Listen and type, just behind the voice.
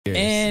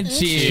And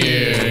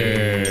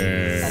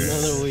cheers.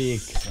 Another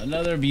week.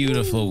 Another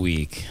beautiful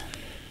week.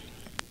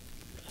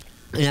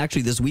 And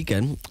actually, this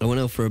weekend, I went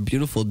out for a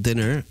beautiful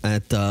dinner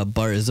at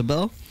Bar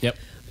Isabel. Yep.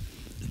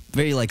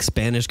 Very like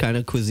Spanish kind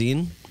of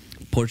cuisine.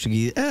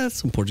 Portuguese,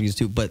 some Portuguese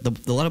too, but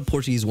a lot of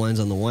Portuguese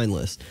wines on the wine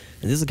list.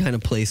 And this is the kind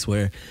of place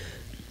where,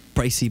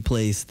 pricey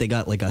place, they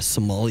got like a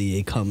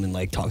sommelier come and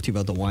like talk to you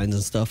about the wines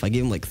and stuff. I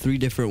gave him like 3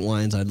 different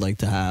wines I'd like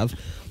to have.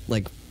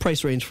 Like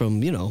price range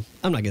from, I'm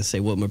not going to say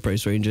what my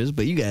price range is,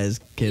 but you guys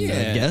can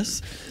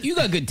guess. You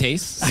got good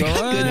taste. So, I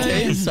got good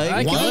taste.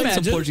 I can like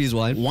imagine. some Portuguese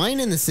wine. Wine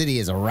in the city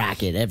is a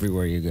racket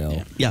everywhere you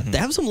go. Yeah, they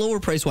have some lower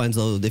price wines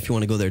though if you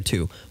want to go there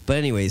too. But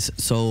anyways,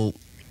 so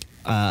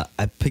I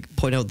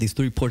point out these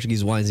 3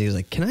 Portuguese wines. And he was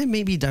like, "Can I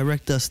maybe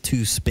direct us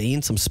to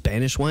Spain? Some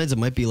Spanish wines? It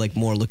might be like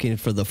more looking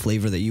for the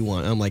flavor that you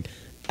want." I'm like,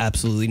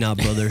 "Absolutely not,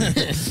 brother.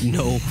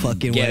 No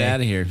fucking way. Get out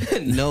of here."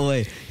 No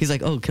way." He's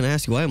like, "Oh, can I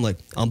ask you why?" I'm like,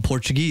 "I'm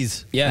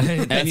Portuguese." Yeah,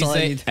 and That's you all I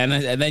say, need. and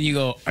then you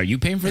go, "Are you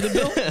paying for the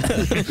bill?"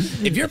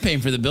 If you're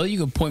paying for the bill, you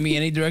can point me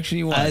any direction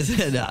you want. I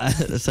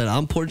said,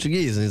 "I'm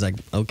Portuguese," and he's like,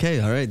 "Okay,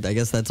 all right. I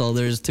guess that's all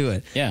there is to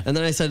it." Yeah. And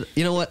then I said,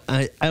 "You know what?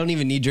 I don't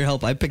even need your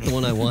help. I picked the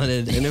one I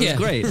wanted, and it was Yeah.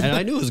 great. And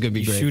I knew it was gonna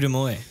be great." Shoot him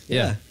away.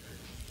 Yeah.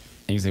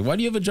 And you say, "Why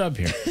do you have a job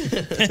here?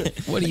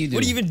 What do you do?"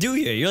 What do you even do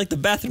here? You're like the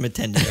bathroom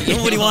attendant.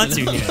 Nobody wants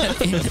you here.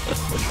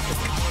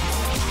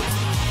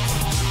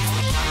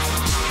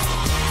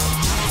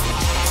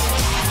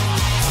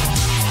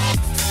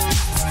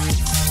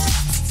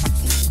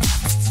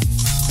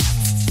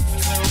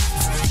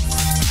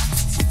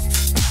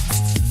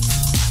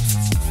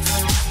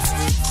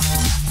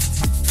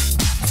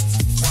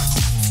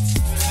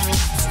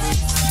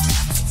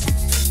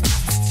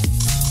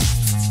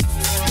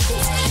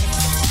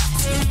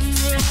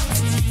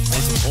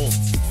 Nice and cold.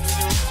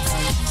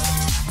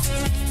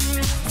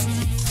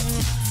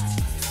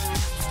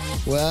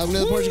 Welcome to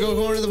the Portugal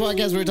Corner, the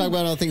podcast where we talk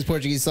about all things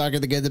Portuguese soccer,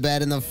 the good, the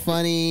bad, and the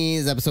funny.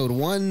 It's episode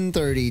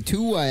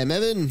 132. I am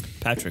Evan.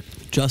 Patrick.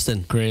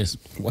 Justin. Chris?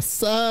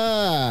 What's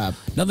up?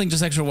 Nothing,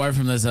 just extra water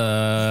from this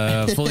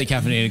fully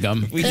caffeinated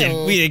gum. We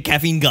did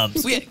caffeine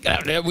gums. We did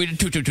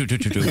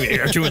two. We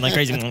are chewing like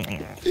crazy.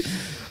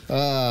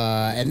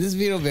 And this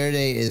Vino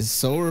Verde is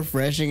so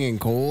refreshing and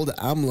cold.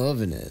 I'm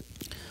loving it.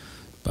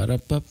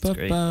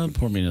 Ba-da-ba-ba-ba.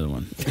 Pour me another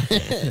one.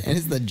 And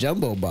it's the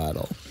jumbo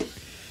bottle.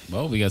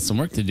 Well, we got some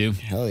work to do.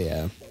 Hell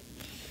yeah.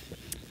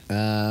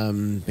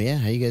 But yeah,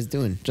 how you guys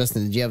doing?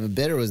 Justin, did you have a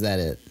bit or was that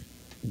it?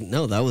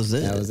 No, that was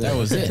it. That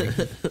was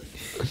it.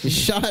 You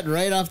shot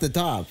right off the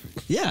top.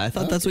 Yeah, I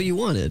thought that's what you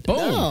wanted. Boom.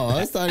 No,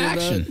 I was talking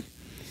Action. about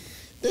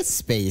this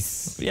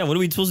space. Yeah, what are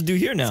we supposed to do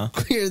here now?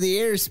 Clear the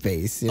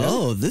airspace. You know?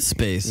 Oh, this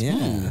space.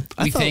 Yeah.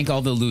 I We thought- thank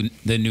all the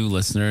new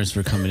listeners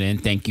for coming in.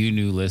 Thank you,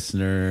 new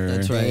listener.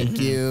 That's right. Thank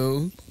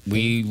you.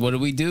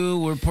 What do?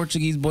 We're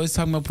Portuguese boys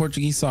talking about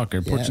Portuguese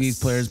soccer. Portuguese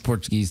players,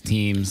 Portuguese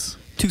teams.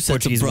 2 sets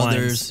Portuguese of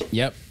brothers.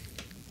 Yep.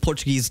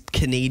 Portuguese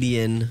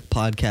Canadian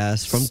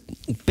podcast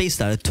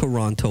based out of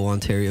Toronto,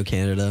 Ontario,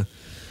 Canada,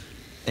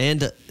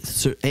 and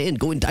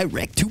going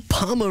direct to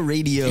Palma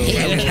Radio,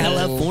 Hello.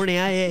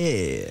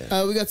 California.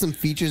 We got some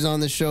features on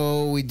the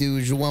show. We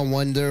do João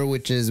Wonder,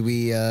 which is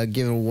we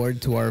give an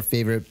award to our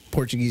favorite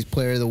Portuguese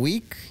player of the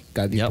week.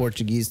 Got to be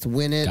Portuguese to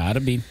win it. Gotta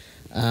be.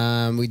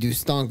 We do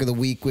Stonk of the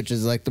Week, which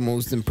is like the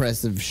most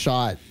impressive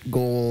shot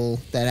goal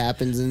that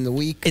happens in the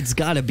week. It's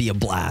got to be a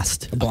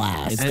blast. A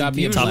blast. It's And gotta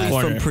be a usually blast.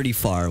 corner. from pretty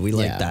far. We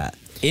like Yeah. that.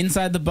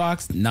 Inside the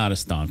box, not a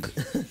stonk.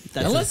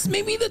 Unless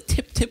maybe the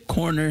tip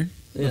corner.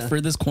 Yeah. The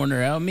furthest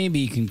corner out, maybe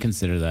you can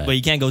consider that. But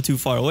you can't go too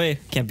far away.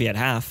 Can't be at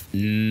half.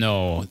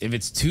 No, if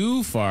it's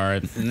too far,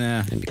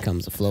 nah. It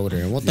becomes a floater.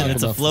 And we'll talk Then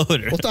it's a about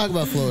floater. We'll talk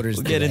about floaters.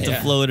 We'll get today.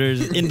 into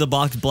floaters, in the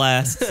box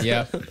blast.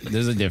 Yep,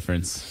 there's a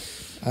difference.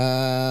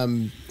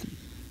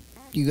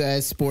 You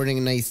guys sporting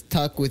a nice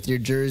tuck with your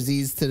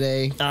jerseys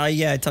today.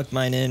 Yeah, I tucked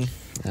mine in.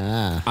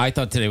 I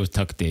thought today was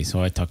tuck day,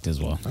 so I tucked as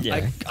well.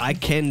 Yeah. I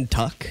can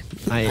tuck.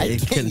 I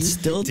can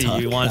still Do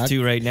tuck. you want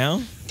to right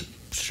now?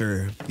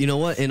 Sure. You know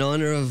what? In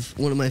honor of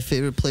one of my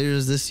favorite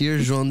players this year,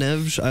 João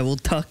Neves, I will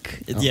tuck.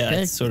 Yeah,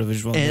 Okay. it's sort of a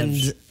João And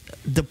Neves.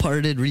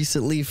 departed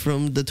recently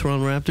from the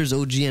Toronto Raptors,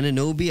 OG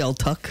Anunoby. I'll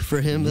tuck for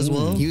him as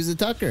well. He was a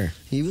tucker.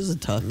 He was a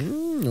tuck.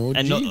 OG.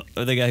 And no,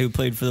 the guy who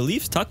played for the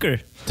Leafs,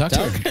 Tucker.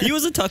 Tucker. He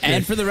was a Tucker.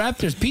 And for the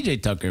Raptors,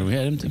 PJ Tucker. We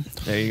had him too.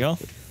 There you go.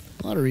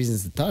 A lot of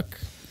reasons to tuck.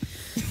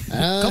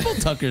 A couple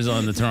Tuckers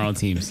on the Toronto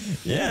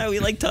teams. Yeah, we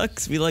like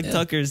Tucks. We like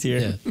Tuckers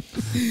here.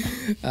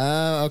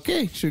 Yeah.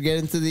 Okay, should we get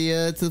into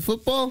the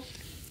football?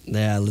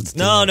 Yeah, let's do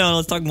No, it. no,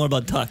 let's talk more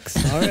about Tucks.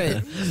 All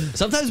right.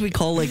 Sometimes we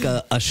call like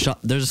a shot.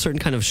 There's a certain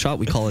kind of shot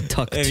we call a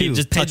tuck Yeah, too. you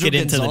just tuck Pedro it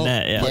into the Gonçalves-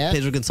 net, yeah. Yeah.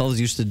 Pedro Gonçalves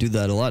used to do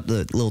that a lot.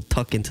 The little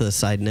tuck into the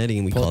side netting,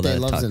 and we call Pote that a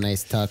loves tuck. a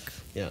nice tuck.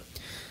 Yeah.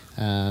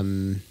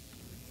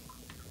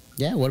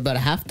 Yeah, what about a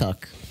half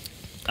tuck?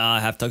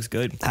 Half Tuck's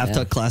good. Half Yeah.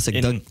 tuck classic.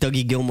 In-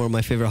 Dougie Gilmore,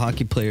 my favorite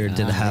hockey player,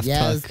 did a half yeah,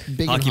 tuck. it's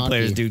big in Hockey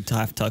players do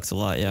half Tucks a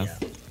lot, yeah.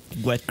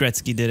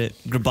 Gretzky did it.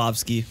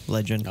 Grabowski,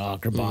 legend. Oh,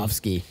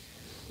 Grabowski.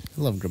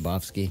 I love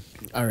Grabowski.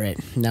 All right,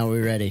 now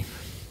we're ready.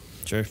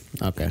 Sure.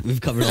 Okay. We've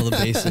covered all the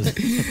bases.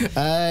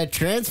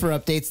 Transfer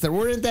updates. There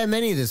weren't that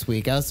many this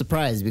week. I was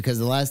surprised because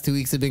the last 2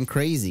 weeks have been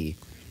crazy.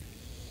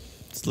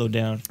 Slow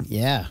down.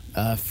 Yeah.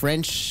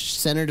 French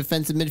center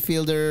defensive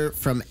midfielder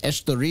from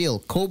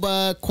Estoril,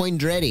 Koba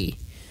Koindredi.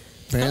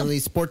 Apparently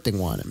Sporting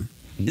want him.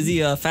 Is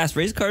he a fast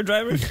race car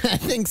driver? I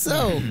think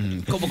so.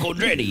 Koba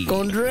Koindredi.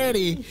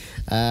 Koindredi.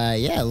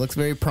 Yeah, it looks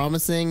very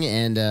promising.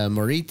 And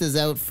Morita's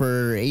out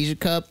for Asia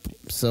Cup.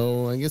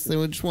 So I guess they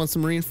would just want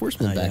some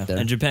reinforcement back there.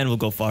 And Japan will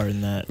go far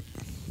in that.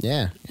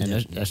 Yeah. And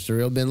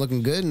Estoril been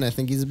looking good, and I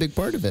think he's a big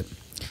part of it.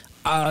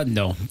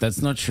 No,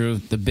 that's not true.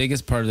 The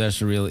biggest part of that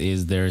Estoril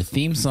is their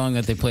theme song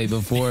that they play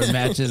before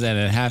matches and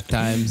at half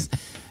times.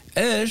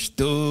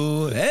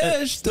 Estoril.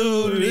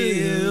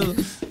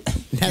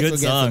 That's Good what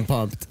gets song. them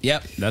pumped.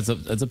 Yep, that's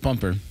a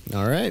pumper.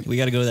 All right. We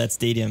got to go to that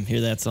stadium,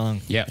 hear that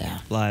song. Yep. Yeah.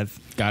 Live.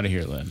 Gotta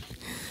hear that.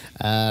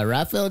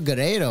 Raphael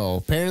Guerreiro.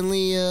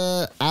 Apparently,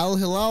 Al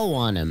Hilal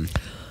want him.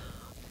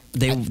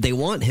 They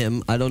want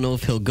him. I don't know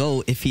if he'll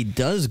go. If he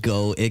does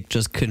go, it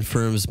just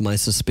confirms my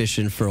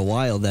suspicion for a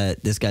while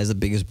that this guy's the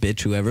biggest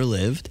bitch who ever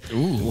lived.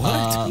 Ooh,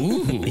 what?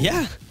 Ooh.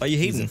 Yeah. Why are you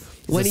hating?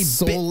 When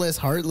He's a soulless,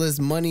 heartless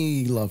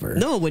money lover.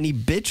 No, when he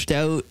bitched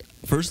out,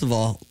 first of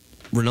all,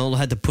 Ronaldo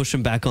had to push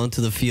him back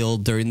onto the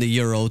field during the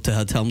Euro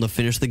to tell him to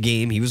finish the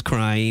game. He was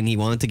crying. He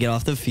wanted to get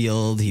off the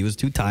field. He was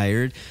too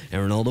tired. And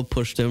Ronaldo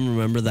pushed him.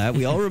 Remember that?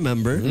 We all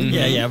remember.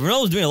 Yeah.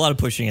 Ronaldo was doing a lot of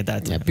pushing at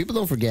that Yeah, time. people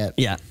don't forget.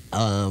 Yeah.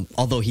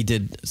 Although he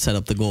did set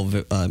up the goal.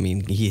 I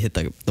mean, he hit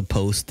the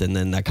post, and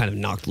then that kind of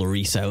knocked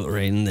Lloris out,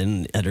 right? And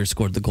then Eder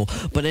scored the goal.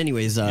 But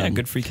anyways. Yeah,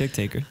 good free kick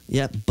taker.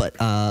 Yeah, but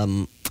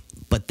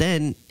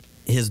then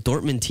his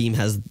Dortmund team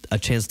has a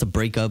chance to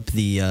break up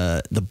the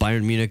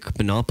Bayern Munich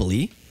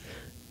monopoly.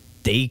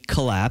 They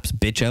collapse,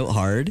 bitch out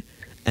hard,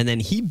 and then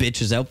he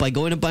bitches out by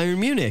going to Bayern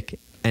Munich.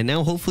 And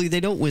now hopefully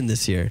they don't win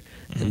this year.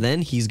 And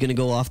then he's going to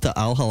go off to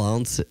Al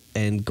Hilal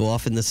and go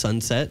off in the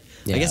sunset.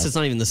 Yeah. I guess it's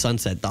not even the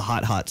sunset, the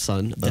hot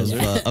sun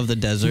of the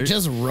desert.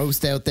 Just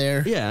roast out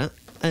there. Yeah,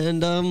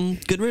 and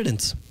good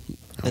riddance.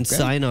 And Okay.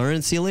 sayonara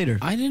and see you later.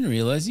 I didn't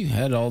realize you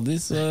had all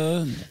this,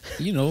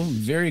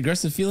 very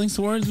aggressive feelings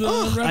towards.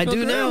 I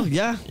do now.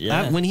 Yeah.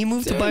 Yeah. When he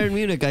moved to Bayern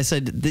Munich, I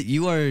said that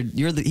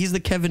he's the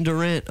Kevin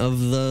Durant of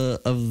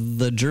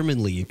the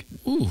German league,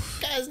 Oof.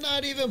 Guy's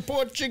not even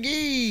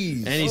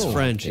Portuguese. and he's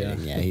French. Yeah,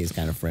 he's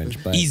kind of French.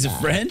 But He's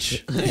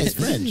French. Yeah, he's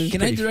French.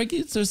 Can I direct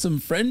you to some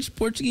French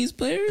Portuguese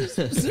players,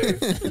 sir?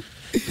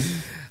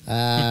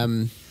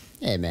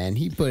 Hey man,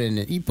 he put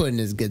in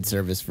his good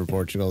service for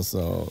Portugal,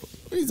 so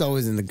he's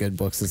always in the good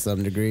books to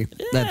some degree.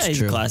 That's he's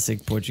true. a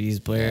classic Portuguese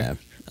player. Yeah.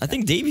 I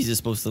think Davies is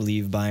supposed to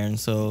leave Bayern,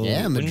 so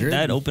Yeah, wouldn't Madrid.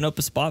 that open up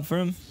a spot for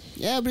him?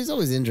 Yeah, but he's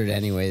always injured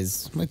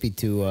anyways. Might be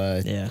too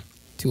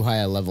high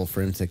a level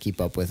for him to keep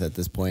up with at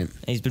this point.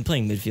 And he's been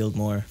playing midfield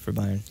more for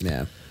Bayern.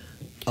 Yeah.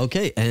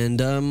 Okay,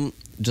 and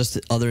just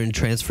other in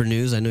transfer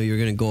news, I know you're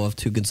going to go off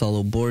to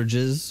Goncalo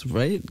Borges,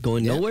 right?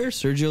 Going Yeah. nowhere.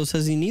 Sergio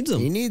says he needs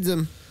him. He needs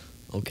him.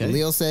 Okay.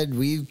 Leo said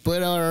we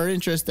put our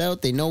interest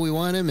out. They know we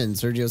want him, and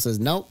Sergio says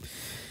nope.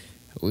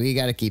 We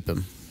got to keep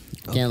him.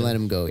 Can't let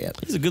him go yet.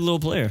 He's a good little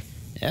player.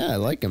 Yeah, I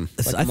like him.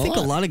 Like I him think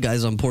a lot of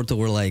guys on Porto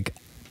were like,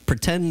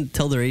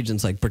 tell their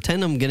agents, like,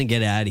 pretend I'm going to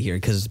get out of here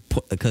because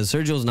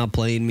Sergio's not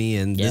playing me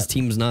and this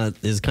team's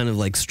is kind of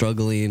like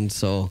struggling.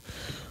 So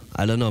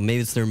I don't know.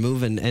 Maybe it's their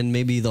move and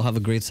maybe they'll have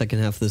a great second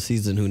half of the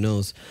season. Who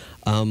knows?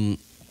 We'll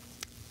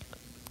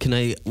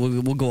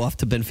go off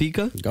to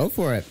Benfica. Go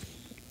for it.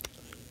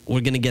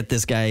 We're going to get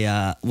this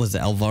guy, was it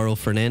Alvaro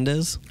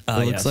Fernandez?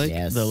 It looks like.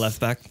 Yes. The left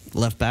back.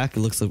 Left back.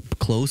 It looks like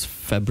close.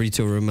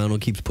 Fabrizio Romano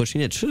keeps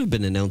pushing it. Should have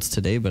been announced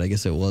today, but I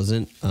guess it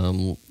wasn't.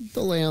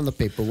 Delay on the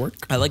paperwork.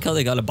 I like how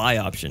they got a buy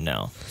option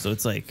now. So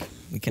it's like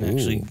we can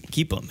actually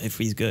keep him if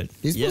he's good.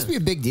 He's supposed to be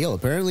a big deal.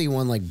 Apparently, he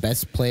won like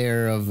best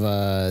player of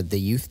the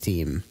youth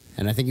team,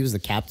 and I think he was the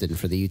captain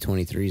for the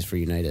U23s for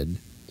United.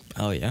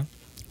 Oh, yeah.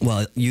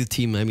 Well, youth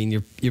team, I mean,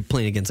 you're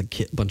playing against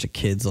a bunch of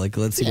kids. Like,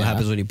 let's see what Yeah.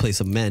 happens when you play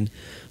some men.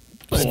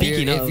 But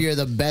Speaking if of- you're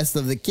the best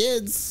of the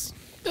kids,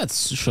 That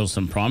shows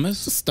some promise.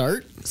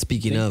 start.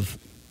 Speaking of,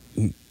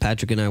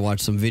 Patrick and I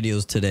watched some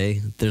videos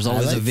today. There's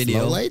always a Highlights,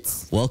 video.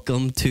 lowlights?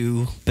 Welcome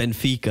to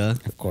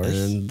Benfica. Of course.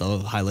 And the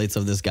highlights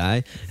of this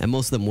guy. And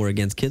most of them were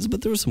against kids,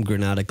 but there were some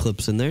Granada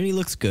clips in there. And he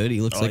looks good. He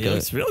looks Oh, like yeah,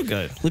 it's real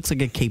good. looks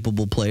like a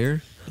capable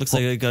player. Looks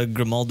like a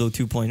Grimaldo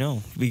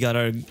 2.0. We got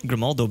our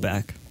Grimaldo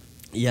back.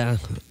 Yeah.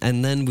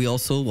 And then we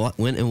also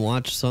went and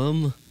watched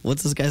some.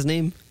 What's this guy's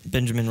name?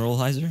 Benjamin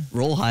Rollheiser.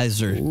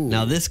 Rollheiser. Ooh.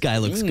 Now this guy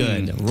looks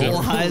good.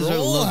 Rollheiser looks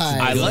Rollheiser.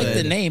 I good. like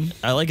the name.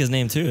 I like his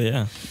name too,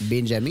 yeah.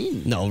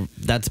 Benjamin. No,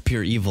 that's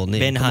pure evil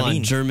name. Ben Come on,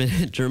 Hameen.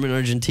 German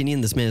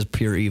Argentinian. This man is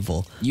pure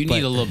evil. You But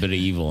need a little bit of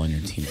evil on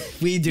your team.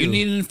 We do. You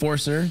need an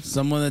enforcer,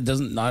 someone that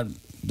doesn't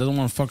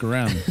want to fuck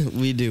around.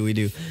 We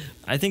do.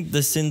 I think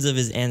the sins of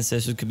his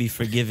ancestors could be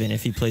forgiven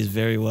if he plays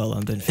very well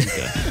on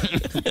Benfica.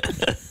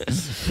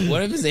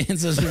 What if his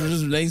ancestors were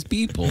just nice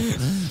people?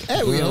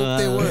 Hey, we hope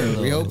they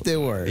were. We hope they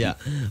were. Yeah,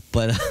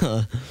 but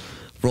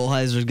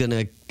Rolheiser's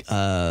gonna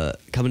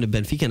come into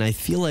Benfica, and I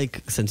feel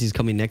like since he's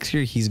coming next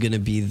year, he's gonna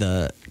be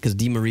because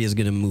Di Maria's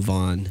gonna move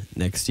on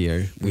next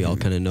year. We all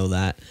kind of know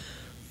that,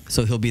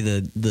 so he'll be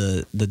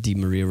the Di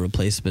Maria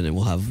replacement, and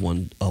we'll have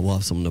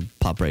someone to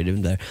pop right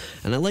in there.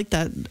 And I like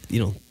that.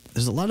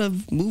 There's a lot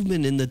of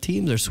movement in the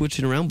team. They're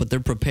switching around, but they're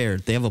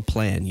prepared. They have a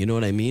plan. You know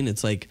what I mean?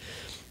 It's like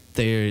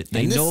they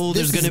know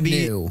there's gonna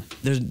be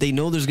they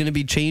know there's gonna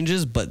be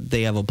changes, but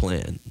they have a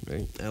plan.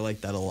 Right? I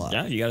like that a lot.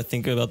 Yeah, you got to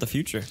think about the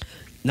future.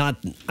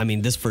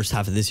 This first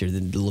half of this year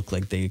didn't look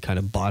like they kind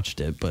of botched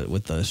it, but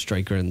with the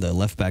striker and the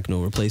left back,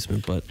 no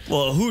replacement. But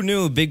well, who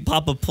knew Big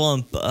Papa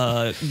Plump,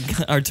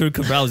 Artur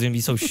Cabral was gonna be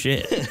so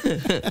shit?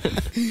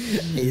 Hey,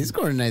 he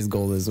scored a nice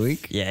goal this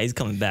week. Yeah, he's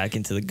coming back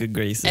into the good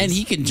graces, And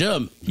he can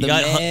jump. The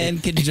man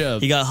can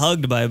jump. He got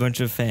hugged by a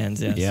bunch of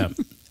fans. Yes. Yeah.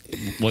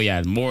 Well,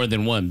 yeah, more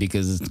than one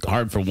because it's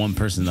hard for one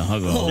person to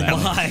hug all that.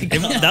 My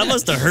God. That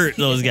must have hurt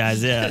those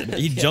guys. Yeah,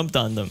 he jumped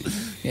on them.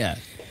 Yeah.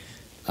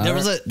 there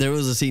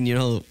was a scene.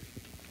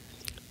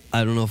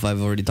 I don't know if I've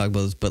already talked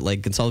about this, but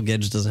like Goncalo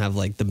Borges doesn't have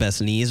like the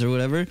best knees or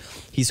whatever.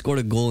 He scored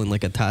a goal in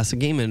like a Tasa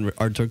game, and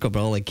Artur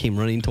Cabral like came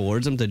running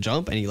towards him to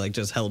jump, and he like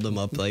just held him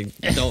up like,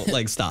 don't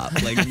like stop,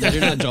 like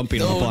you're not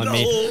jumping up on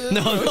me.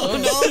 No.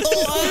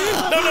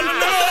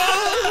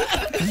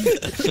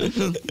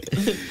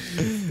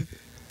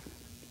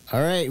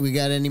 All right, we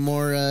got any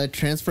more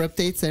transfer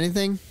updates?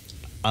 Anything?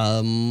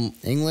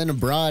 England,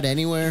 abroad,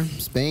 anywhere,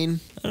 Spain.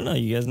 I don't know.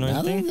 You guys know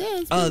anything?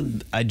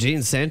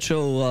 Jadon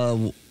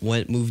Sancho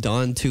moved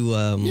on to.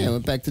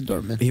 Went back to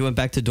Dortmund. He went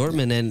back to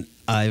Dortmund, and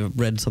I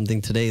read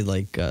something today.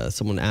 Like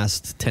someone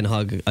asked Ten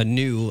Hag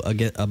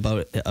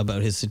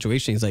about his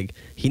situation. He's like,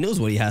 he knows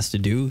what he has to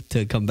do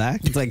to come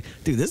back. It's like,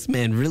 dude, this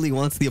man really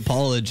wants the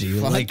apology.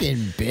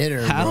 Fucking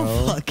bitter, how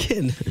bro.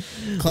 Fucking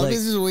Club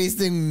is just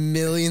wasting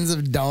millions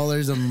of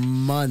dollars a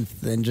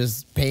month and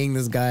just paying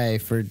this guy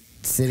for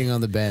sitting on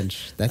the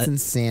bench. That's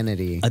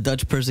insanity. A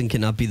Dutch person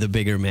cannot be the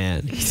bigger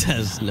man. He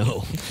says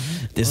no.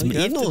 This All you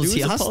have to do is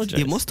he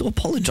apologize. must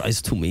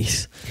apologize to me.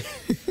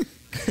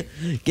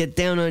 Get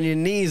down on your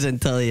knees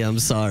and tell you I'm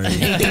sorry.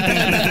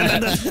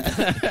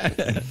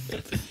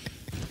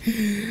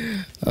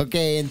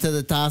 Okay, into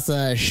the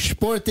Tasa.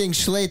 Sporting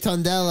Schley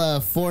Tondela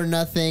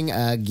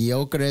 4-0.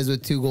 Gyökeres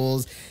with 2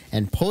 goals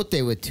and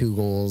Pote with 2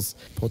 goals.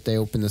 Pote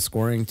opened the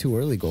scoring, 2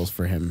 early goals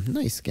for him.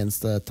 Nice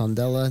against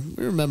Tondela.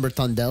 We remember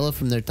Tondela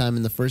from their time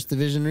in the first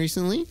division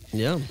recently.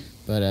 Yeah.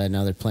 But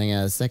now they're playing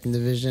out of second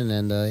division,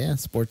 and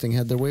Sporting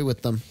had their way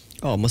with them.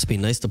 Oh, it must be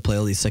nice to play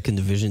all these second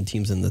division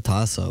teams in the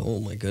Tasa. Oh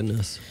my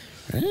goodness.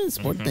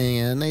 Sporting,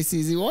 a nice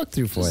easy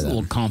walkthrough for Just them. a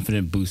little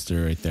confident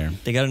booster right there.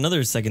 They got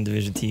another second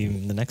division team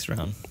in the next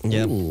round.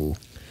 Yeah. Ooh.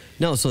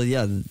 No, so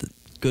yeah,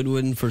 good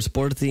win for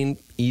Sporting.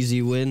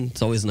 Easy win.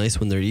 It's always nice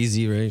when they're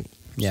easy, right?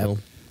 Yeah. So,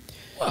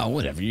 Well,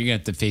 whatever. You're going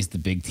to have to face the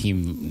big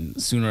team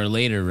sooner or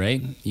later,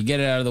 right? You get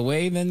it out of the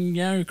way, then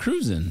you're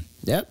cruising.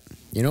 Yep.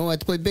 You know who had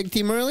to play big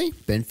team early?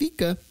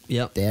 Benfica.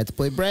 Yep. They had to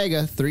play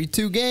Braga.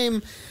 3-2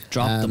 game.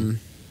 Dropped them.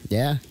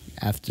 Yeah.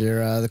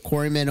 After the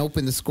quarrymen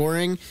opened the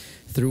scoring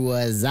through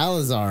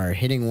Zalazar,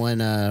 hitting one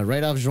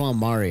right off João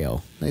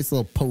Mario. Nice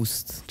little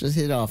post. Just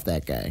hit off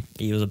that guy.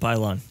 He was a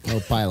pylon.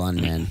 Little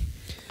pylon, man.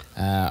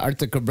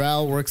 Artur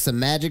Cabral works some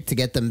magic to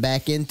get them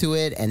back into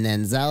it, and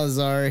then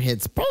Zalazar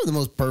hits probably the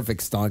most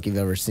perfect stonk you've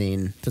ever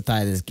seen to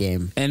tie this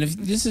game. And if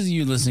this is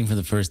you listening for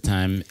the first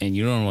time and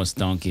you don't know what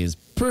stonk is,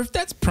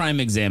 that's prime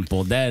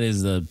example.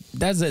 That's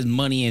as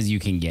money as you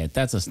can get.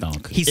 That's a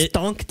stonk. he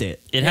stonked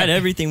it. It had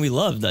everything we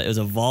loved. It was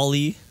a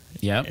volley.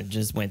 Yep. It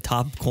just went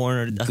top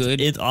corner. Good.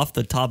 It's off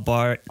the top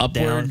bar. Upward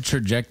down.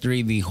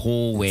 trajectory the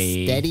whole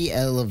way. Steady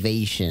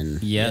elevation.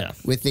 Yep. Yeah.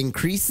 With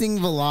increasing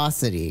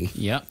velocity.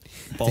 Yep.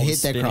 To hit that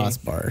spinning.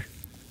 crossbar.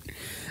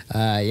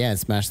 It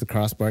smashed the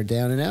crossbar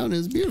down and out, and it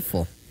was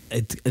beautiful.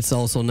 It's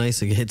also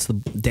nice. It hits the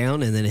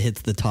down and then it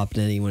hits the top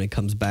netting when it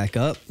comes back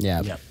up.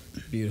 Yeah. Yep.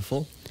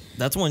 Beautiful.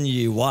 That's when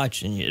you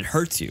watch and it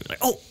hurts you. Like,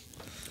 oh,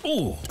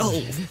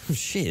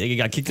 shit. They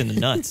got kicked in the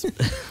nuts.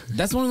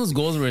 That's one of those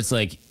goals where it's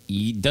like,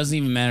 it doesn't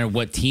even matter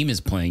what team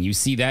is playing. You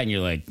see that and you're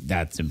like,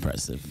 that's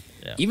impressive.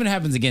 Yeah. Even if it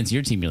happens against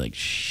your team, you're like,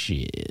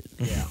 shit.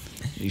 Yeah.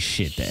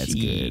 Shit, that's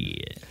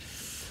good.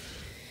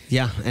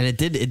 Yeah, and it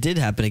did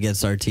happen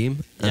against our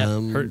team. Yeah,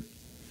 hurt.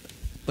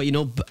 But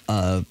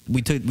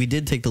we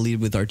did take the lead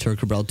with Artur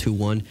Cabral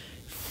 2-1.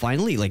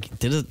 Finally,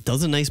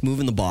 does a nice move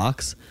in the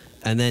box,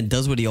 and then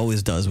does what he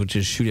always does, which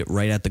is shoot it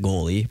right at the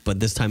goalie. But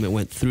this time it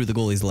went through the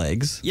goalie's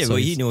legs. Yeah, So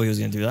but he knew he was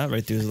going to do that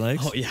right through his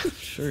legs. Oh yeah,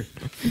 sure.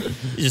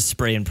 He just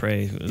spray and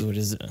pray. Which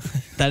is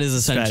That is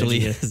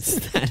essentially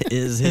strategy that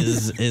is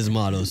his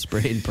motto: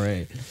 spray and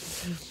pray.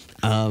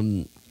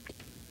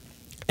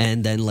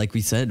 And then, like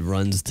we said,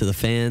 runs to the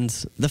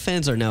fans. The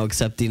fans are now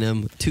accepting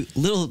him. Too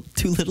little,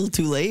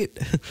 too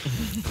late.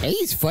 Hey,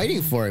 he's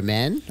fighting for it,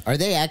 man. Are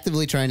they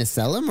actively trying to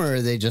sell him, or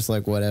are they just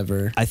like,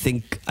 whatever? I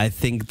think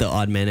the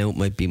odd man out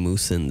might be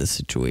Moose in this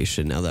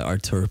situation now that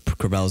Artur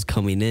Cabral is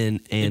coming in,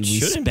 and It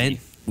shouldn't be.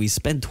 we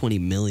spent $20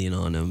 million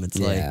on him. It's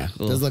Yeah. like, It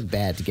does look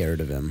bad to get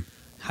rid of him.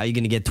 how are you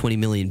going to get 20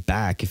 million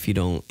back if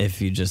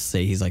you just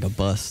say he's like a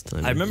bust?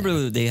 I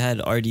remember they had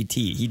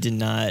RDT. He did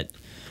not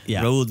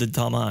roll the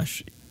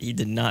Tamash. He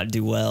did not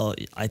do well.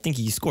 I think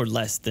he scored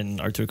less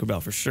than Artur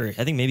Cabral for sure.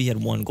 I think maybe he had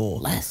 1 goal.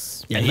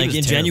 Less. Yeah, and he like was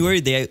in terrible.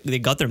 January, they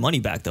got their money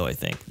back though. I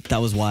think. That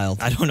was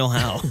wild. I don't know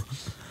how.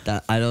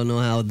 I don't know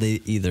how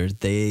they either.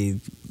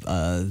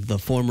 The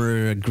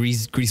former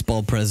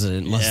greaseball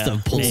president must Yeah,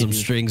 have pulled some maybe.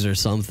 strings or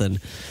something.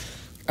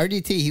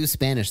 RDT, he was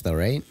Spanish though,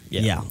 right?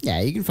 Yeah.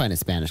 Yeah, you can find a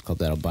Spanish club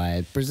that'll buy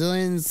it.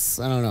 Brazilians,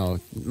 I don't know,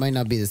 might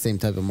not be the same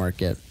type of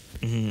market.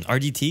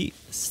 RDT,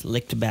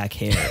 slicked back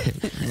hair,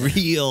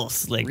 real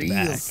slicked Real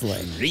back,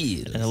 slick.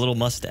 and a little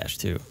mustache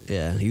too.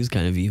 Yeah, he was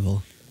kind of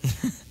evil.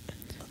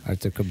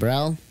 Artur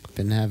Cabral,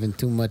 been having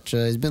too much,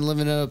 he's been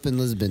living it up in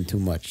Lisbon too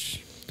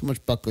much. Too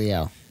much Buckley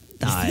out.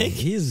 think?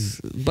 He's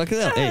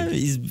Bacalhau. Hey,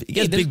 He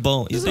gets big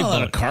bone. He's There's big a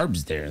lot bone. of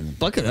carbs there.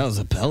 Bacalhau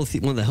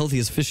is one of the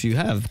healthiest fish you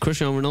have.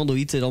 Cristiano Ronaldo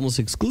eats it almost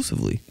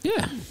exclusively.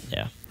 Yeah.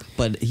 Yeah.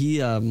 But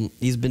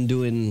he's been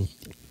doing.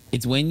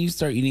 It's when you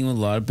start eating a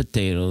lot of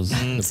potatoes.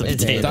 Some Talk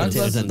potatoes. about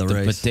Potatoes and the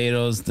rice.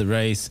 potatoes, the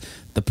rice,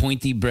 the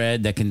pointy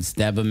bread that can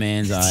stab a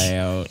man's eye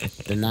out.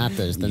 The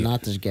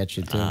natas get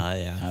you too.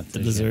 Yeah. Not The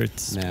the-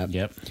 desserts. Yeah.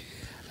 Yep.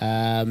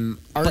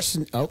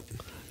 Arson. Oh,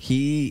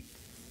 He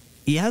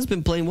has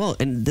been playing well,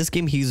 and this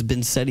game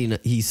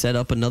he set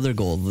up another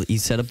goal. He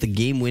set up the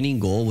game-winning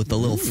goal with a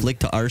little flick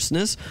to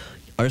Arsenis.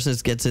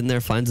 Arsenis gets in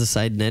there, finds the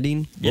side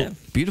netting. Yeah. Oh,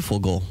 beautiful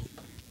goal.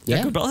 Yeah.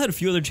 Yeah. Cabral had a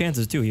few other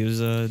chances too. He was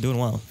doing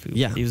well.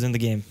 Yeah. He was in the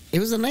game. it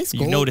was a nice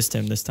You goal. noticed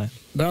him this time.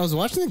 But I was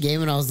watching the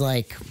game and I was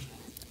like,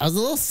 I was a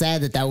little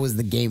sad that was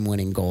the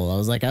game-winning goal. I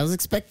was like, I was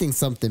expecting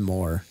something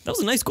more, That was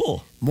a nice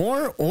goal.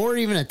 or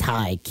even a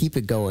tie. Keep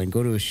it going.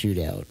 Go to a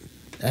shootout.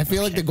 I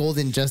feel like the goal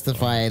didn't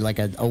justify like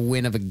a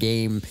win of a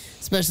game,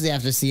 especially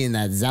after seeing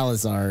that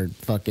Zalazar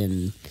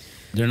fucking.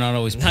 They're not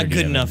always Not pretty, good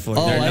Evan. enough for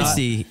Oh, him. I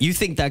see. You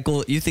think that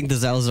goal? You think the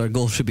Zalazar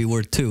goal should be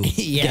worth 2?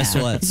 Yeah. Guess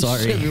what?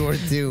 Sorry, Should be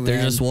worth 2, man.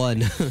 they're just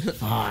 1.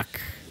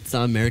 Fuck. It's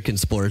not American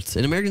sports.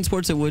 In American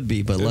sports, it would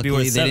be, but It would be luckily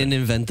worth they 7. didn't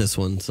invent this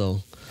one.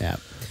 So Yeah.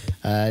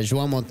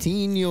 João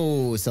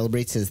Montinho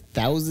celebrates his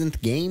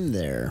 1,000th game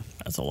there.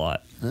 That's a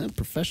lot.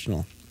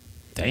 Professional.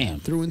 Damn.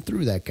 Through and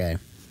through, that guy.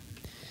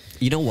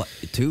 you know what?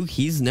 Too,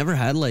 he's never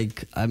had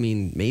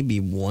maybe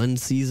 1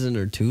 season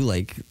or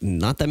 2,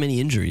 not that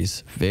many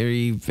injuries.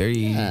 Very, very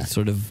Yeah.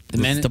 sort of The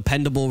man-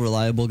 dependable,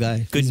 reliable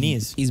guy. Good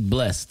knees. He's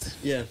blessed.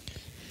 Yeah.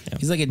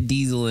 He's like a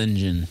diesel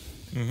engine.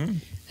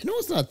 You know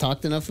what's not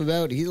talked enough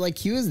about? He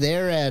was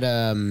there at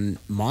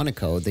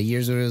Monaco, the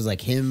years where it was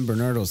like him,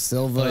 Bernardo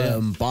Silva, Oh, yeah.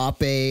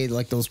 Mbappe,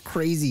 like those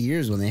crazy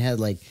years when they had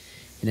like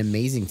an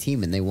amazing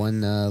team and they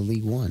won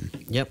League One.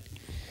 Yep.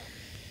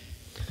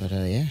 But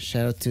yeah,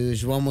 shout out to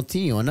João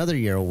Montinho, another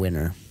Euro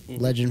winner,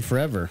 legend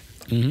forever.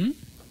 Mm-hmm.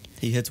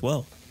 He hits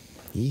well.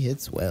 He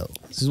hits well.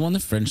 He's won the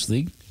French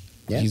league.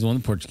 Yeah. He's won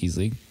the Portuguese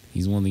league.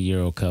 He's won the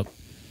Euro Cup.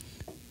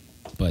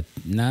 But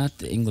not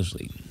the English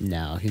league.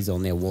 No, he's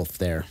only a wolf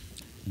there.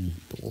 The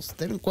Wolves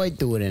didn't quite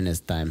do it in his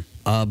time.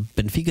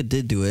 Benfica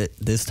did do it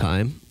this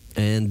time,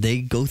 and they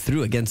go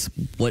through against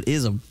what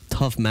is a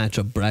tough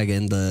matchup, Braga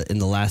in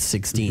the last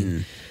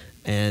 16.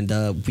 And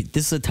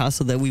this is a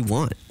Taça that we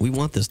want. We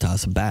want this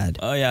Taça bad.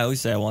 Oh yeah, I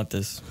always say I want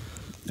this.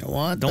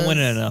 What Don't win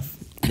it enough.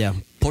 Yeah,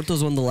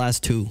 Porto's won the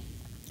last 2.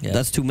 Yeah.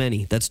 That's too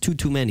many. That's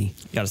too many. You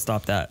got to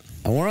stop that.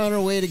 And we're on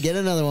our way to get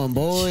another one,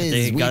 boys.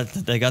 They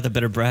got the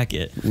better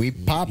bracket. We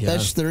popped Yeah.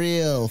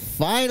 Estoril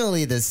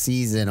finally this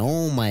season.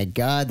 Oh my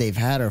God, they've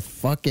had our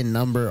fucking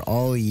number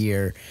all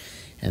year,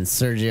 and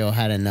Sergio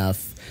had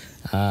enough.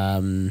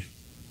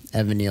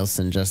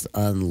 Evanilson just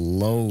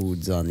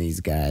unloads on these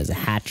guys, a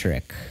hat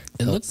trick.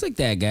 It looks like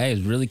that guy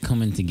is really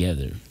coming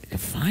together.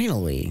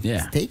 Finally,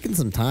 Yeah. it's taken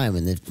some time,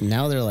 and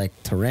now they're like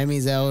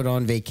Taremi's out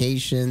on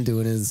vacation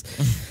doing his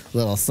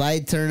little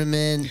side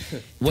tournament.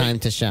 Time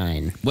to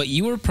shine. What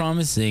you were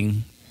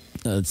promising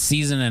a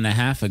season and a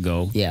half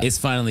ago Yeah. is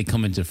finally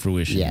coming to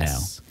fruition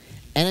Yes.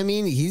 And I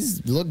mean,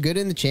 he's looked good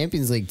in the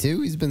Champions League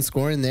too. He's been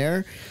scoring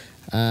there.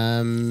 now.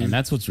 And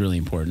that's what's really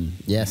important.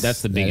 Yes,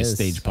 That's the that biggest is.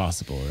 stage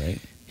possible, right?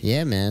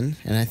 Yeah, man.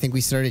 And I think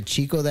we started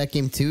Chico that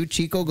game too.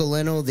 Chico,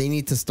 Galeno, they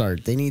need to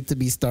start. They need to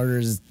be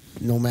starters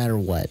no matter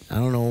what. I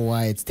don't know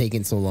why it's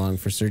taking so long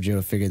for Sergio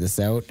to figure this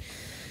out.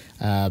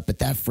 But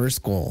that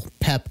first goal,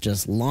 Pep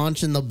just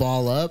launching the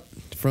ball up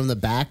from the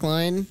back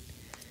line.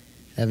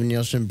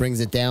 Evanilson brings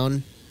it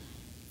down.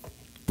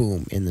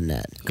 Boom, in the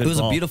net. Good it was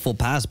ball. a beautiful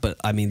pass, but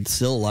I mean,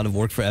 still a lot of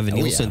work for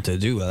Evanilson yeah. to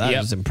do. That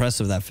Yep. was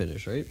impressive, that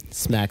finish, right?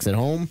 Smacks it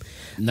home.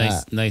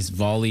 Nice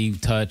volley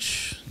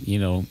touch,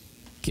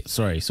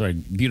 Sorry.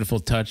 Beautiful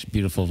touch,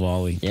 beautiful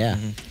volley. Yeah.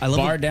 I love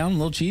Bar down,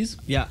 little cheese.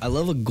 Yeah, I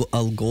love a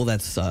goal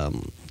that's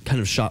kind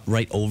of shot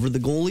right over the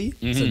goalie.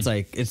 So it's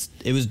like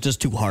it was just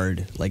too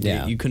hard. Like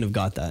Yeah. you couldn't have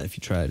got that if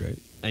you tried, right?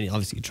 And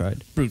obviously you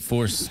tried. Brute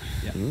force.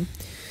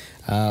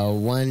 Yeah.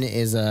 One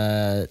is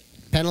a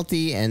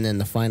penalty, and then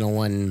the final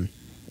one,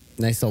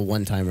 nice little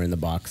one-timer in the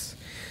box.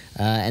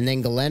 And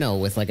then Galeno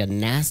with like a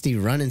nasty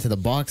run into the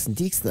box and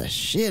dekes the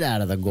shit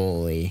out of the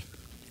goalie.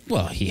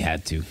 Well, he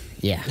had to.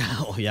 Yeah.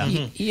 Oh yeah.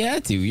 He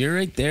had to. You're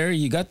right there.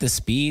 You got the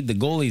speed. The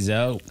goalie's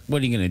out.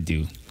 What are you going to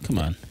do? Come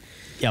on.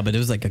 Yeah, but it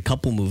was like a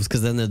couple moves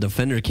because then the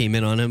defender came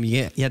in on him.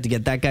 You had to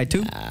get that guy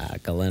too.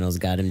 Galeno's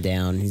got him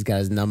down. He's got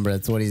his number.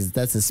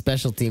 That's his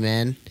specialty,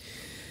 man.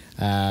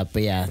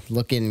 But yeah,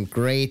 looking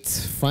great.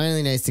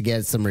 Finally, nice to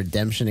get some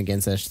redemption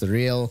against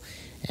Estoril,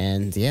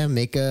 and yeah,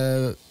 make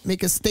a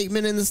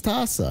statement in this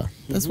Taça.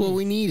 That's what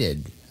we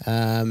needed.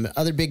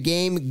 Other big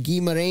game,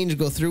 Guimarães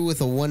go through with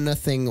a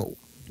 1-0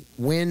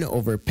 win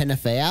over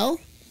Penafiel.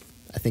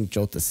 I think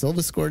Jota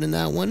Silva scored in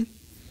that one.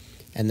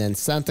 And then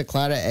Santa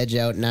Clara edge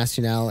out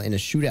Nacional in a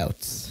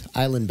shootout.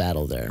 Island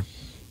battle there.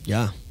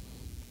 Yeah.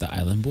 The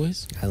Island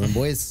Boys? Island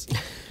Boys.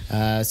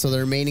 So the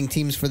remaining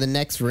teams for the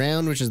next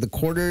round, which is the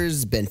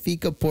quarters,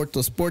 Benfica,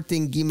 Porto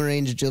Sporting,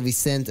 Guimarães, Gil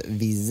Vicente,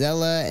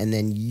 Vizela, and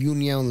then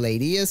União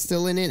Leiria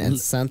still in it, and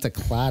Santa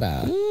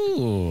Clara.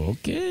 Ooh,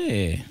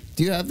 okay.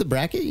 Do you have the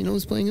bracket? You know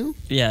who's playing who?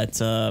 Yeah,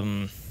 it's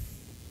Benfica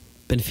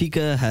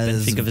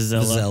has Benfica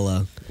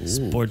Vizela. Vizela.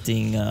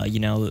 Sporting,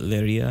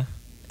 Leiria.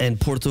 And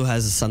Porto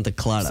has Santa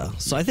Clara.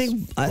 So I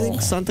think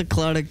Santa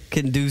Clara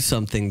can do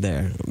something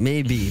there.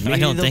 Maybe I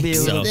don't they'll think be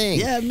able so. to,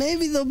 yeah,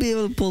 maybe they'll be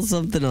able to pull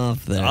something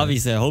off there.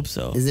 Obviously, I hope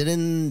so. Is it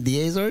in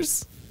the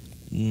Azores?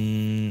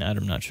 I'm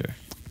not sure.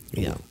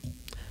 Yeah.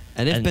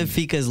 And if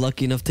Benfica is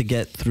lucky enough to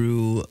get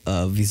through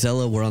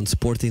Vizela, we're on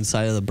Sporting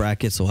side of the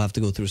bracket, so we'll have to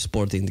go through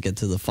Sporting to get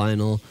to the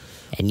final.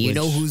 And you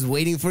know who's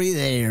waiting for you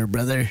there,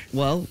 brother.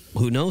 Well,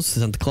 who knows?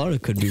 Santa Clara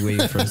could be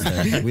waiting for us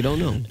there. We don't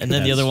know. And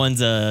then the other one's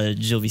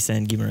Gil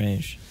Vicente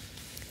Guimarães.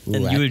 Ooh,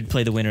 And you would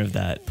play the winner of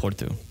that,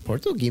 Porto.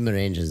 Porto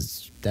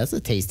Guimarães that's a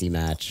tasty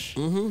match.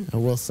 I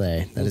will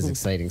say. That is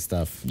exciting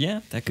stuff.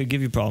 Yeah, that could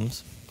give you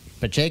problems.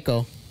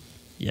 Pacheco.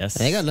 Yes.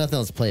 They got nothing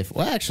else to play for.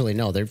 Well, actually,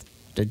 no. They're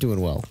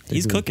doing well.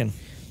 He's cooking.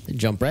 They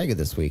jumped Braga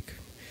this week.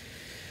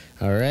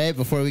 All right,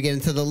 before we get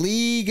into the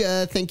league,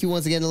 thank you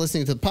once again for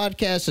listening to the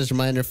podcast. Just a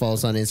reminder, follow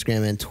us on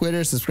Instagram and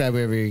Twitter. Subscribe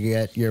wherever you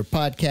get your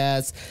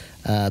podcasts.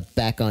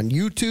 Back on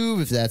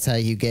YouTube, if that's how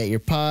you get your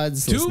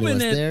pods. 2 Listen to us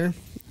minutes. there.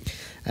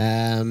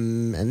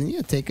 And then,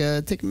 yeah, take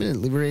a minute,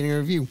 leave a rating and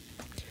review.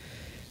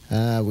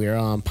 We are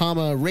on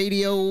Palma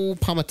Radio,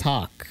 Palma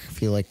Talk.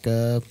 If you like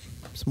some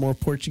more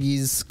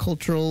Portuguese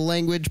cultural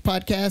language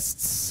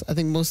podcasts, I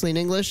think mostly in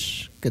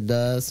English.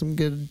 Some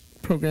good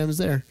programs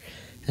there.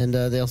 And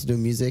they also do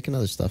music and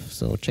other stuff.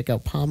 So check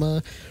out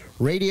Palma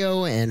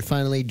Radio. And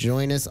finally,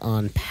 join us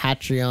on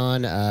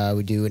Patreon.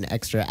 We do an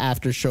extra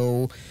after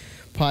show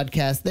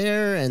podcast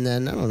there. And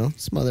then, I don't know,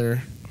 some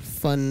other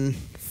fun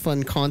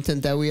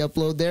content that we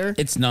upload there.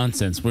 It's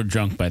nonsense. We're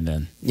drunk by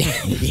then.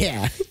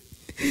 Yeah.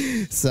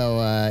 So,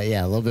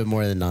 yeah, a little bit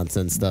more than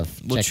nonsense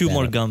stuff. We'll Check chew that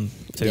more out. gum,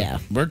 too. Yeah.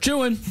 We're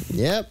chewing.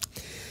 Yep.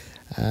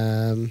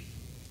 So,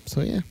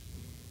 yeah.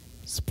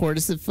 Support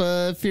us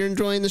if you're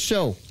enjoying the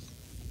show.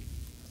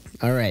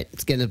 All right,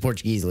 let's get into the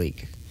Portuguese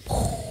league.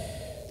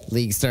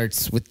 League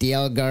starts with the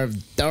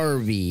Algarve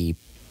Derby.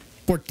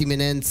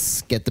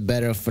 Portimonense get the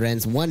better of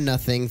Farense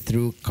 1-0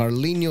 through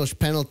Carlinhos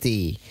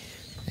penalty.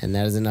 And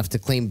that is enough to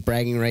claim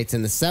bragging rights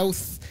in the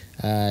south.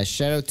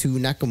 Shout out to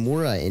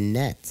Nakamura in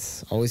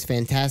net. Always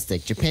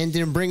fantastic. Japan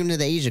didn't bring him to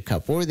the Asia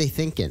Cup. What were they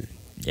thinking?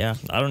 Yeah,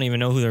 I don't even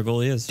know who their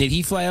goalie is. Did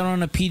he fly out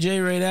on a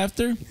PJ right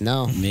after?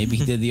 No. Maybe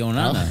he did the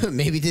Onana.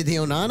 Maybe did the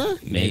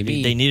Onana?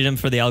 Maybe. They needed him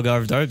for the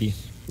Algarve Derby.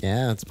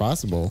 Yeah, it's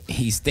possible.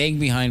 He's staying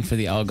behind for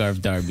the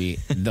Algarve Derby.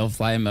 They'll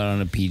fly him out on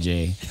a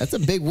PJ. That's a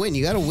big win.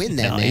 You got to win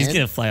that, No, man. he's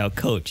going to fly out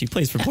coach. He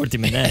plays for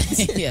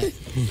Portimonense. Yeah.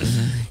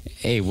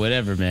 Hey,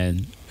 whatever,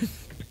 man.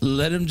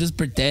 Let him just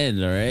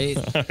pretend, all right?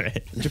 All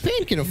right.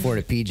 Japan can afford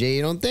a PJ,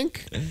 you don't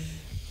think?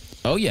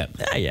 Oh, yeah.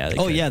 Yeah. they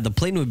Oh could. yeah, the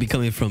plane would be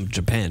coming from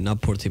Japan,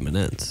 not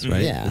Portimonense,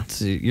 right? Yeah.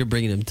 You're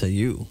bringing him to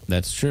you.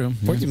 That's true.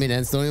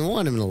 Portimonense don't even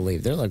want him to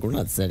leave. They're like, we're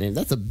not sending him.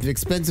 That's an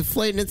expensive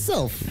flight in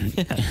itself.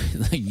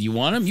 Like, you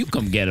want him? You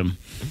come get him.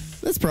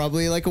 That's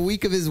probably like a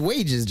week of his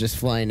wages just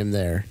flying him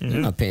there. They're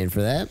not paying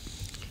for that.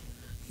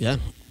 Yeah.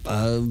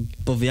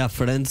 But yeah,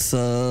 Farense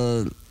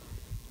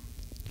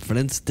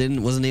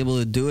wasn't able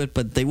to do it,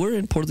 but they were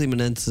in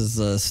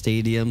Portimonense's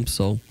stadium,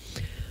 so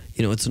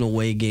it's an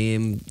away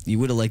game. You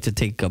would have liked to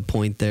take a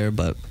point there,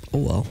 but oh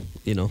well,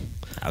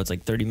 I was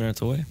like 30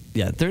 minutes away.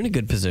 Yeah, they're in a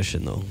good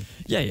position though.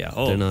 Yeah.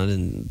 Oh,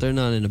 They're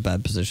not in a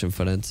bad position,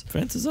 Farense.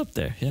 France is up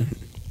there. Yeah.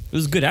 It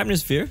was a good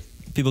atmosphere.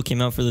 People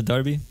came out for the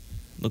derby.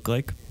 Look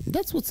like.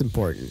 That's what's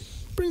important.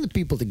 Bring the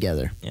people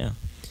together. Yeah.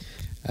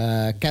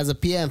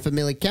 Casapia and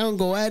Famalicão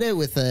go at it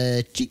with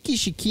Chiqui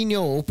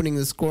Chiquinho opening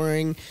the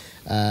scoring.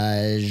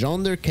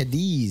 Jonder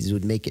Cadiz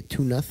would make it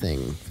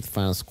 2-0 for the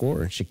final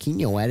score.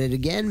 Chiquinho at it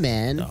again,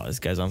 man. Oh, this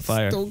guy's on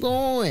fire. Still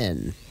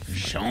going.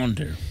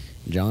 Jonder.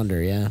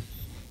 Yeah.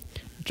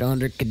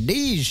 Jonder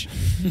Cadiz.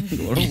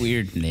 What a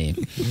weird name.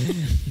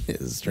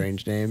 It's a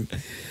strange name.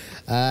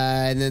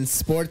 And then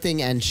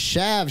Sporting and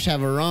Chaves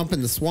have a romp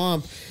in the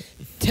swamp.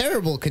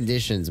 Terrible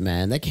conditions,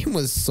 man. That game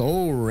was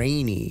so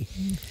rainy.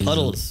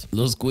 Puddles. A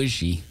little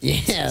squishy.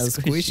 Yeah,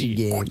 squishy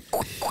game.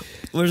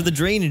 Where's the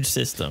drainage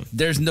system?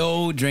 There's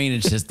no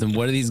drainage system.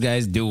 What are these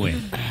guys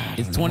doing?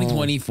 It's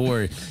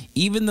 2024.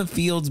 Even the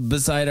fields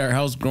beside our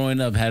house growing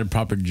up had a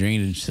proper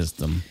drainage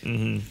system.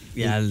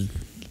 Yeah,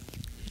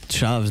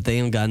 Chavs, they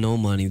ain't got no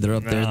money. They're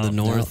up there in the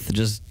north,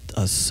 just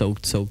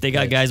soaked. They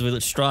got guys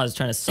with straws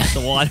trying to suck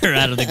the water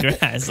out of the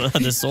grass,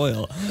 the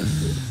soil.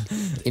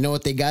 You know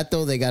what they got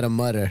though? They got a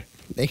mudder.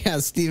 They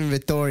got Steven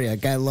Vittoria.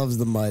 Guy loves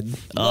the mud.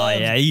 Oh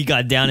yeah, he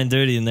got down and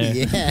dirty in there.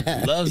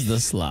 Yeah. Loves the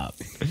slop.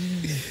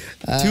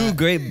 2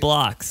 great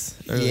blocks.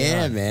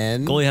 Yeah,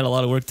 man. Goalie had a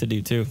lot of work to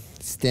do too.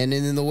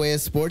 Standing in the way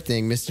of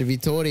Sporting, Mr.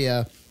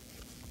 Vittoria.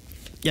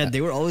 Yeah,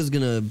 they were always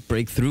gonna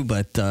break through,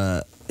 but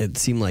it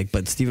seemed like.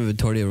 But Steven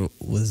Vittoria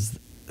was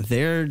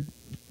there,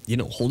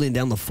 holding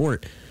down the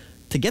fort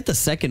to get the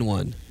second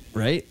one.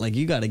 Right? Like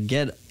you got to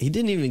get. He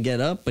didn't even get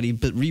up, but he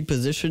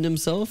repositioned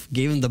himself,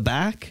 gave him the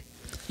back.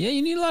 Yeah,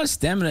 you need a lot of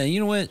stamina. You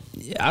know what?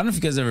 I don't know if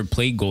you guys ever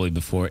played goalie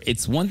before.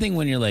 It's one thing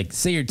when you're like,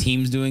 say your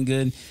team's doing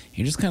good,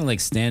 you're just kind of like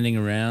standing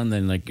around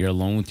and like you're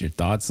alone with your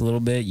thoughts a little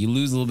bit. You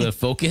lose a little bit of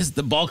focus.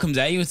 The ball comes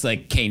at you. It's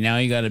like, okay, now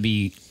you got to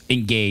be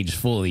engaged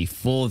fully,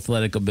 full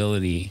athletic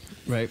ability.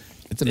 Right.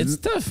 It's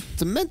tough.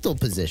 It's a mental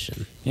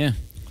position. Yeah.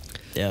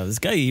 Yeah, this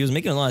guy, he was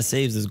making a lot of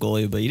saves, this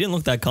goalie, but he didn't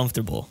look that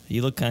comfortable. He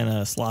looked kind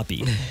of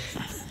sloppy.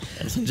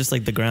 Just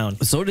like the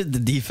ground. So did the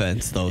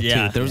defense, though,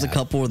 too. There was a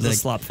couple where the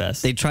slop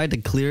fest. They tried to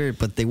clear it,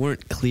 but they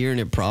weren't clearing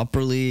it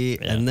properly.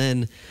 Yeah. And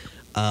then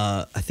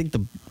I think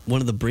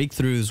one of the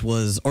breakthroughs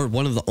was, or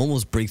one of the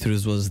almost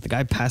breakthroughs was the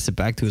guy passed it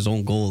back to his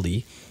own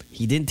goalie.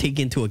 He didn't take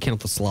into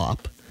account the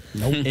slop.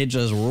 Nope. It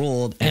just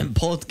rolled, and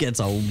Pote gets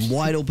a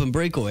wide open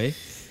breakaway.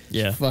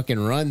 Yeah. Fucking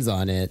runs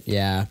on it.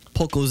 Yeah.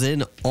 Pote goes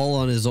in all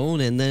on his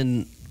own, and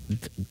then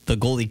the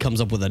goalie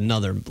comes up with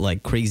another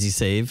like crazy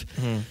save.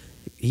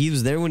 He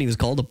was there when he was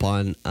called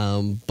upon,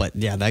 but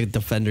yeah, that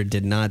defender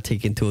did not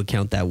take into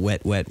account that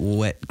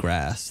wet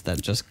grass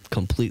that just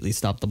completely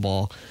stopped the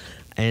ball,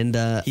 and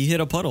he hit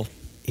a puddle.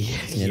 Yeah,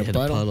 he hit a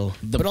puddle.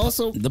 But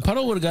also, the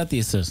puddle would have got the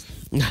assist.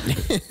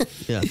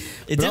 Yeah,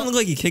 it didn't look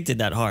like he kicked it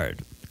that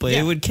hard, but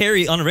it would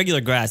carry on a regular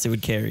grass. It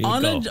would carry.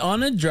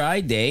 On a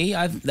dry day,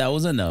 that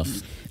was enough.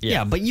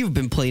 Yeah, but you've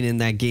been playing in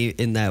that game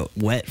in that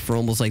wet for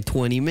almost like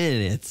 20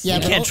 minutes. Yeah,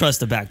 you can't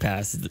trust the back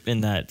pass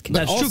in that.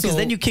 That's true, because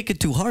then you kick it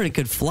too hard, it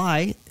could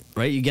fly.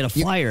 Right, you get a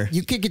flyer.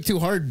 You kick it too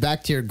hard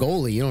back to your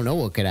goalie. You don't know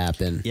what could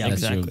happen. Yeah,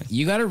 exactly. True.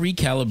 You got to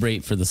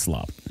recalibrate for the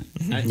slop.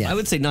 I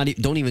would say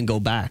don't even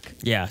go back.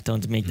 Yeah,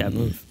 don't make that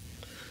move.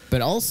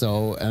 But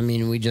also, I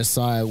mean, we just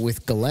saw it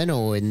with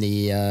Galeno in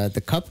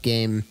the cup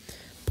game.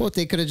 Pote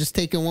could have just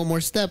taken one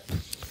more step,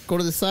 go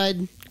to the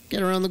side,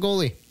 get around the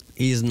goalie.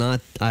 He's not.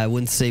 I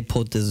wouldn't say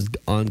Pote is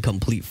on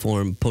complete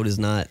form. Pote is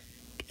not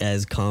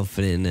as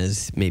confident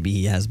as maybe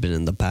he has been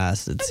in the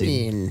past. I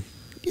mean,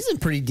 he's in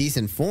pretty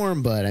decent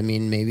form, but I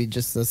mean, maybe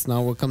just that's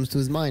not what comes to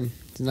his mind.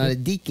 He's not a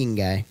deking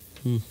guy.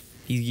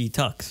 He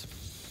tucks.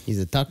 He's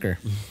a tucker.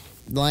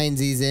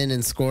 Lions ease in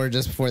and score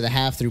just before the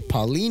half through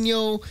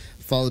Paulinho,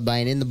 followed by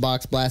an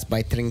in-the-box blast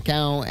by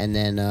Trincão, and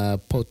then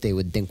Pote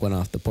would dink one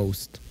off the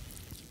post.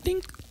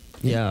 Dink.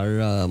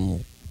 Yeah,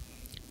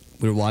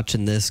 we were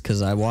watching this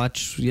because I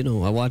watched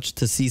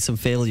to see some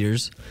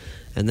failures,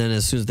 and then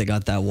as soon as they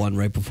got that one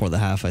right before the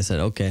half, I said,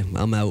 okay,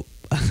 I'm out.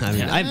 I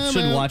mean, I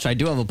should watch. I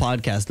do have a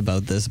podcast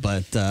about this,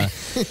 but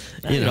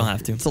you don't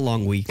have to. It's a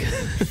long week.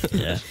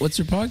 Yeah. What's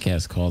your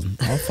podcast called?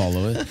 I'll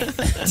follow it.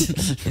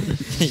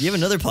 You have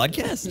another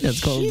podcast? Yeah,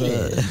 it's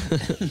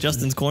called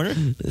Justin's Corner.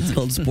 It's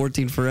called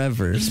Sporting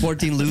Forever.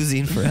 Sporting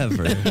Losing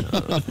Forever.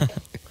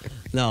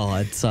 No,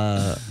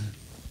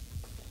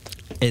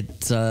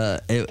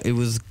 it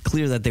was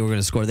clear that they were going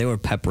to score. They were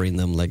peppering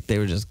them, like they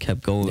were just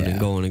kept going and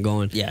going and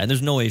going. Yeah, and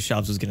there's no way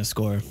Shops was going to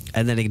score.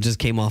 And then it just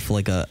came off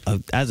like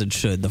as it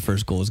should. The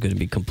first goal was going to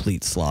be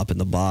complete slop in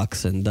the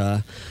box, and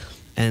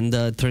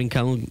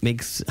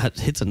Trincão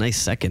hits a nice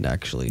second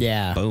actually.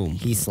 Yeah, boom.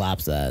 He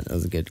slaps that. That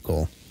was a good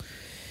goal.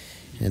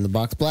 And the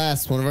box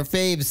blast, one of our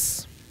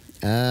faves.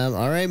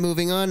 All right,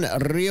 moving on.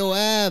 Rio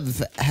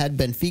Ave had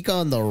Benfica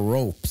on the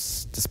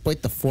ropes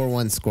despite the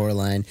 4-1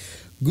 scoreline.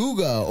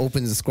 Guga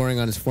opens the scoring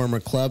on his former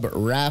club.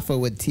 Rafa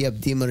would tee up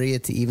Di Maria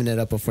to even it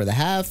up before the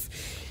half.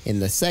 In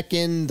the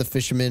second, the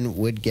Fishermen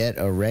would get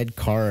a red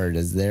card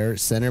as their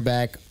center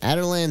back,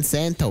 Aderlan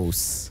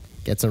Santos,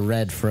 gets a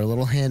red for a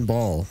little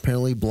handball.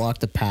 Apparently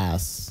blocked a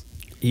pass.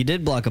 He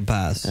did block a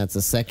pass. That's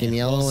a second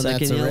yellow, and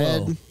that's a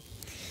red.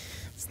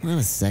 It's not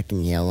a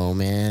second yellow,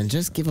 man.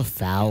 Just give a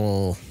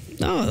foul.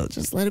 No,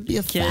 just let it be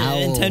a foul.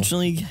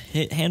 Intentionally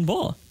hit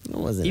handball. It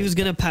wasn't. He was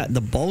gonna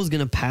the ball was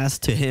gonna pass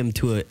to him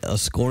to a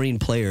scoring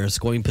player, a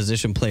scoring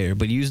position player,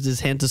 but he used his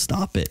hand to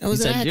stop it. It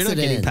was he an said, accident. "You're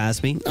not getting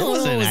past me." No, it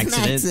wasn't it an was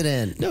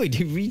accident. No,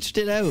 he reached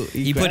it out.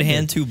 He put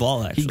hand to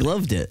ball. Actually, he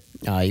gloved it.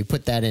 You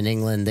put that in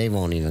England, they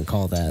won't even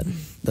call that.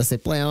 They'll say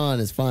play on,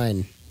 it's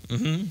fine.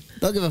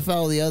 They'll give a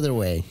foul the other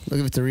way. They'll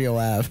give it to Rio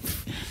Ave.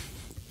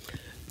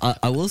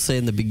 I will say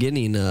in the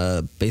beginning,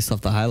 based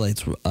off the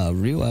highlights,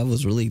 Rio Ave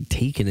was really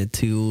taking it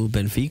to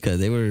Benfica.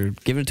 They were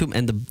giving it to him,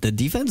 and the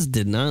defense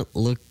did not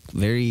look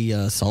very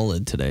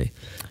solid today,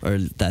 or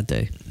that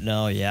day.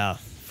 No, yeah.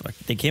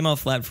 They came out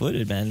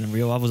flat-footed, man.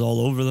 Rio Ave was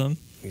all over them.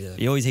 Yeah.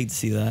 You always hate to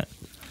see that.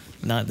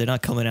 They're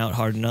not coming out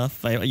hard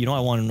enough. I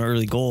wanted an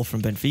early goal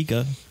from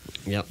Benfica.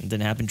 Yep. It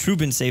didn't happen.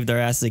 Trubin saved our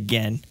asses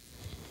again.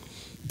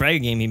 Braga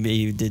game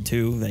he did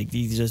too. Like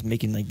he's just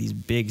making like these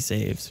big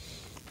saves.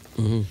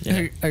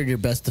 I heard your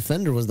best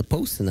defender was the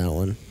post in that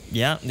one.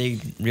 Yeah,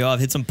 Rio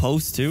hit some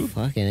posts too.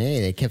 Fucking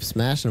A, they kept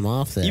smashing them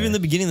off there. Even in the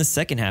beginning of the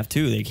second half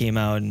too, they came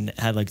out and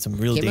had like some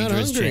real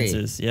dangerous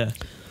chances. Yeah.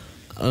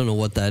 I don't know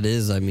what that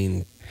is. I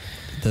mean,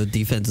 the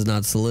defense is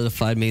not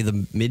solidified. Maybe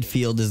the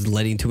midfield is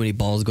letting too many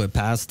balls go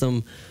past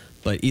them.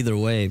 But either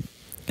way,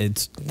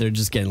 they're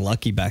just getting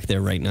lucky back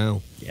there right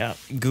now. Yeah,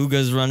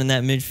 Guga's running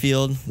that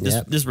midfield.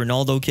 This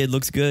Ronaldo kid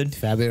looks good.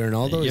 Fabio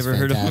Ronaldo. You ever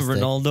heard of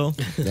Ronaldo?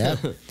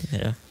 Yep.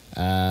 Yeah.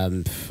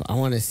 I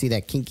want to see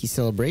that kinky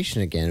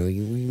celebration again. We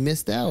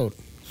missed out.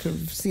 Could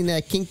have seen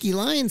that kinky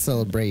lion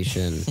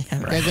celebration.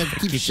 Guys have to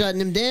keep shutting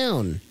him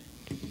down.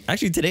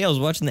 Actually, today I was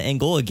watching the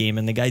Angola game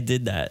and the guy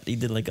did that. He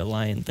did like a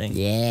lion thing.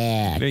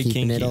 Yeah, Very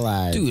keeping kinky. it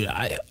alive. Dude,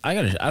 I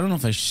don't know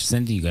if I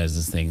sent you guys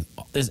this thing.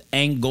 This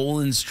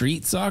Angolan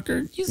street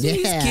soccer. You see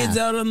these kids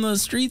out on the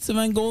streets of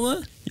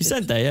Angola? You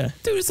sent that, yeah.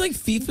 Dude, it's like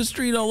FIFA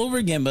Street all over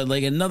again, but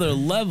like another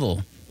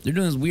level. They're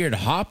doing this weird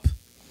hop.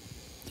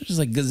 There's just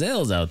like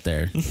gazelles out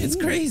there. It's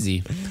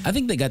crazy. I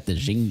think they got the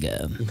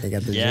Ginga. They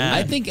got the Yeah.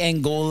 I think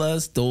Angola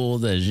stole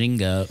the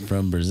Ginga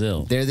from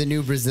Brazil. They're the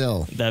new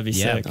Brazil. That'd be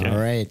Yeah. sick. Yeah. All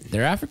right.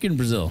 They're African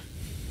Brazil.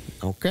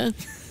 Okay.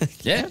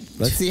 Yeah.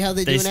 Let's see how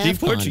they do They in speak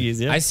AFCON.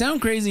 Portuguese, yeah. I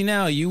sound crazy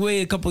now. You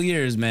wait a couple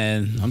years,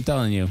 man. I'm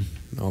telling you.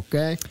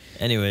 Okay.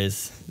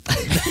 Anyways.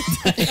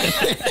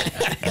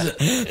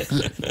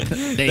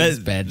 Thanks,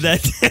 bad.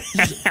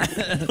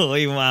 Oh,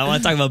 I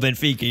want to talk about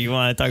Benfica. You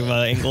want to talk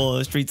about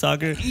Angola street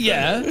soccer?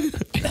 Yeah.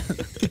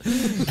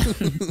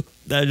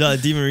 That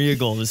Di Maria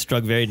goal was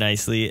struck very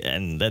nicely,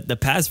 and the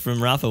pass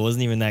from Rafa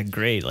wasn't even that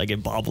great. Like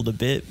it bobbled a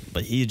bit,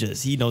 but he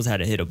knows how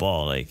to hit a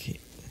ball. Like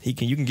you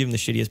can give him the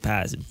shittiest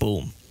pass, and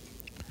boom.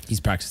 He's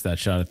practiced that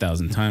shot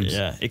 1,000 times.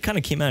 Yeah, it kind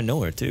of came out of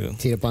nowhere too.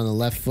 Teed up on the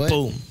left foot.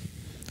 Boom.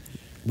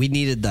 We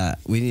needed that.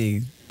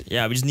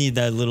 Yeah, we just need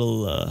that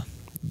little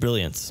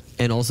brilliance.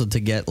 And also to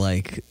get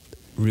like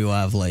Rio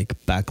Ave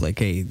like back, like,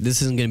 hey,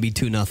 this isn't gonna be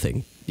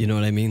 2-0. You know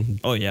what I mean?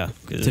 Oh yeah,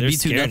 To be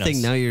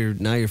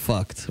 2-0, now you're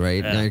fucked,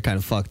 right? Yeah. Now you're kind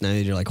of fucked. Now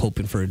you're like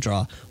hoping for a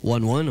draw.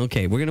 1-1.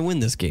 Okay, we're gonna win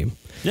this game.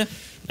 Yeah,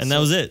 and that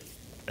was it.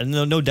 And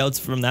no doubts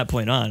from that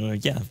point on. We're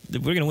like, yeah,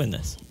 we're gonna win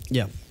this.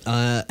 Yeah.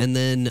 And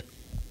then,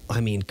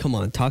 I mean, come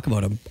on, talk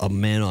about a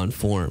man on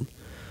form.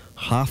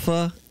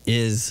 Rafa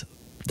is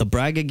the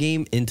Braga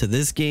game into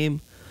this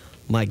game.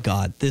 My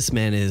God, this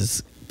man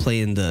is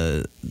playing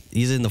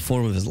he's in the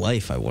form of his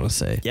life, I want to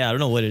say. Yeah, I don't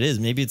know what it is.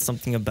 Maybe it's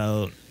something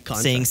about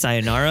Contract. saying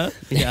sayonara.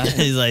 Yeah,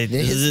 he's like,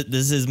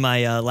 this is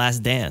my last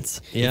dance,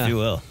 Yeah. if you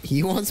will.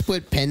 He wants to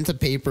put pen to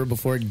paper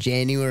before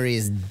January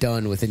is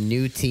done with a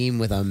new team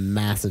with a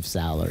massive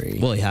salary.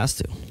 Well, he has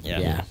to.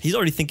 Yeah. He's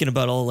already thinking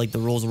about all like the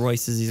Rolls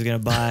Royces he's gonna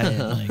buy,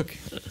 and like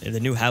the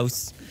new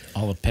house,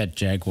 All the pet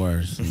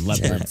jaguars and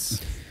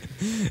leopards.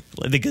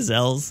 like the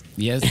gazelles.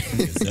 Yes,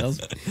 gazelles.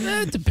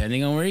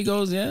 Depending on where he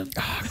goes, yeah.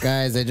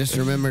 Guys, I just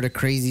remembered a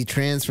crazy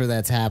transfer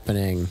that's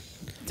happening.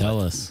 Tell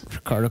us.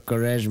 Ricardo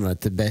Quaresma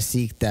to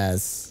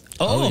Besiktas.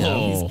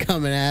 Oh, He's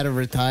coming out of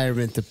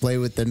retirement to play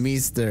with the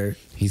Meester.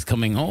 he's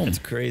coming home. It's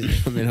crazy.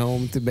 Coming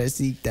home to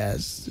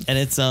Besiktas. And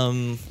it's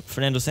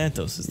Fernando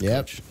Santos is the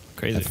Yep. coach.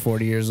 Crazy. At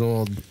 40 years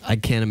old. I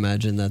can't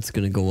imagine that's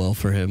going to go well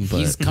for him. But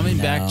He's coming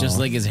back just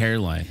No. like his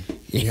hairline.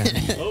 Yeah.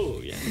 Oh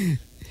yeah.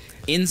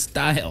 In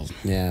style.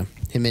 Yeah.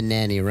 Him and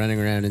Nanny running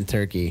around in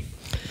Turkey.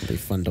 It'll be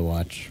fun to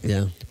watch.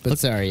 yeah. But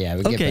sorry, yeah.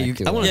 We Okay, get back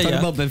to I want to it. talk Yeah.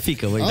 about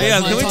Benfica. Wait, Oh, Yeah,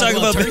 my can we God. talk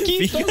about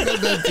Turkey?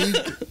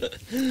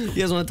 Benfica? you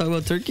guys want to talk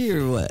about Turkey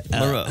or what?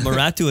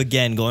 Moratu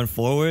again going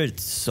forward.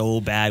 It's so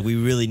bad. We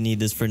really need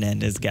this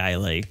Fernandez guy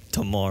like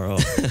tomorrow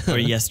or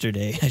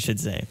yesterday, I should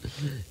say.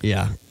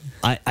 Yeah.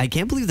 I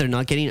can't believe they're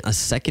not getting a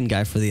second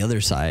guy for the other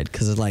side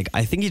because like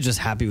I think he's just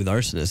happy with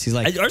Arsenis. He's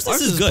like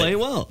Arsenis is good. playing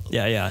well.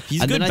 Yeah.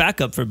 He's And good then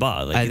backup for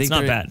Ba. Like I it's think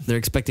not bad. they're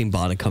expecting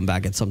Ba to come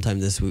back at sometime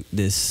this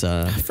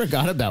I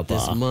forgot about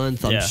this Ba.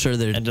 month. I'm Yeah, sure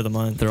end of the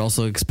month. They're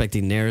also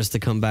expecting Neres to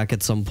come back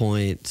at some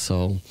point.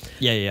 So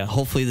Yeah.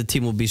 hopefully the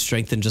team will be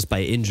strengthened just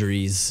by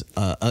injuries,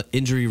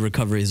 injury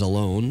recoveries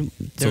alone.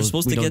 They're So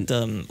supposed we to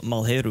don't- get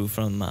Malheiro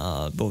from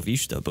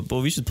Boavista, but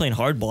Boavista's playing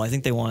hardball. I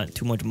think they want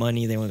too much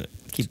money. They want to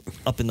keep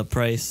up in the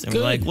price, and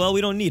we're Good. like, well,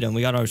 we don't need him.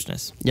 We got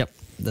Arsenis. Yep,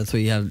 that's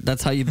what you have.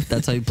 That's how you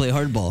play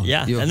hardball.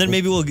 Yeah, and then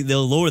maybe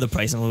they'll lower the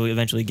price and we'll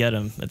eventually get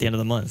him at the end of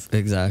the month.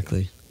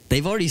 Exactly.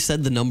 They've already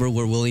said the number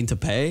we're willing to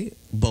pay,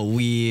 but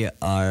we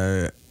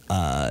are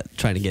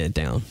trying to get it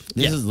down.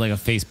 This Yeah. is like a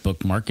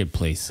Facebook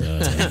marketplace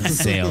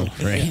sale,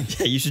 right?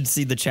 Yeah, you should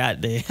see the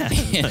chat they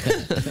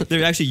have.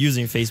 They're actually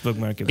using Facebook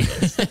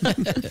Marketplace.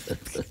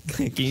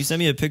 Can you send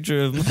me a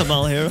picture of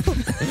Malheiro?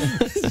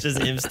 It's just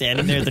him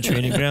standing there at the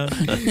training ground.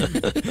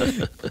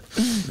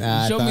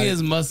 I Show thought- me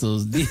his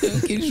muscles.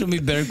 Can you show me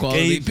better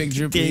quality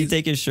picture, Can he please?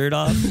 take his shirt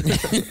off?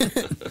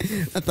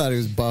 I thought he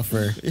was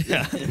buffer.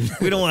 Yeah,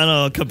 we don't want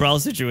a Cabral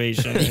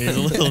situation. There's a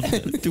little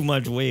too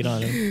much weight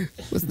on him.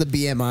 What's the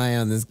BMI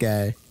on this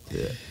guy?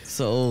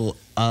 So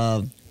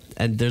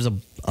and there's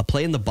a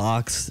play in the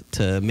box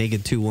to make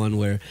it 2-1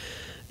 where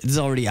this is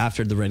already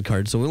after the red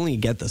card, so we only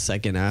get the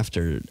second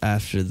after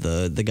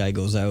the guy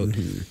goes out.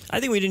 I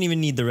think we didn't even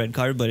need the red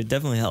card, but it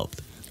definitely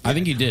helped. I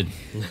think you did.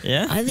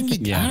 Yeah, I think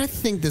Yeah. I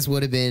think this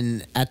would have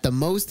been at the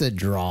most a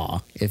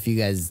draw if you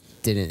guys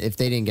didn't, if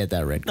they didn't get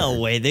that red card.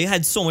 no way. They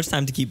had so much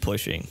time to keep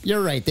pushing.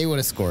 You're right. They would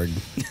have scored.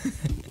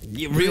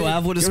 Rio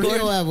Ave would have scored.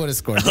 Rio Ave would have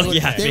scored. Oh,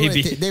 yeah,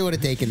 maybe. They would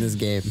have taken this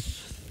game.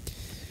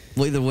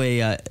 Well, either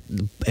way, a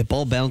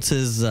ball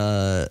bounces.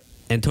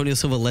 Antonio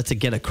Silva lets it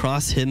get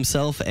across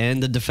himself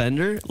and the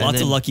defender. and Lots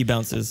then of lucky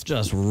bounces.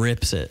 Just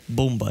rips it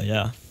Boomba,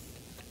 yeah.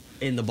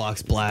 in the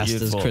box blast,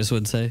 Beautiful. as Chris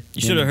would say.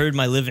 You should have heard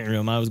my living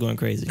room. I was going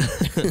crazy.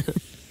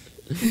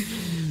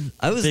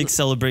 I was Big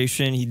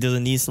celebration. He does a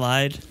knee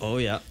slide, Oh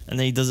yeah. and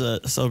then he does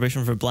a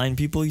celebration for blind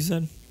people. You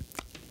said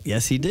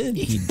Yes, he did.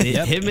 He did.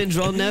 Yep. Him and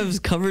João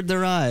Neves covered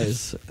their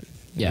eyes. it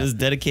Yeah. was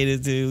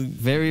dedicated to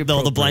Very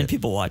all the blind appropriate.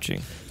 people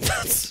watching.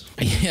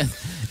 Yeah.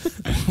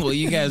 Well,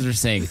 you guys were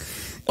saying,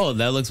 oh,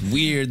 that looks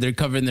weird. They're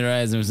covering their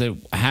eyes. And we said,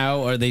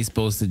 how are they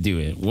supposed to do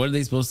it? What are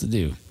they supposed to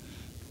do?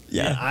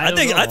 Yeah, I I don't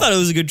think know. I thought it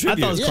was a good I tribute.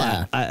 thought it was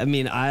Yeah. clap. I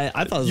mean, I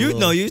thought it was a you little-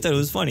 no, you thought it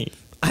was funny.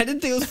 I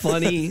didn't think it was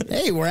funny.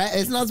 Hey,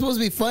 it's not supposed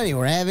to be funny.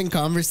 We're having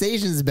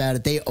conversations about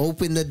it. They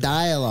open the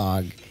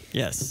dialogue.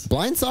 Yes,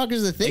 Blind soccer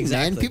is a thing,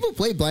 man. Exactly. People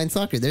play blind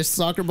soccer. There's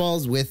soccer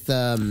balls with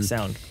sound.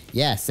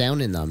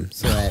 sound in them.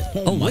 So that,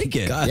 Oh my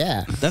god.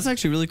 yeah, That's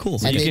actually really cool.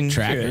 And You they can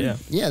track hear it, it. yeah.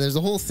 yeah. There's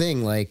a whole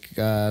thing like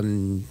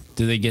Do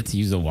they get to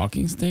use a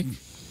walking stick?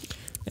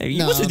 Hey, you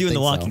No, must I be doing the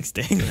don't walking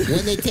think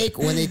stick.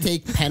 when they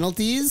take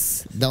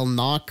penalties, they'll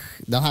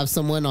have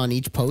someone on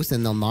each post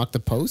and they'll knock the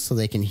post so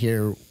they can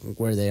hear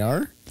where they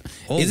are.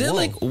 Oh, Is it whoa.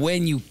 like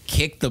when you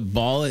kick the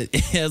ball, it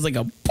has like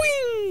a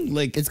boing?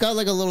 Like, It's got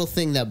like a little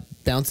thing that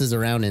bounces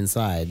around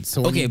inside.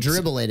 So when Okay, you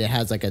dribble it, it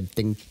has like a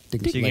ding. So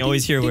you can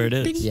always hear where it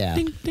is. ding, Yeah.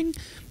 ding, ding.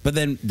 But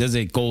then does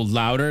it go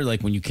louder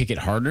like when you kick it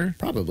harder?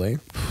 Probably.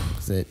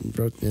 'Cause it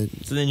broke it.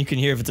 So then you can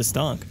hear if it's a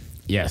stonk.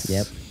 Yes.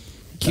 Yep.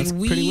 Can That's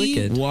we pretty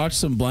wicked. watch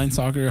some blind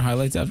soccer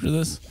highlights after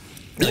this?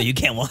 No, you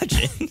can't watch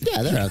it.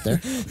 Yeah, they're out there.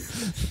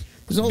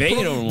 There's a whole, They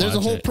don't there's a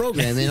watch whole it.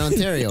 program in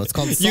Ontario. It's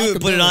called You would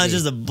put it on Soccerbility.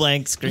 just a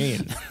blank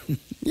screen.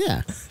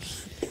 Yeah.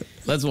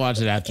 Let's watch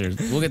it after.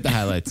 We'll get the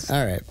highlights.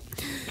 All right.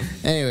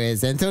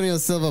 Anyways, Antonio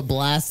Silva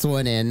blasts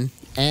one in.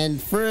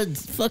 And for a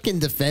fucking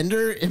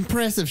defender,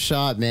 impressive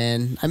shot,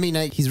 man. I mean,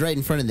 he's right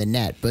in front of the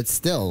net, but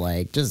still,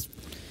 like, just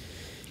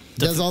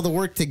does all the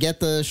work to get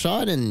the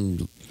shot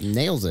and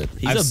nails it.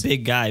 He's a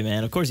big guy,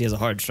 man. Of course he has a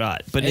hard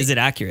shot, but is it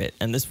accurate?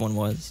 And this one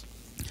was.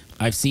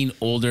 I've seen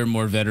older,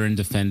 more veteran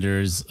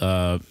defenders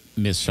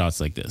miss shots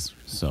like this.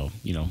 So,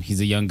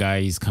 he's a young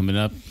guy. He's coming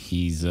up.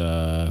 He's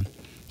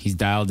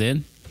dialed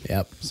in.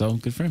 Yep. So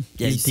good for him.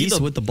 Yeah, He's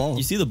decent with the ball.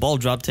 You see the ball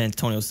drop to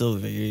Antonio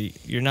Silva.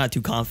 You're not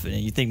too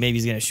confident. You think maybe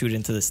he's going to shoot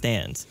into the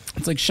stands.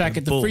 It's like Shaq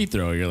at the Boom. free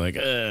throw. You're like,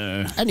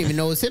 I didn't even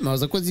know it was him. I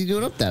was like, what's he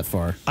doing up that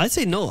far? I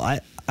say no.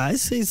 I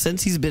say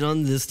since he's been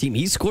on this team,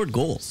 he's scored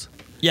goals.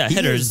 Yeah, He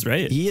headers, has-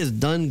 right? He has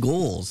done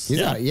goals. He's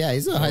Yeah.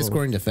 he's a high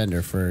scoring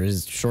defender for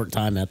his short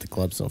time at the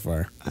club so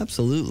far.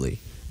 Absolutely.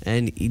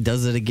 And he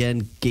does it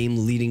again,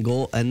 game leading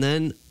goal. And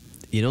then,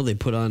 they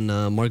put on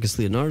Marcus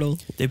Leonardo.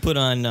 They put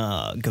on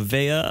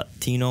Gavea,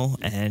 Tino,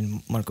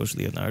 and Marcos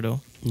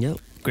Leonardo. Yep.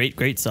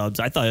 Great subs.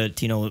 I thought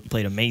Tino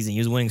played amazing. He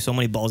was winning so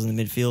many balls in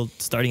the midfield,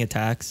 starting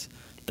attacks.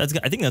 I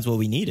think that's what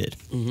we needed.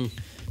 Mm-hmm.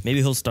 Maybe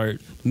he'll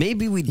start.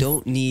 Maybe we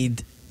don't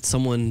need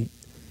someone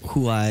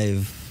who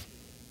I've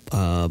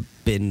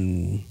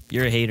been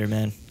You're a hater,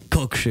 man.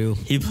 cook shoe.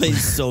 He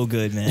plays so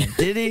good, man.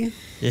 Did he?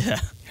 Yeah.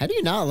 How do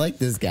you not like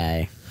this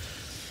guy?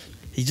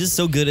 He's just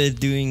so good at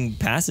doing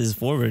passes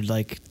forward,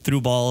 like through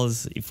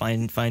balls. He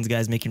finds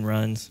guys making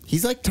runs.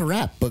 He's like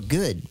Tarap, but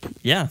good.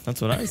 Yeah, that's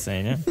what I was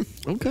saying. Yeah.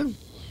 Okay.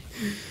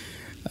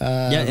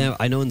 Yeah,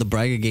 I know in the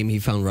Braga game he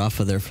found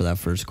Rafa there for that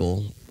first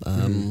goal.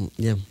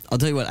 Yeah, I'll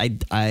tell you what.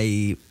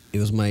 It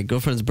was my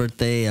girlfriend's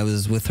birthday. I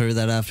was with her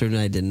that afternoon.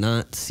 I did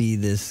not see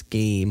this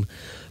game,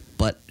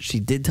 but she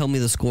did tell me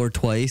the score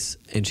twice,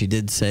 and she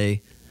did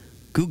say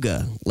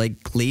Guga,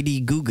 like Lady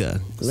Guga.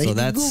 Lady so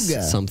that's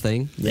Guga.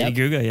 something. Lady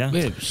Guga, yeah.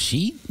 wait,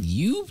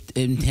 you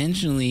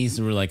intentionally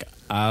were like,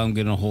 I'm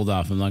gonna hold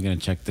off. I'm not gonna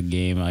check the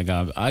game. I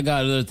got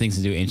other things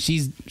to do. And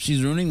she's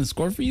ruining the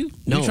score for you.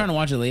 No. You trying to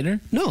watch it later?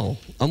 No,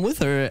 I'm with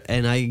her,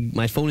 and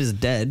my phone is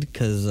dead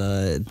because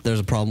there's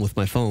a problem with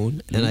my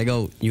phone. And I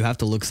go, you have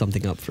to look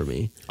something up for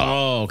me.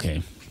 Oh,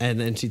 okay. And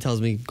then she tells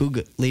me,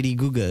 Lady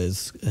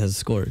Guga has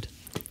scored.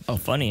 Oh,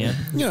 funny, yeah.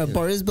 You know,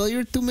 Borisville,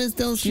 you're 2 minutes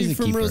down the She's street a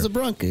from keeper. Rosa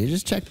Branca. You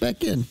just check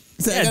back in.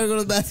 So I Yeah. gotta go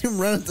to the bathroom,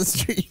 run up the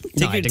street.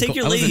 Take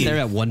your I wasn't lead. there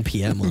at 1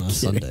 p.m. on a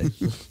Sunday.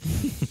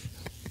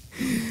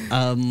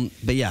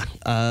 But yeah,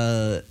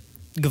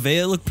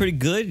 Gavea looked pretty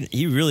good.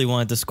 He really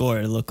wanted to score.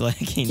 It looked like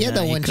He had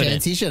that one couldn't.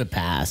 chance. He should have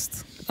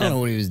passed. I don't know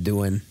what he was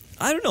doing.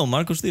 I don't know.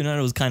 Marcos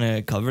Leonardo was kind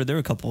of covered. There were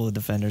a couple of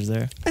defenders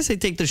there. I say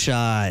take the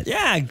shot.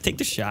 Yeah, take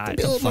the shot.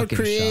 Be a little more fucking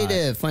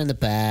creative. Find the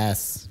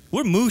pass.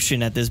 we're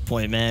mooshing at this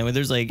point, man. Where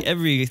there's like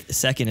every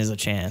second is a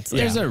chance.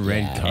 There's a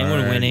red card. And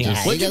we're winning.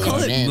 Yeah, What'd you guys call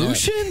are it? man up.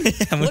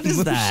 Mooshing? What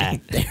is that?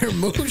 They're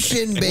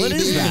mooshing, baby. What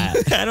is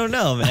that? I don't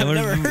know, man. I've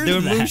never heard They were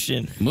of that.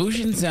 mooshing.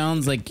 Mooshing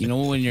sounds like, you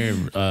know, when you're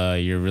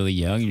really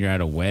young, you're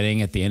at a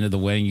wedding. At the end of the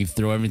wedding, you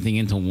throw everything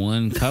into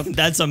one cup.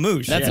 That's a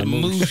moosh. That's yeah. a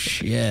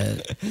moosh. Yeah.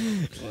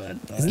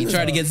 You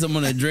try to get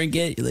someone to drink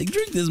it. You're like,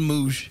 drink this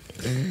moosh.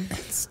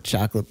 It's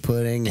chocolate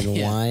pudding and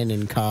Yeah. wine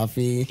and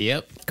coffee.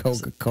 Yep.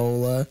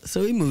 Coca-Cola.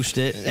 So he mooshed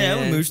it. Yeah,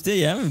 we and mooshed it.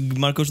 Yeah,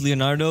 Marcos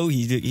Leonardo.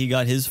 He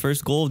got his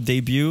first goal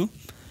debut.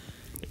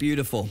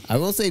 Beautiful. I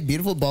will say,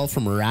 beautiful ball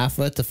from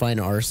Rafa to find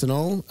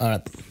Arsenal.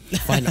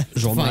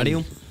 João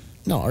Mario?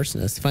 No,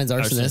 Arsonist. He finds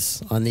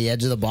Arsonist on the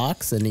edge of the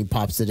box, and he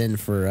pops it in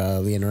for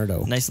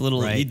Leonardo. Nice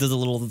little. Right. He does a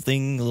little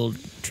thing, a little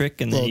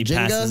trick, and then Little he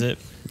Jenga? passes it.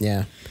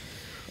 Yeah,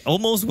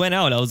 Almost went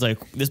out. I was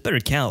like, this better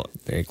count.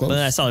 very close. But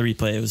then I saw the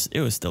replay.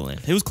 It was still in.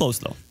 It was close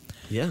though.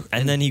 Yeah.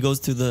 And then he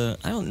goes to the.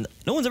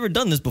 No one's ever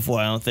done this before.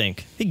 I don't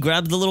think. He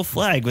grabs the little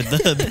flag with the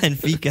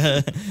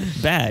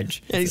Benfica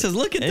badge. And he says,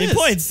 look at And this. he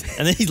points,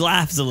 and then he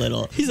laughs a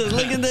little. He says,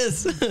 look at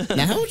this.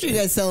 Now, how much are you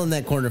guys selling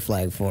that corner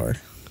flag for?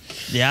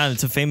 Yeah,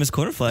 it's a famous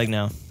corner flag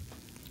now.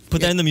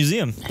 Put that in the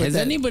museum. Has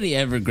anybody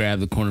ever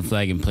grabbed the corner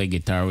flag and played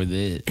guitar with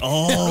it?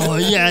 Oh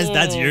yes,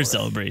 that's your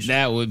celebration.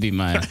 That would be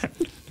mine.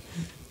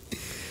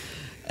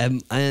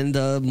 And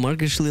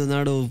Marcos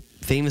Leonardo,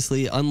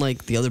 famously,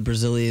 unlike the other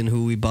Brazilian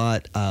who we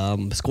bought,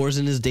 scores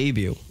in his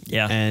debut.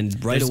 Yeah. And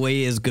right There's-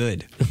 away is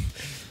good.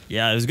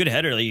 Yeah, it was a good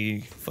header. Like,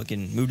 he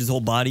fucking moved his whole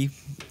body,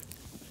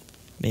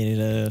 made it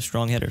a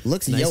strong header.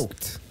 Looks Nice.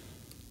 yoked.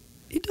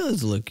 He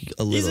does look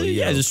a He's little he's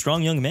a young.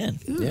 strong young man.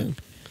 Yeah.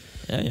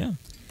 Yeah.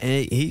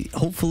 And he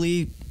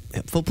hopefully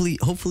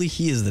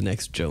he is the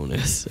next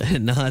Jonas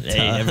and not.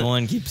 Hey,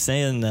 everyone keeps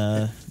saying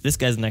this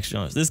guy's the next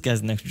Jonas. This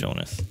guy's the next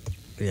Jonas.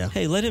 Yeah.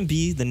 Hey, let him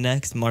be the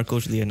next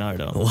Marcos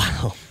Leonardo.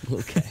 Wow.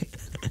 Okay.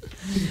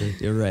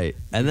 You're right.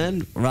 And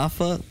then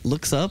Rafa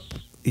looks up.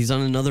 He's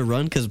on another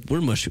run because we're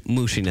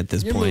mooshing at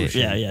this You're point.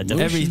 mooshing. Yeah,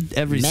 definitely.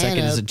 Every Man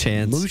second is a up,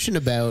 chance. Mooshing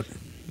about.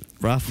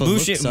 Rafa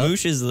Moosh, looks up.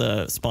 Moosh is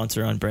the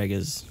sponsor on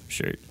Brega's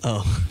shirt.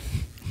 Oh.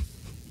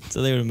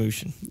 So they were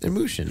mooshing. They're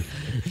mooshing.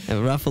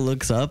 And Rafa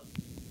looks up.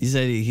 He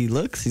said he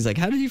looks. He's like,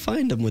 how did you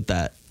find him with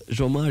that?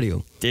 João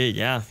Mario. Dude,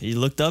 yeah. He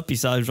looked up, he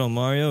saw João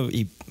Mario.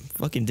 He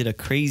fucking did a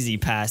crazy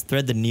pass,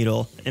 thread the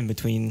needle in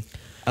between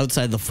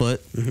Outside the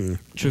foot.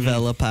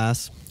 Trivela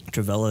pass.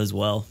 Travella as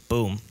well.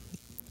 Boom.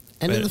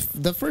 And in Right.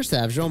 the first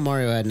half, João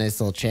Mario had a nice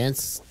little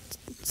chance.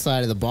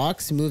 Side of the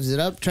box, he moves it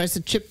up, tries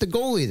to chip the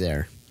goalie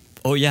there.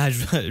 Oh, yeah.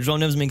 João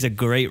Neves makes a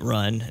great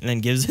run and then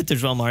gives it to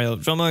João Mario.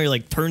 João Mario,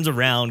 like, turns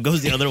around,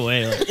 goes the other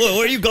way. Like, whoa,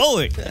 where are you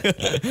going?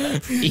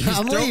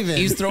 I'm leaving.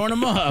 He's throwing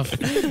him off.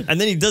 And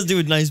then he does do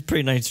a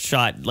pretty nice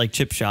shot, like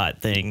chip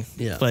shot thing.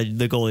 Yeah. But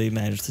the goalie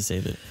managed to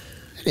save it.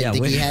 I didn't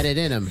think he had it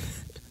in him.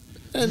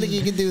 I don't think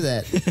he could do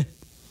that.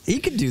 He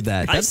could do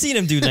that. I've seen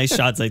him do nice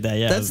shots like that,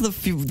 yeah. That's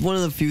one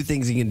of the few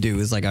things he can do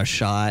is like a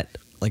shot,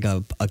 like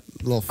a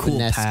Little cool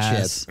finesse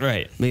pass, chip.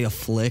 Right. maybe a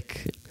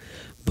flick,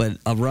 but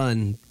a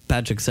run.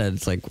 Patrick said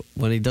it's like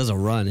when he does a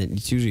run,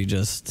 it's usually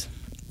just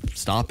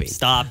stopping.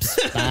 Stops.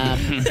 Stop.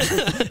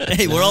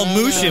 Hey, we're all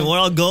mooshing. We're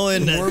all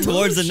going We're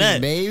towards the mooshing,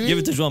 net. baby. Give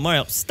it to João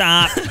Mario.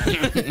 Stop.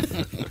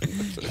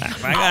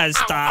 I gotta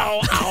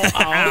stop.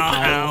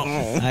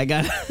 I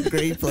got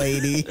Great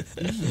lady.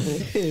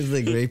 it's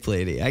the great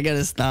lady. I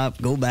gotta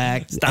stop, go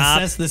back, Stop.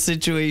 assess the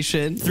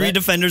situation. Three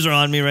defenders are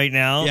on me right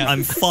now. Yeah.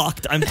 I'm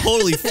fucked. I'm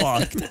totally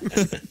fucked.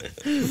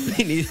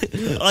 We need-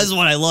 That's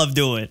what I love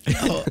doing.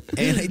 Oh,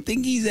 and I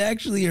think he's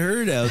actually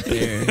hurt out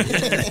there.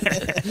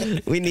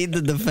 we need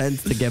the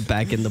defense to get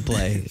back into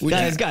play.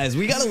 Guys,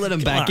 we gotta let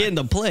him back on.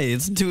 into play.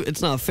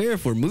 It's not fair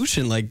if we're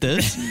mooshing like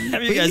this.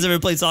 Have you guys ever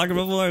played soccer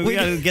before? We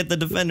gotta get the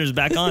defenders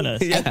back on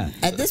us. Yeah.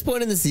 At this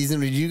point in the season,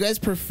 would you guys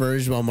prefer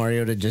João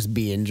Mario to just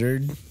be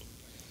injured?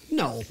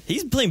 No.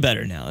 He's playing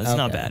better now. It's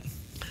not Okay. bad.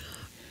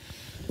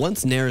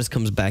 Once Neris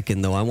comes back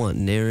in, though, I want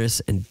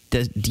Neris and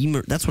Di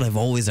Maria. That's what I've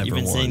always ever You've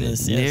been saying wanted.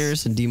 this, yes.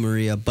 Neris and Di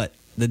Maria, but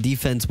the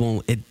defense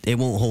won't. It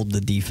won't hold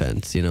the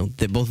defense. You know,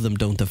 both of them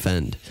don't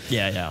defend.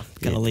 Yeah. Kind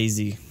Yeah. of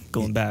lazy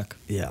going back.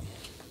 Yeah.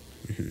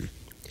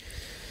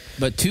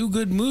 But two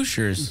good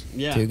mooshers.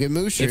 Yeah. Two good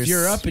mooshers. If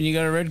you're up and you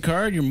got a red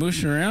card, you're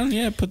mooshing around.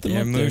 Yeah, put them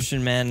Yeah, up there.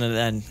 mooshing, man.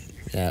 And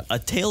Yeah. a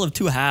tale of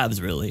two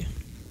halves, really.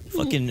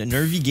 Fucking a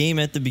nervy game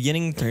at the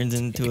beginning turns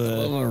into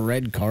a A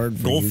red card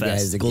for Goal you fest.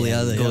 guys again.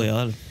 Goleada.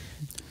 goleada.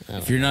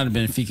 If you're not a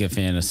Benfica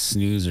fan, a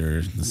snoozer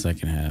in the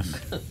second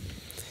half.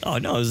 Oh,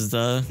 no, it was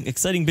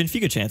exciting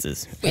Benfica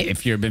chances.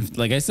 If you're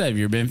like I said, if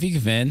you're a Benfica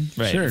fan,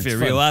 Right. sure. If you're a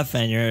it's Real fun. Life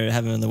fan, you're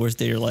having the worst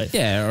day of your life.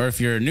 Yeah, or if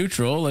you're a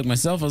neutral like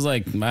myself, I was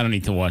like, I don't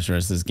need to watch the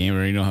rest of this game. I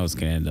already know how it's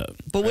gonna end up.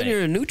 But when Right.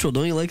 you're a neutral,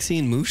 don't you like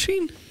seeing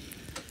mooshing?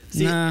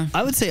 See, Nah.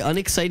 I would say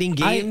unexciting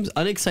games,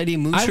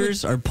 unexciting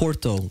mooshers are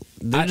Porto.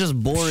 They're just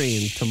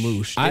boring to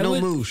moosh. They don't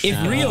moosh. If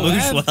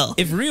Moosh well.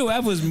 if Rio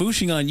Ave was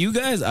mooshing on you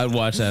guys, I'd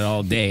watch that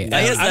all day. I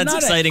guess I'm that's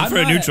not exciting for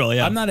a neutral,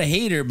 yeah. I'm not a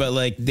hater, but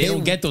like they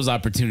don't get those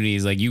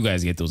opportunities like you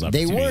guys get those They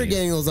opportunities. were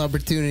getting those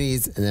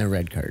opportunities and then a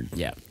red card.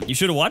 Yeah, You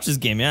should have watched this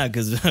game, yeah,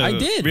 because I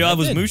did. Real I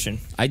was did. mooshing.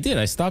 I did.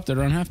 I stopped it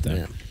around halftime.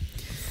 Yeah.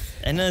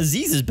 And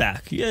Aziz is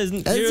back. You guys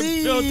hear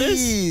about this?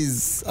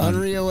 Aziz,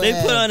 unreal. They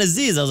put on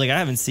Aziz. I was like, I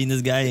haven't seen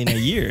this guy in a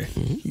year.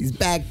 He's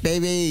back,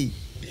 baby.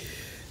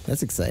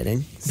 That's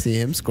exciting. See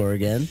him score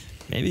again.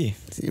 Maybe.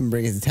 See him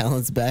bring his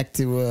talents back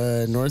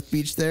to North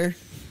Beach there.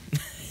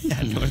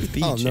 Yeah, North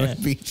Beach. Oh, yeah.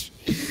 North Beach.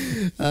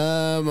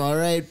 All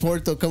right,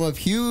 Porto come up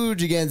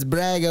huge against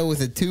Braga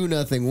with a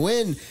 2-0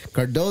 win.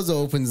 Cardozo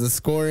opens the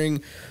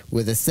scoring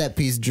with a set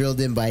piece drilled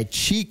in by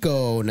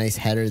Chico. Nice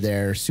header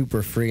there,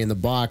 super free in the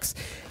box.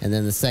 And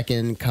then the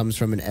second comes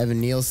from an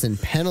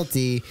Evanilson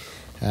penalty.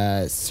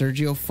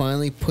 Sergio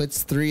finally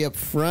puts 3 up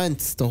front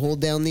to hold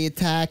down the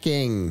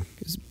attacking.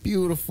 It was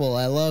beautiful.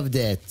 I loved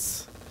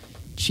it.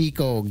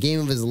 Chico, game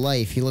of his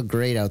life. He looked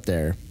great out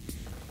there.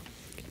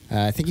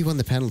 I think he won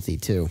the penalty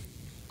too.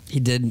 He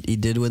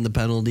did win the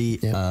penalty.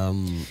 Yep.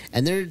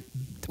 And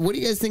what do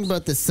you guys think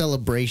about the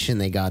celebration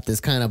they got? This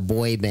kind of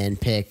boy band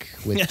pick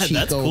with Yeah, Chico,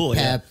 that's cool,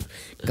 Pep,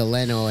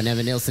 Galeno, and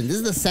Evanilson. This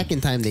is the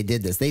second time they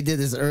did this. They did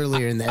this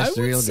earlier in the I would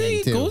Estoril say game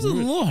it too. goes a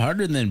little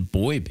harder than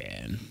boy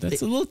band.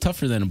 That's a little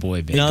tougher than a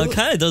boy band. No, it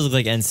kind of does look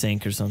like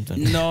NSYNC or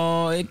something.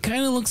 No, it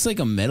kind of looks like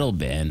a metal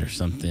band or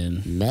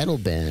something. Metal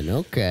band,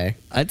 okay.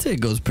 I'd say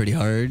it goes pretty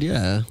hard.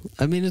 Yeah,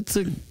 I mean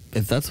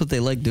if that's what they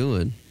like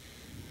doing,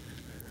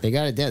 They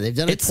got it down. They've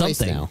done it's it twice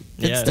something. now.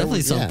 It's Yeah. definitely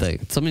Yeah. something.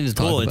 It's something to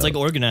talk Cool. about. It's like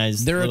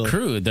organized. They're little a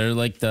crew. They're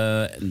like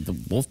the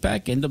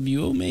Wolfpack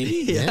NWO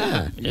maybe.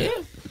 Yeah.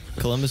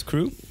 Columbus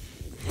crew.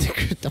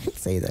 Don't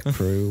say that,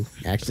 crew.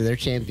 Actually, they're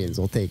champions.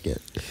 We'll take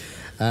it.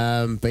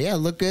 But yeah,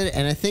 look good.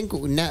 And I think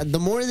now, the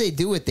more they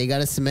do it, they got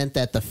to cement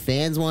that the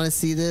fans want to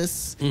see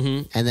this,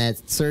 and that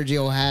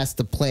Sergio has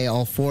to play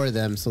all 4 of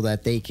them so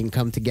that they can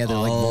come together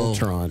like Oh.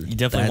 Voltron. You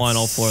definitely want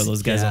all 4 of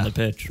those guys yeah. on the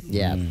pitch.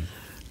 Yeah,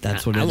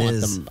 That's what I it want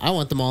is. them. I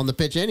want them all on the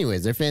pitch,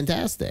 anyways. They're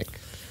fantastic.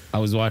 I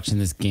was watching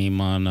this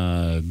game on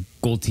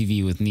Gold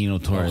TV with Nino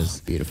Torres.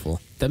 Oh, beautiful.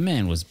 The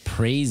man was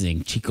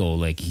praising Chico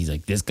like he's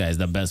like, this guy's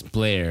the best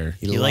player.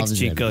 He likes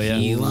loves him. Chico, yeah.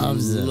 He He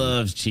loves him.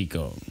 loves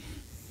Chico.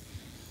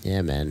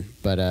 Yeah, man.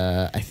 But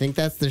I think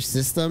that's their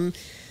system.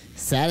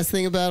 Saddest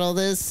thing about all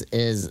this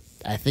is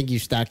I think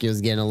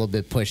Eustachio's getting a little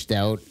bit pushed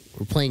out.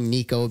 We're playing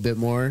Nico a bit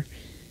more.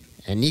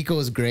 And Nico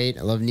is great.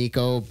 I love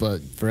Nico.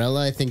 But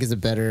Varela, I think, is a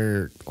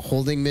better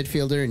holding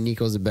midfielder. And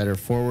Nico's a better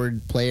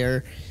forward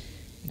player.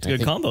 It's a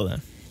good combo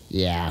then.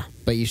 Yeah.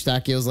 But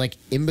Eustachio's like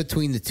in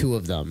between the two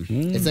of them.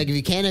 It's like if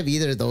you can't have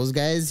either of those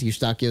guys,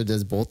 Eustachio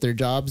does both their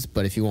jobs.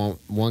 But if you want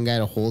one guy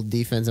to hold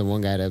defense and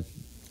one guy to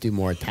do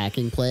more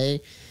attacking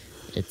play,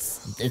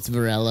 it's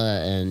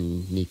Varela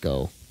and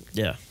Nico.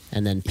 Yeah.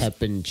 And then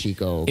Pep and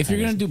Chico. If you're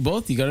kinda- gonna do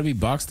both, you gotta be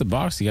box to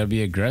box. You gotta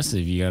be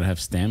aggressive. You gotta have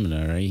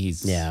stamina, right?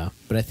 Yeah,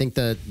 but I think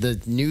the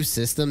new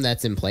system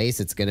that's in place,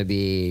 it's going to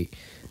be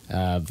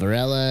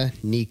Varela,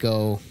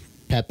 Nico,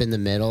 Pep in the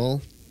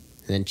middle,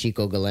 and then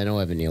Chico,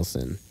 Galeno,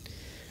 Evanilson.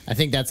 I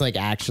think that's like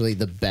actually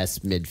the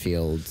best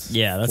midfield.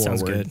 Yeah, that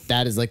sounds forward. good.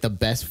 That is like the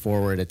best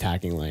forward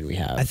attacking line we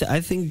have. I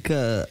think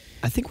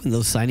when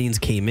those signings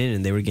came in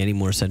and they were getting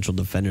more central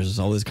defenders, it's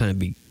always kind of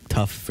be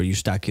tough for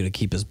Eustachio to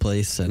keep his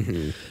place.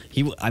 And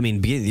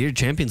being your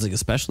Champions League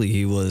especially,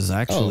 he was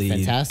actually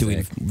fantastic.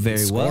 doing very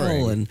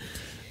Scoring. well. And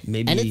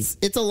maybe And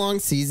it's a long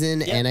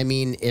season, and I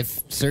mean,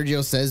 if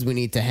Sergio says we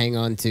need to hang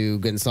on to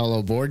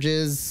Goncalo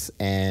Borges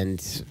and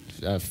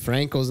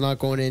Franco's not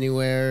going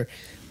anywhere,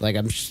 like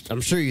I'm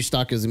sure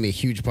Eustachio's gonna be a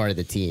huge part of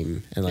the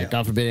team, and like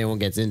God forbid anyone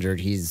gets injured,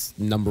 he's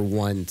number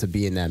 1 to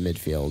be in that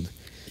midfield.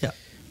 yeah.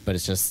 But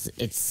it's just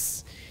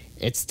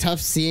it's tough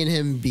seeing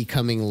him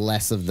becoming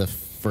less of the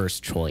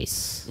first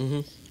choice.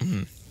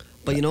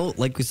 But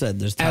like we said,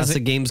 there's As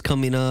Taça games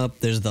coming up.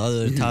 There's the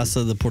other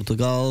Taça de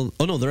Portugal.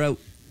 Oh no, they're out.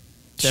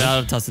 They're out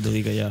of Taça de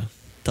Liga, yeah.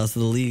 Taça de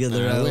Liga,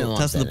 they're we out. don't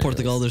want Taça de that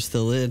Portugal, anyways. they're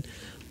still in.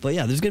 But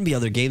yeah, there's going to be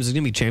other games. There's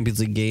going to be Champions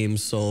League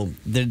games, so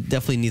there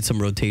definitely needs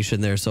some rotation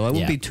there. So I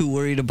won't be too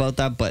worried about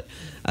that. But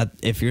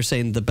if you're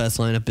saying the best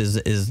lineup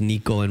is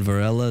Nico and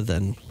Varela,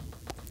 then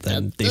they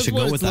That's should what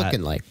go with it's that.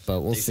 looking like,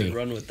 but we'll see.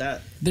 Run with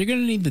that. They're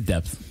gonna need the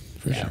depth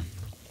for sure.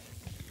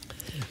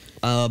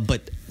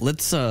 But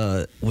let's,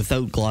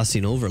 without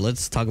glossing over,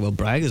 let's talk about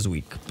Braga's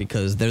week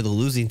because they're the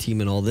losing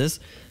team in all this.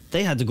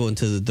 They had to go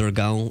into the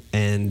Dragão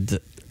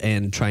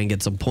and try and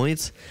get some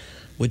points,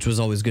 which was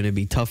always going to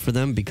be tough for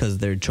them because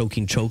they're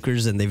choking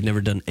chokers and they've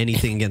never done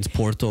anything against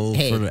Porto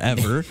Hey,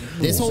 forever.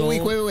 This whole So-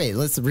 week, wait,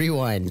 let's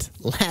rewind.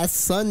 Last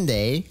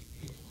Sunday,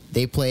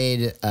 they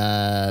played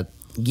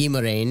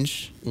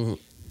Guimarães,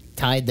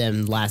 tied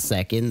them last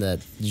second,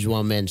 the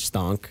João Mendes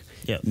stonk.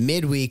 Yep.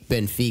 Midweek,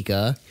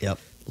 Benfica. Yep.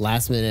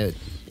 Last minute,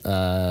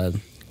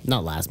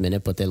 not last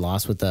minute, but they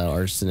lost with the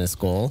Arsenis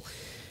goal.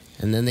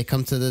 And then they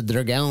come to the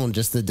Dragão,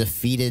 just a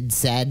defeated,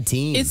 sad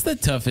team. It's the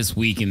toughest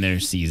week in their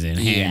season,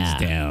 hands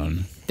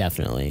down.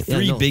 Definitely. Yeah,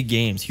 Three no. big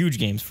games, huge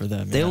games for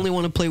them. They only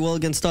want to play well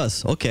against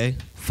us. Okay,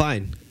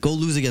 fine. Go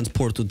lose against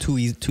Porto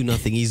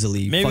 2-0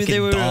 easily. Maybe Fucking they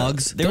were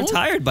dogs. They were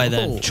tired by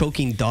then.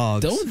 Choking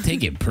dogs. Don't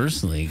take it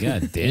personally.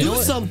 God damn. do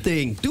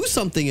something. Do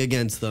something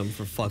against them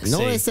for fuck's You know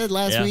sake. what I said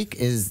last week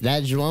is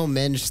that João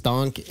Mendes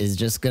stonk is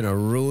just going to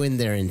ruin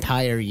their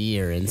entire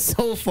year. And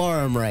so far,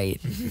 I'm right.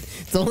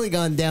 It's only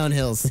gone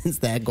downhill since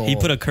that goal. He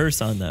put a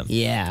curse on them.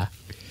 Yeah.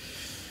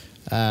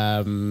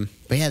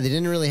 But yeah, they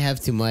didn't really have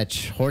too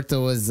much. Horta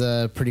was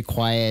pretty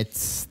quiet.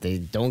 They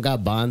don't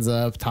got Bonza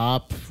up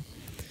top.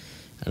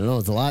 I don't know.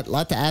 It's a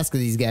lot to ask of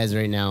these guys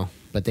right now.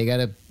 But they got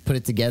to put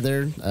it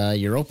together.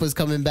 Europa's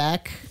coming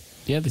back.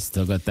 Yeah, they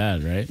still got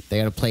that, right? They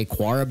got to play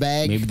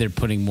Quarabag. Maybe they're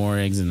putting more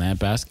eggs in that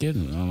basket. I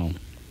don't know.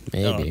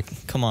 Maybe. Oh,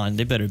 come on,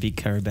 they better beat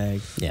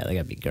Karabag. Yeah, they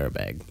got to beat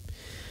Quarabag.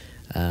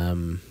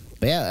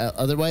 But yeah,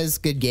 otherwise,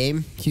 good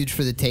game. Huge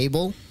for the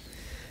table.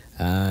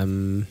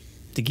 Did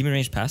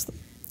Guimarães pass them?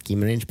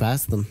 Guimarães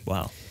passed them.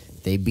 Wow.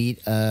 They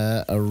beat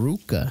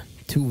Aruca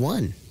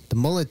 2-1. The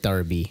Mullet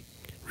Derby.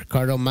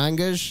 Ricardo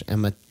Mangas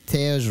and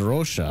Mateus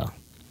Rocha,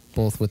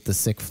 both with the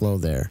sick flow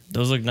there.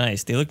 Those look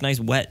nice. They look nice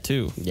wet,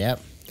 too.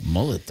 Yep.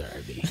 Mullet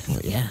derby. Well,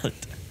 yeah.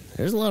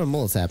 There's a lot of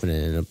mullets happening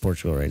in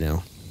Portugal right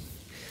now.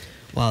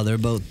 Wow, they're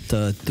about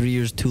 3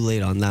 years too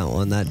late on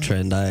that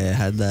trend. I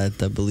had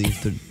that, I believe,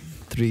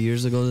 3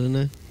 years ago, didn't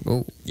I?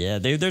 Oh, Yeah,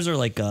 theirs are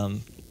like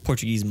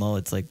Portuguese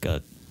mullets, like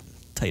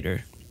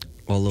tighter.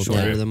 Well, a little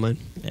Shorter. tighter than mine.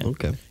 Yeah.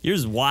 Okay. Yours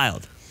is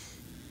wild.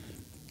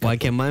 Why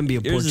can't mine be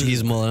a Yours is-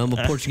 Portuguese mullet? I'm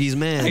a Portuguese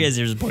man. I guess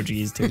yours is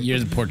Portuguese, too. You're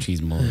the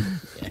Portuguese mullet.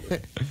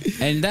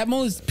 And that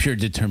mullet is pure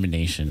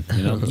determination.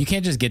 You know, you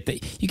can't just get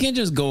that. You can't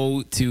just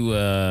go to,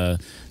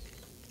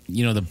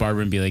 the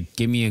barber and be like,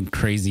 give me a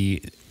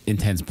crazy,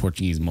 intense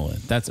Portuguese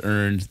mullet. That's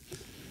earned.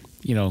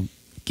 You know,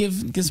 give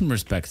some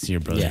respect to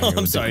your brother. Yeah. here I'm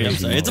with the sorry.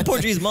 crazy It's a mullet.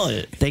 Portuguese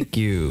mullet. Thank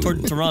you.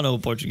 Toronto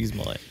Portuguese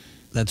mullet.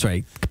 That's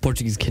right.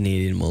 Portuguese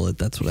Canadian mullet.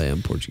 That's what I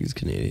am. Portuguese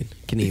Canadian.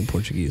 Canadian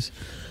Portuguese.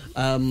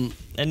 And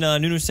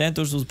Nuno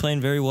Santos was playing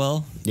very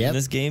well in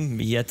this game.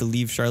 He had to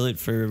leave Charlotte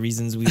for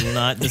reasons we will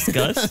not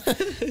discuss.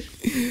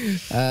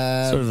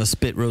 Sort of a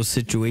spit roast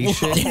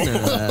situation.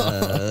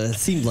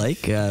 Seemed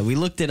like we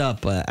looked it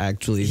up.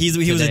 Actually, He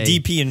was a today.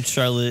 DP in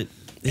Charlotte.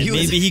 And He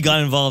was- maybe he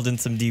got involved in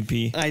some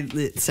DP.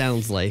 It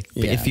sounds like.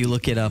 Yeah. If you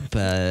look it up,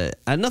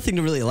 nothing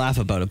to really laugh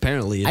about.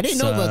 Apparently, I didn't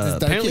know about this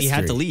dark Apparently, he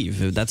had to history.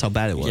 leave. That's how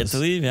bad it was. You have to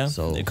leave, yeah.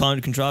 So They call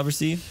it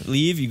controversy.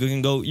 Leave. You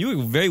can go. You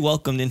were very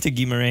welcomed into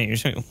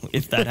Guimarães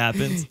if that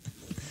happens.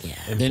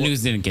 The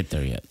news didn't get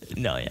there yet.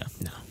 No,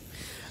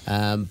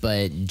 yeah.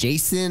 but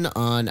Jason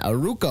on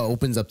Aruca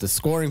opens up the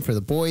scoring for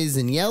the boys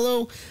in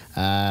yellow.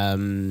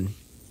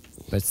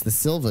 But it's the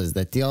Silvas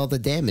that deal all the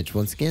damage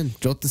once again.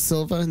 Jota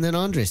Silva and then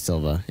Andre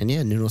Silva. And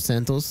yeah, Nuno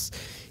Santos,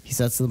 he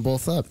sets them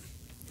both up.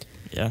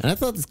 Yeah. And I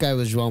thought this guy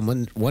was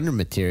João Wonder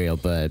material,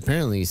 but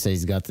apparently he says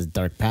he's got this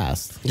dark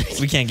past.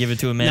 We can't give it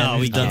to a man No,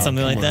 who's we done can't.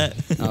 something like Come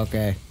that.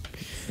 Okay.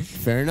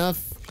 Fair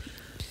enough.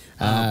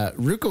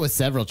 Ruka with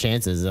several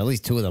chances. At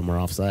least two of them were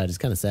offside. It's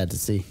kind of sad to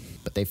see.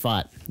 But they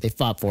fought. They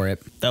fought for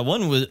it. That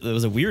one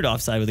was a weird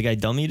offside where the guy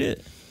dummied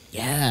it.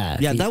 Yeah.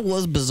 Yeah, that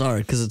was bizarre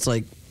because it's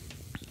like,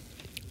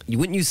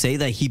 wouldn't you say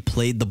that he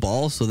played the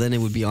ball so then it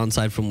would be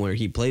onside from where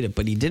he played it?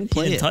 But he didn't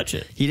play didn't it. touch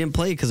it. He didn't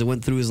play it because it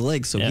went through his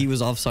legs, so Yeah. he was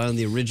offside on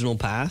the original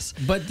pass.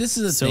 But this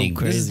is the So thing.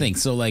 This is crazy. the thing.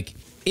 So, like,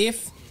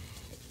 if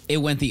it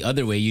went the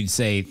other way, you'd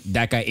say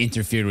that guy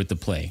interfered with the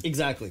play.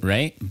 Exactly.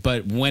 Right?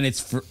 But when it's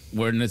for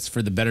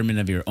the betterment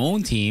of your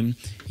own team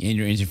and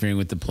you're interfering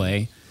with the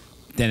play,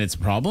 then it's a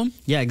problem.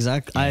 Yeah,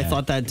 exactly. I Yeah.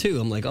 thought that too.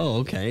 I'm like, oh,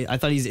 okay. I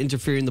thought he's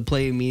interfering the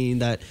play, meaning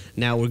that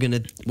now we're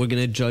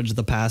gonna judge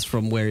the pass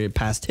from where it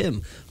passed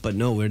him. But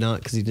no, we're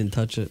not because he didn't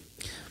touch it.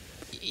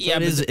 Yeah,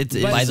 it is-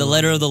 it's- By the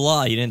letter of the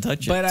law, you didn't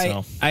touch it. But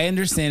so. I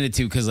understand it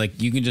too, because like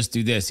you can just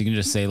do this. You can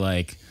just say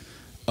like,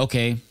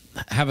 okay,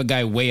 have a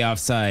guy way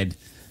offside.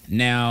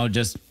 Now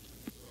just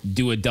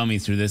do a dummy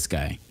through this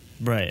guy.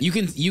 Right. You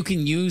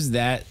can use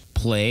that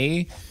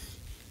play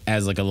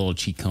as like a little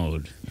cheat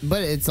code.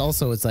 But it's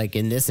like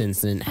in this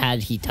instance,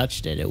 had he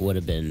touched it, it would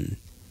have been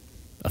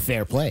a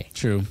fair play.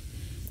 True.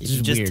 It's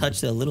He just weird.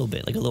 touched it a little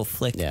bit, like a little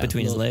flick Yeah.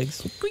 between his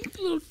legs.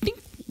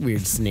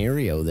 Weird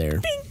scenario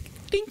there.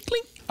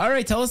 All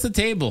right, tell us the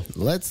table.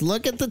 Let's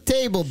look at the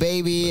table,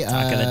 baby.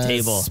 Talk of the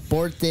table.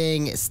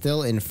 Sporting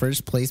still in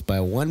first place by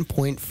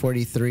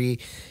 1.43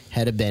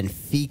 ahead of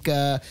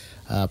Benfica.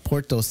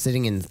 Porto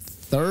sitting in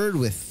third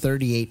with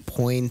 38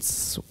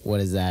 points. What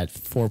is that?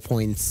 4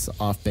 points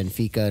off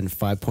Benfica and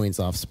 5 points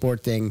off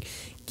Sporting.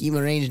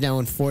 Guimarães now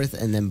in fourth,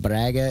 and then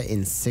Braga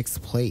in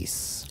sixth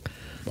place.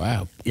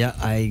 Wow. Yeah,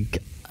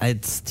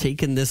 it's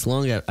taken this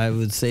long. I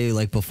would say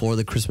like before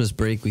the Christmas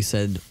break, we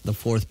said the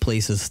fourth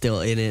place is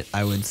still in it.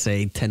 I would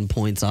say 10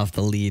 points off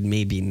the lead,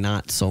 maybe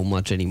not so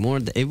much anymore.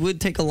 It would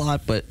take a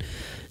lot, but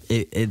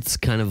it's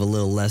kind of a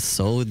little less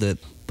so.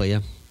 But yeah.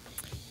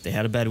 They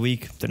had a bad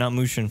week. They're not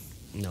mooshing.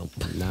 Nope.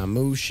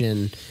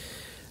 Mooshing.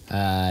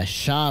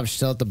 Shav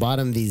still at the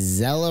bottom.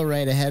 Vizela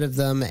right ahead of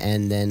them,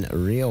 and then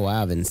Rio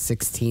Ave in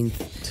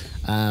 16th.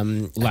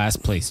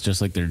 Last place,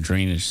 just like their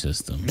drainage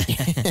system.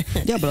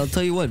 Yeah, but I'll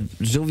tell you what,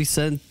 Gil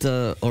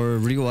Vicente or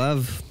Rio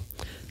Ave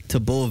to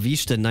Boa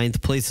Vista,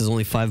 9th place is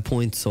only 5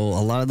 points. So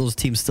a lot of those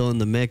teams still in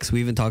the mix. We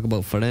even talk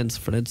about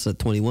Ferenc at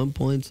 21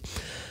 points.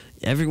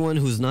 Everyone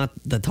who's not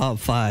the top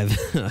 5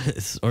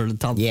 or the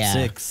top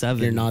 6,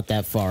 7. You're not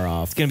that far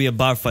off. It's gonna be a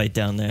bar fight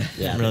down there.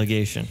 Yeah.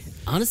 Relegation.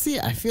 Honestly,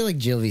 I feel like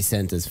Gil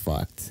Vicente is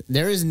fucked.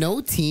 There is no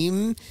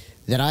team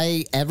that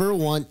I ever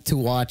want to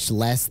watch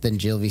less than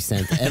Gil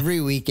Vicente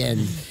every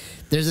weekend.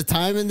 There's a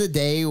time in the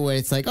day where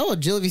it's like, oh,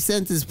 Gil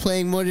Vicente is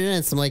playing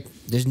Moreirense. I'm like,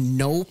 there's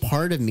no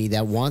part of me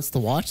that wants to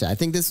watch that. I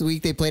think this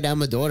week they played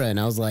Amadora, and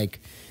I was like,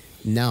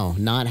 no,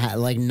 not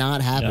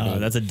happening. No,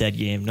 that's a dead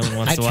game. No one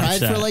wants to watch that. I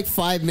tried for like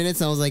 5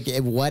 minutes, and I was like,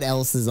 what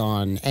else is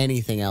on?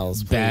 Anything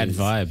else? Bad please.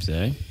 vibes,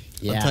 eh?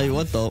 Yeah. I'll tell you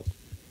what, though.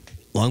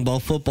 Long ball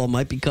football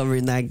might be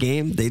covering that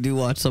game. They do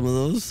watch some of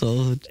those,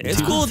 so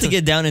It's cool to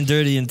get down and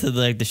dirty into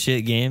the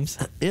shit games.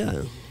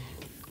 yeah.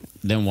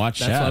 Then watch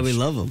That's Shav. why we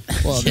love them.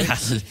 Well,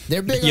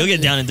 they're big. You'll on,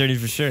 get down and dirty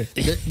for sure.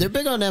 They're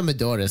big on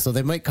Amadora, so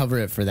they might cover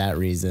it for that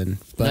reason.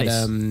 But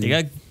Nice. They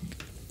got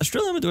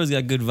Australia Amadora's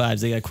got good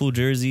vibes. They got cool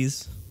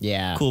jerseys.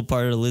 yeah, Cool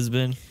part of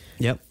Lisbon.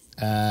 Yep.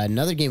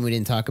 Another game we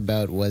didn't talk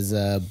about was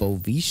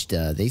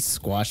Bovista. They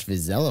squashed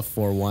Vizela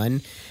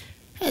 4-1.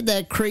 Had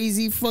that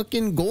crazy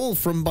fucking goal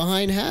from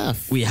behind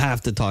half. We have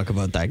to talk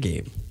about that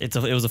game. It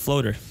was a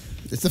floater.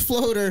 It's a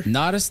floater.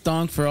 Not a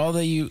stonk for all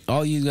you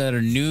that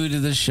are new to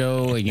the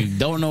show and you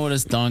don't know what a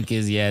stonk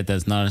is yet.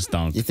 That's not a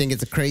stonk. You think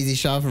it's a crazy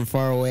shot from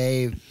far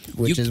away,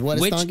 which is what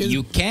a stonk is?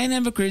 You can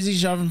have a crazy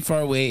shot from far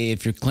away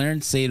if you're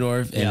Clarence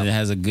Seedorf and it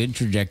has a good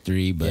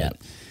trajectory, but Yep.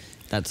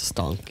 That's a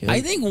stonk. Yeah.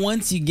 I think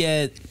once you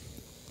get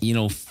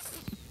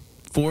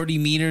 40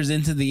 meters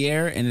into the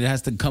air and it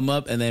has to come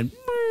up and then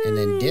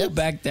dip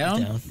back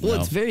down. Well,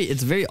 No.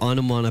 it's very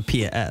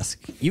onomatopoeia-esque.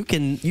 You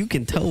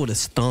can tell what a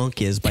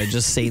stonk is by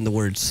just saying the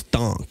word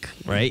stonk,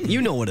 right?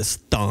 You know what a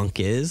stonk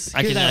is.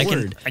 Hear that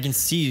word. I can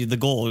see the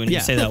goal when you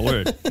say that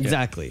word.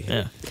 Exactly.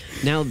 Yeah.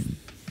 Now,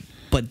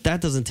 but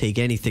that doesn't take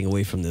anything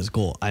away from this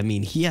goal. I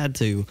mean, he had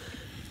to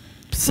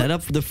set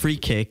up the free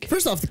kick.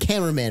 First off, the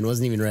cameraman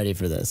wasn't even ready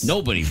for this.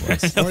 Nobody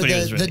was. Or Nobody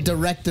was the ready.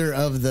 director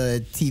of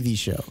the TV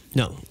show.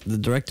 No, the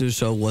director of the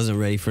show wasn't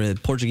ready for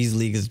it. Portuguese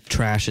league is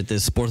trash at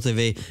this. Sport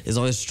TV is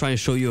always trying to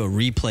show you a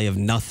replay of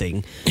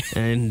nothing,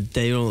 and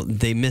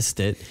they missed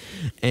it.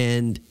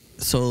 And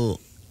so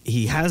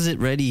he has it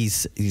ready.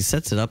 He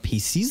sets it up. He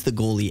sees the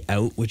goalie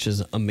out, which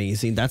is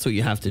amazing. That's what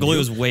you have to do. Goalie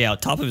was way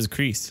out, top of his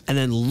crease. And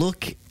then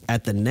look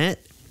at the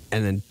net,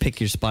 and then pick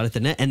your spot at the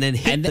net, and then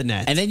hit the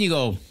net. And then you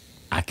go,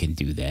 I can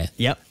do that.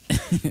 Yep.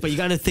 But you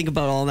got to think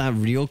about all that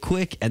real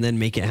quick and then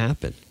make it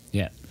happen.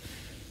 Yeah.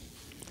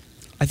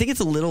 I think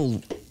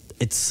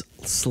it's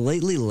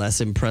slightly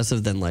less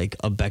impressive than like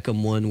a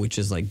Beckham one, which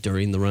is like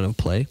during the run of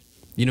play.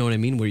 You know what I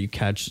mean? Where you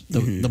catch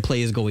the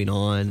play is going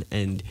on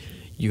and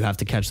you have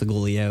to catch the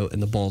goalie out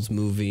and the ball's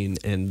moving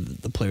and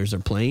the players are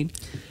playing.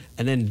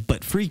 And then,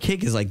 but free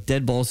kick is like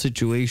dead ball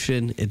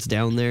situation. It's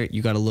down there.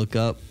 You got to look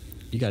up.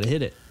 You got to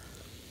hit it.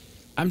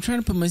 I'm trying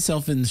to put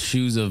myself in the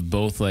shoes of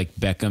both like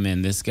Beckham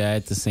and this guy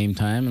at the same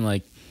time, and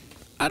like,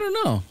 I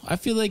don't know. I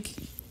feel like,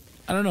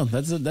 I don't know.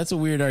 That's a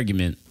weird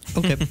argument.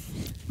 Okay.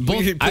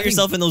 Both, Put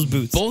yourself in those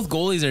boots. Both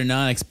goalies are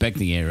not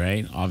expecting it,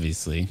 right?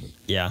 Obviously.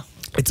 Yeah.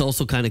 It's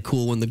also kind of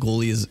cool when the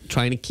goalie is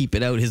trying to keep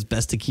it out, his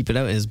best to keep it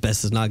out, and his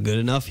best is not good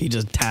enough. He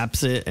just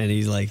taps it, and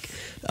he's like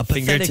a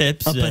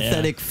Fingertips,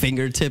 pathetic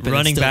fingertip, and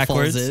Running it still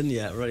backwards. falls in.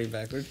 Yeah, running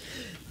backwards.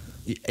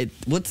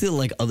 What's the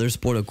like other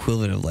sport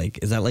equivalent of like?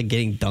 Is that like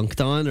getting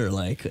dunked on, or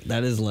like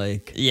that is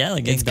like? Yeah,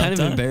 like it's getting kind of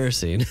dunked on.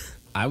 embarrassing.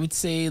 I would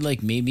say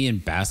like maybe in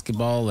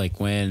basketball, like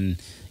when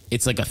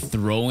it's like a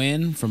throw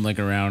in from like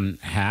around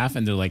half,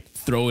 and they're like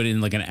throw it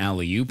in like an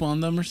alley oop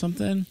on them or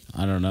something.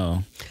 I don't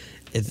know.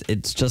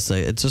 It's just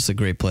a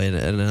great play,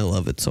 and I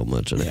love it so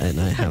much, and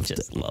I have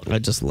just to. love it. I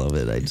just love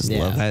it. I just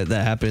love how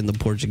that happened in the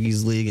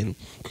Portuguese league,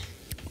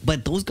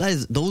 but those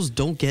guys, those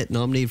don't get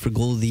nominated for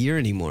goal of the year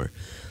anymore.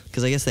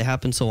 Because I guess they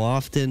happen so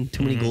often.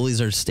 Too many goalies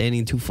are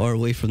standing too far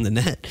away from the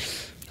net.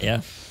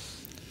 Yeah.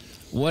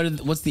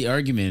 What's the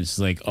argument? It's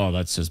like, oh,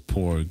 that's just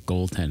poor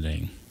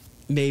goaltending.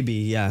 Maybe,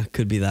 yeah,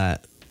 could be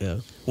that. Yeah.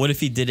 What if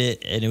he did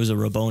it and it was a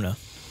Rabona?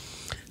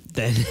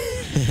 Then,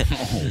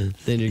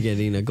 then you're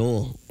getting a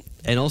goal,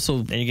 and also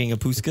Then you're getting a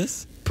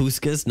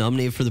Puskas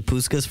nominated for the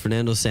Puskas.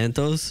 Fernando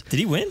Santos. Did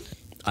he win?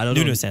 I don't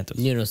know. Nuno Santos.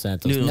 Nuno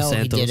Santos. Nuno No,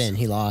 Santos. he didn't.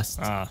 He lost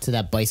Ah. to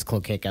that bicycle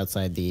kick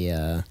outside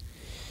the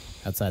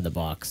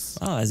box.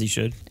 Oh, as he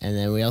should. And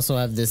then we also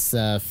have this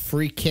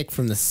free kick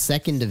from the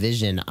second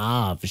division.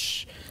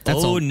 Avsh.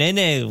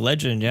 Nene,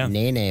 legend, yeah.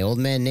 Nene, old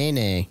man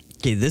Nene.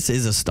 Okay, this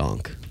is a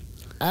stonk.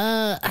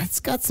 It's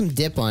got some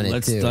dip on it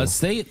Let's too.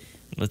 say it.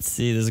 Let's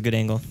see. There's a good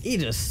angle. He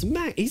just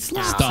smacked. He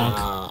slapped.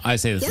 Stonk. I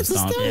say this is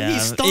stonk. He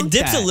stonked It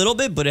dips that. a little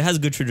bit, but it has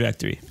good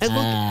trajectory. And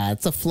look,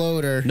 It's a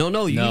floater. no,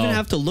 you No. even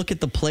have to look at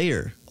the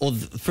player. Well,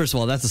 first of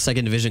all, that's a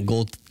second division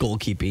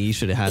goalkeeping. He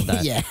should have had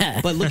that.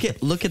 Yeah. But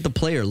look at the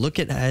player. Look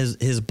at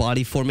his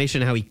body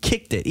formation, how he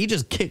kicked it. He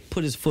just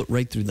put his foot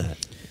right through that.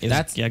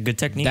 That's good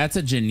technique. That's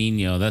a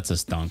Janino. That's a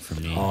stonk for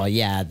me. Oh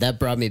yeah, that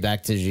brought me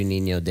back to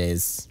Juninho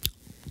days.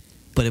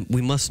 But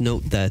we must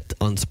note that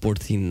on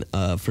Sporting,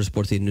 for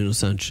Sporting Nuno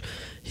Santos,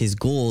 his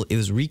goal, it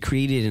was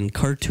recreated in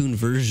cartoon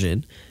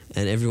version,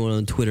 and everyone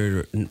on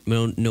Twitter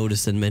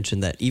noticed and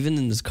mentioned that even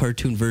in this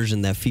cartoon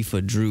version that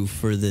FIFA drew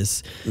for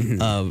this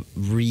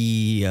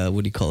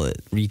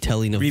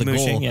retelling of the goal,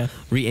 Mooshing, yeah.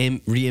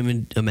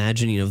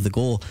 reimagining of the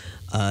goal,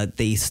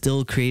 they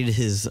still created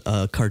his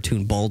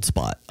cartoon bald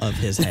spot of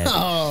his head.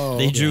 Oh,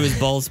 They drew his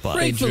bald spot.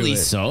 Rightfully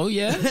so,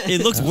 yeah.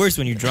 It looks worse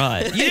when you draw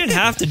it. You didn't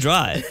have to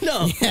draw it.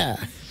 No, yeah.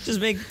 Just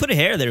put a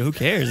hair there. Who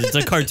cares? It's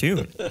a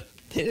cartoon. they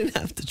didn't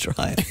have to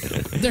try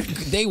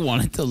it. They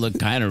want it to look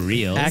kind of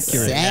real.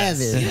 Accurate.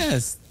 Savage.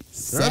 Yes.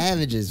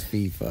 Savages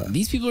FIFA.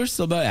 These people are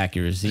still about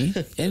accuracy,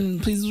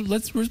 and please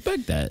let's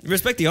respect that.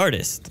 Respect the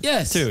artist.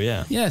 Yes. Too,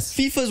 yeah. Yes.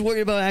 FIFA's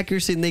worried about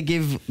accuracy, and they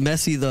gave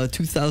Messi the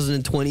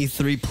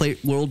 2023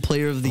 World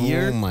Player of the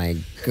Year. Oh my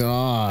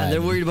god. And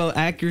they're worried about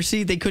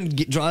accuracy. They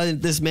couldn't draw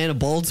this man a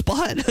bald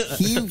spot.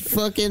 He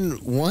fucking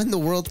won the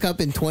World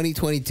Cup in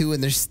 2022,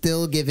 and they're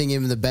still giving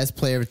him the best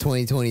player of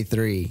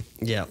 2023.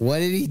 Yeah. What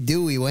did he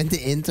do? He went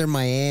to Inter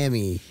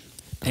Miami.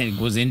 And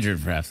was injured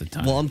for half the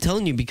time. Well, I'm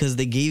telling you, because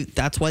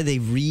that's why they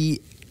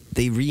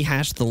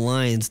rehashed the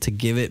lines to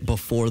give it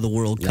before the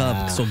World Cup,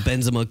 Ah. so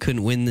Benzema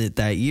couldn't win it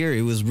that year.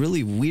 It was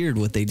really weird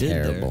what they did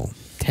Terrible.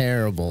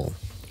 Terrible.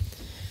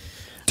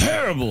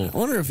 Terrible. I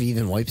wonder if he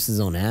even wipes his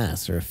own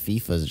ass, or if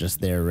FIFA's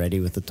just there ready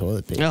with the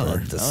toilet paper. there. Oh,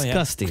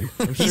 disgusting.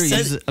 I'm,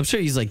 sure I'm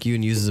sure he's like you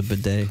and uses a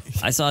bidet.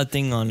 I saw a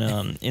thing on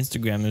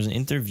Instagram. There's an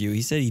interview.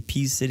 He said he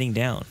pees sitting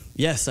down.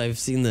 Yes, I've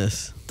seen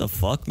this. The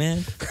fuck,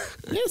 man?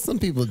 Yeah, some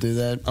people do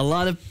that. A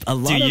lot of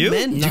you?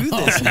 men do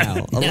No. this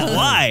now. A lot of-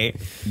 Why?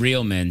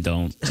 Real men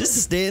don't.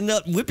 Just stand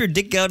up, whip your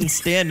dick out, and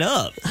stand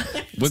up.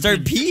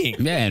 Start peeing.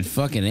 Yeah, and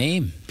fucking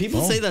aim.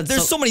 People say that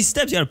There's so many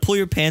steps. You gotta pull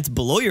your pants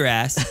below your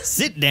ass,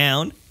 sit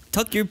down,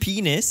 tuck your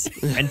penis,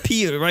 and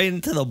pee it right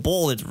into the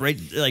bowl. It's right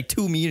like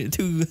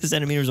 2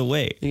 centimeters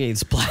away. you ain't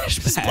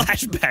splashback.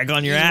 Splashback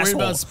on your You worried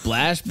asshole. about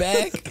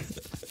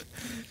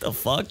splashback? The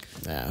fuck?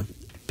 Yeah.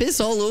 Piss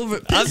all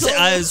over.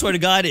 I swear to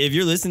God, if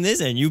you're listening to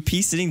this and you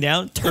pee sitting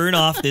down, turn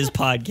off this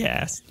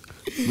podcast.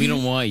 We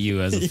don't want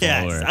you as a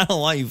follower. Yes, I don't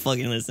want you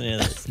fucking listening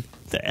to this.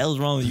 The hell's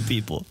wrong with you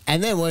people?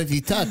 And then what if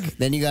you tuck?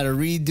 Then you got to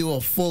redo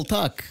a full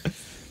tuck.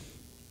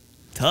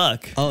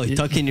 Tuck. Oh, you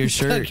tuck in your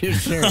shirt. Tuck your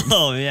shirt.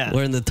 Oh yeah.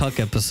 We're in the tuck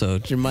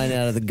episode. Get your mind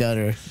out of the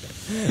gutter.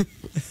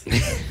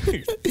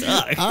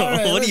 Tuck. All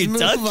right, What let's are you move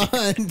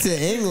tucking? on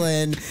to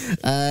England.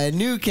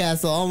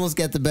 Newcastle almost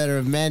got the better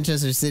of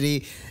Manchester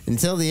City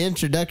until the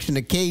introduction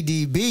of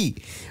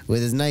KDB.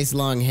 With his nice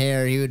long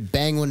hair, he would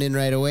bang one in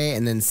right away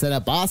and then set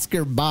up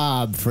Oscar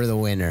Bob for the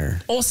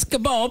winner. Oscar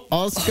Bob.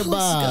 Oscar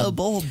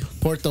Bob.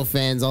 Porto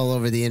fans all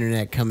over the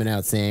internet coming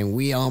out saying,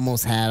 we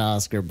almost had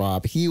Oscar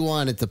Bob. He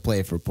wanted to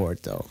play for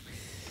Porto.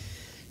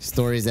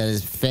 Stories that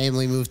his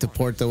family moved to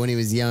Porto when he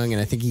was young,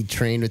 and I think he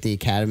trained with the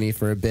academy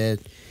for a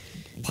bit.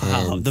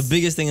 Wow, And- the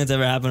biggest thing that's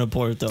ever happened to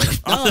Porto.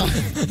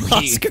 Oh,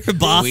 Oscar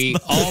Bob. We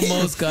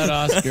almost got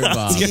Oscar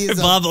Bob. He's Oscar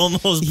a- Bob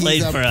almost he's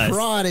played a for us.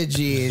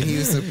 prodigy, and he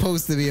was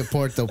supposed to be a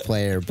Porto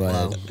player,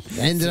 but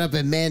ended up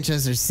at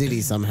Manchester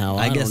City somehow.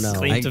 I guess don't know.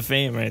 Claim to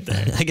fame right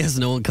there. I guess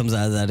no one comes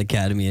out of that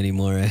academy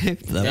anymore, right?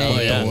 That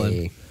Hey.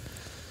 Porto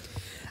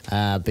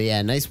one. But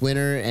yeah, nice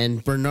winner,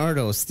 and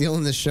Bernardo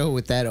stealing the show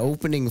with that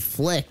opening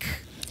flick.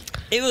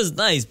 It was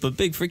nice, but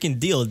big freaking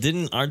deal.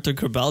 Didn't Arthur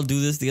Cabral do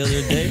this the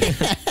other day?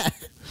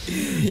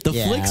 The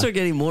Yeah. flicks are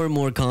getting more and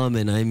more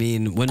common. I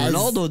mean, when As-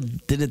 Ronaldo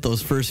did it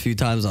those first few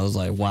times, I was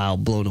like, wow,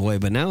 blown away.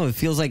 But now it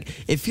feels like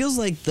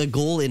the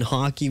goal in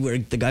hockey where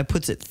the guy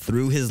puts it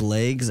through his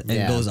legs and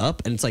Yeah. goes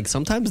up. And it's like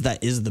sometimes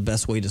that is the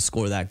best way to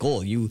score that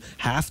goal. You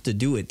have to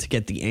do it to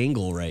get the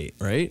angle right?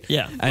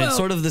 Yeah. And it's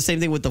sort of the same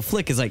thing with the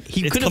flick. Is like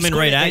he It's could have coming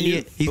scored right it at any,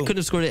 you. He Boom. could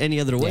have scored it any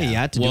other way. Yeah. He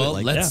had to do Well,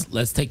 it like that.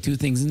 let's take two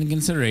things into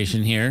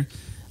consideration here: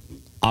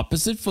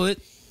 opposite foot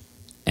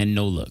and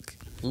no look.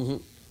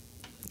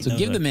 So No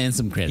give the look. man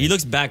some credit. He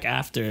looks back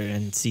after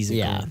and sees it.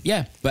 Yeah. going.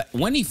 yeah, but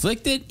when he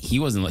flicked it, he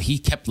wasn't. He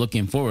kept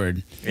looking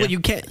forward. Well,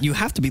 you can't. You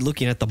have to be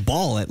looking at the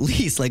ball at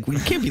least. Like you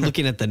can't be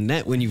looking at the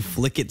net when you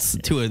flick it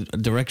to a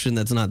direction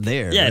that's not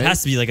there. Yeah, right? it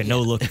has to be like a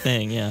no look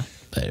thing. Yeah.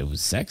 But it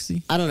was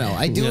sexy. I don't know.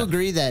 I do Yeah.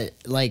 agree that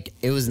like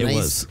it was It nice.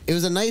 was. It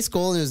was a nice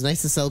goal, and it was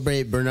nice to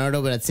celebrate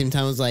Bernardo. But at the same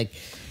time, it was like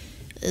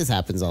this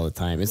happens all the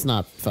time. It's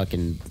not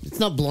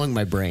blowing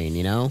my brain,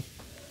 you know.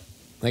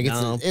 Like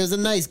No. it was a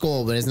nice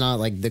goal, but it's not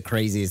like the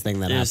craziest thing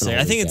that happened. all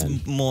I think weekend.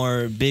 it's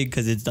more big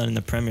because it's done in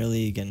the Premier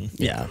League and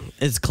Yeah,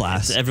 it's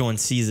class. everyone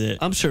sees it.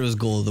 I'm sure it was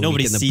goal of the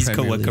Nobody week in the sees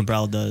Premier what League.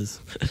 Cabral does.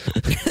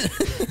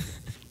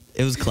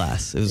 It was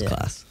class. It was Yeah.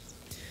 class.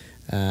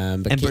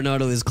 But And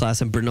Bernardo is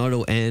class, and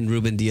Bernardo and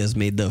Ruben Diaz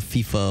made the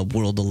FIFA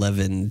World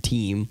 11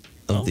 team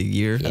of the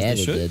year. Yeah,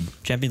 they did.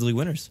 Champions League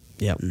winners.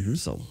 Yeah.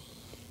 So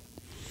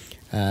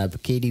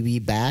But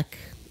KDB back,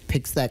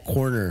 picks that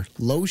corner,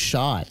 low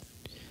shot,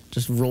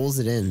 just rolls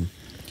it in.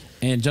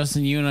 And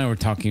Justin, you and I were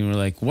talking. We're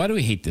like, why do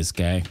we hate this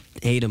guy?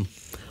 hate him.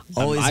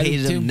 Always I do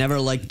hated him. too. Never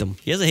liked him.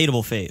 He has a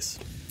hateable face.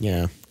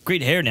 Yeah.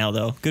 Great hair now,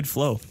 though. Good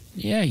flow.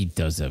 Yeah, he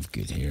does have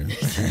good hair.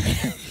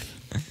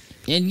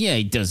 And yeah,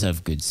 he does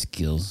have good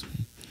skills.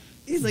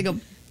 He's like a.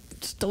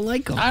 Just don't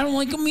like him. I don't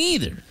like him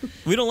either.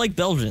 We don't like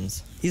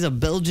Belgians. He's a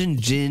Belgian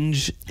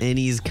ginge, and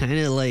he's kind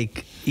of like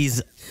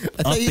he's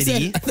I thought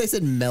uppity. you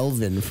said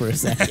Melvin for a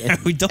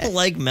second. We don't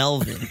like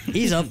Melvin.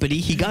 He's uppity.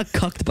 He got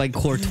cucked by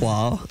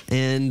Courtois,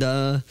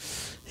 and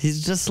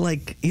he's just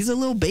like he's a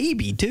little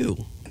baby too.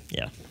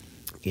 Yeah.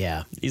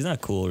 Yeah. He's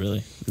not cool,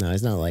 really. No,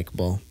 he's not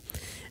likable.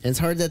 And it's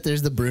hard that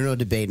there's the Bruno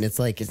debate, and it's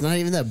like, it's not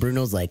even that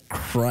Bruno's like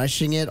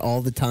crushing it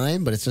all the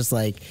time, but it's just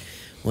like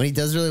when he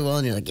does really well,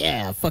 and you're like,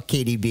 yeah, fuck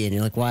KDB, and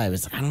you're like, why?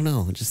 It's like, I don't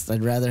know. Just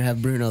I'd rather have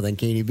Bruno than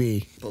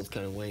KDB. Both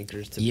kind of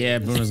wankers. To Yeah,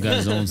 Bruno's got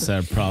his own set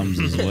of problems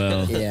as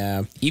well.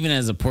 Yeah. Even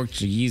as a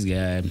Portuguese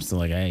guy, I'm still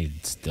like, I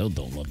still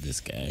don't love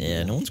this guy.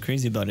 Yeah, no one's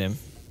crazy about him.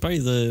 Probably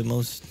the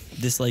most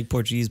disliked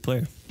Portuguese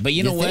player. But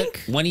you know what?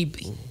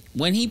 think?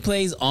 When he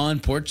plays on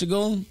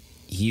Portugal,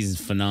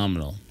 he's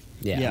phenomenal.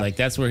 Yeah. Like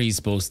that's where he's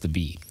supposed to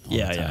be. All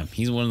Yeah, the time. yeah.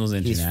 He's one of those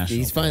international.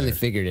 He's finally players.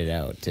 figured it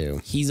out, too.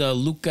 He's a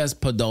Lucas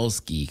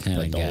Podolski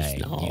kind of guy.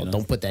 No, you know?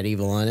 don't put that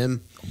evil on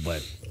him.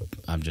 But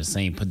I'm just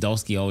saying,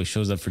 Podolski always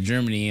shows up for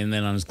Germany, and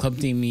then on his club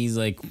team, he's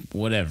like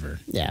whatever.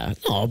 Yeah.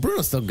 Oh,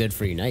 Bruno's still good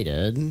for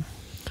United.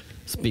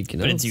 Speaking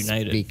But of, it's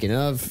United. Speaking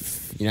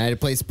of,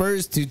 United play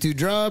Spurs, 2-2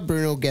 draw.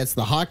 Bruno gets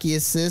the hockey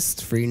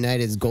assist for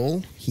United's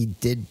goal. He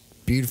did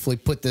beautifully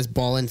put this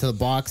ball into the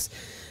box.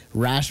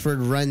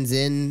 Rashford runs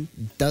in,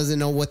 doesn't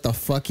know what the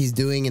fuck he's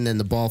doing, and then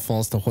the ball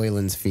falls to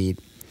Højlund's feet,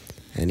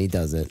 and he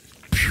does it.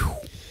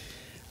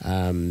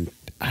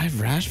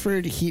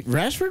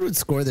 Rashford would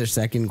score their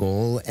second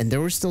goal, and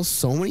there were still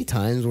so many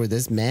times where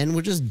this man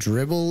would just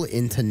dribble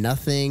into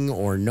nothing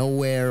or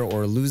nowhere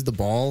or lose the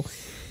ball.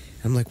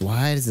 I'm like,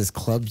 why does this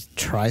club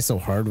try so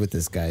hard with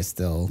this guy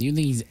still? You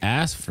think he's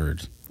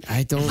Ashford?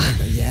 I don't.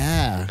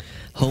 Yeah,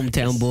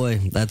 hometown boy.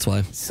 That's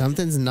why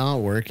something's not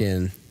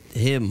working.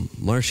 him,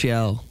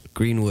 Martial,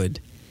 Greenwood,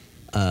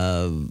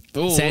 Oh,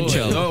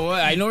 Sancho. Oh,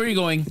 I know where you're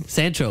going.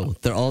 Sancho.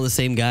 They're all the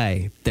same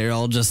guy. They're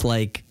all just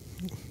like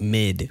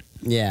mid.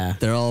 Yeah,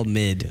 They're all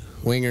mid.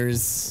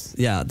 wingers.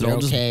 Yeah, They're all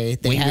just okay.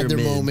 They winger had their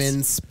mids.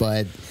 moments,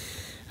 but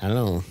I don't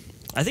know.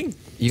 I think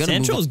You gotta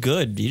move Sancho's on.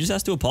 good. He just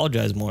has to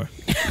apologize more.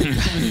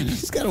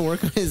 He's got to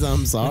work on his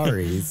I'm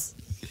sorry's.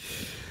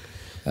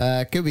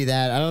 Could be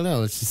that. I don't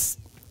know. It's just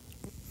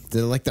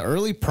like the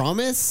early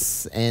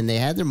promise, and they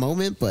had their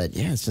moment, but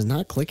yeah, it's just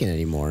not clicking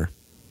anymore.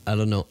 I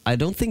don't know. I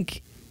don't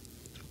think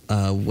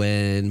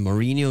when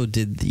Mourinho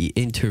did the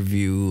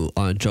interview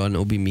on John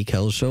Obi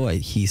Mikel's show,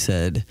 he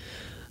said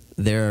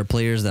there are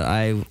players that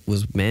I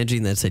was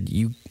managing that said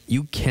you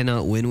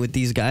cannot win with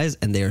these guys,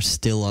 and they are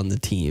still on the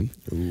team.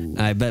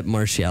 I bet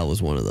Martial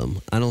was one of them.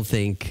 I don't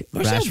think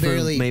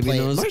Rashford maybe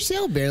knows.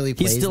 Martial barely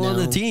plays. He's still on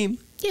the now. team.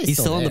 Yeah, he's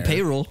still on the there.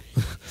 payroll.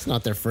 It's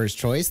not their first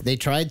choice. They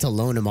tried to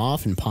loan him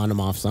off and pawn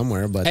him off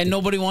somewhere, but And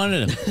nobody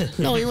wanted him.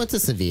 no, he went to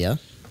Sevilla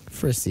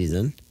for a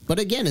season. But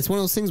again, it's one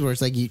of those things where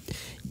it's like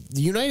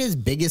United's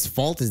biggest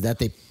fault is that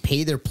they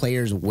pay their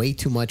players way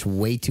too much,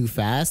 way too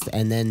fast,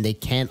 and then they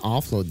can't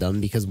offload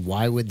them because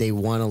why would they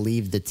want to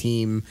leave the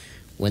team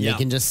when Yeah. they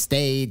can just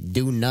stay,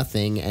 do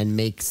nothing, and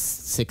make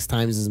 6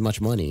 times as much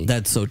money?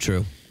 That's so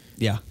true.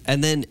 Yeah.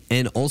 And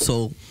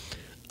also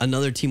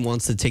another team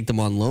wants to take them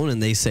on loan,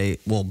 and they say,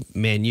 well,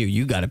 man,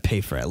 you got to pay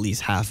for at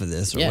least half of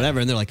this or Yeah. whatever.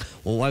 And they're like,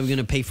 well, why are we going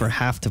to pay for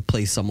half to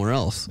play somewhere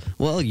else?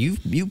 Well, you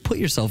put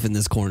yourself in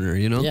this corner,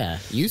 you know? Yeah,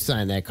 you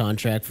signed that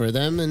contract for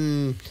them,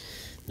 and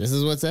this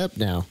is what's up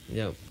now.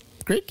 Yeah.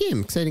 Great game,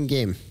 exciting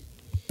game.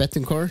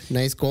 Betancourt,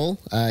 nice goal.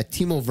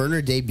 Timo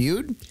Werner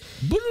debuted.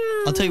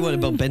 I'll tell you what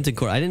about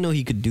Bentancur. I didn't know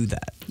he could do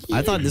that.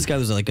 I thought this guy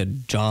was like a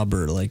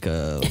jobber, like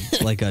a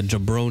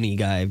jabroni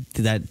guy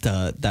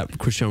that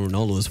Cristiano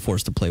Ronaldo was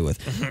forced to play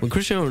with. When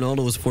Cristiano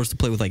Ronaldo was forced to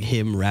play with like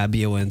him,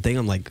 Rabiot, and thing,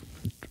 I'm like,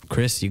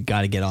 Chris, you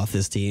got to get off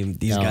this team.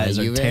 These guys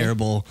are Juve?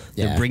 terrible.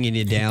 Yeah. They're bringing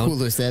you down.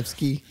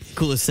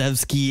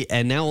 Kulusevski,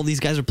 and now all these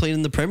guys are playing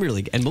in the Premier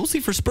League, and mostly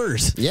for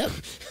Spurs. Yep.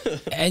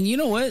 And you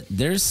know what?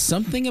 There's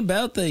something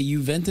about the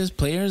Juventus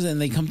players,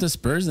 and they come to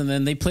Spurs, and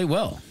then they play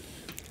well.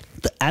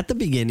 At the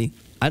beginning,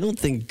 I don't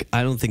think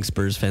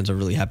Spurs fans are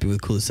really happy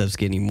with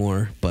Kulusevski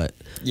anymore. But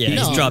Yeah,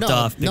 he's dropped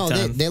off big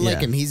time. They like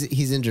Yeah. him.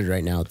 He's injured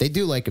right now. They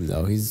do like him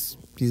though. He's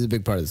a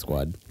big part of the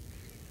squad.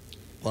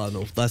 well,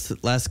 no.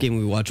 Last game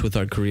we watched with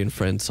our Korean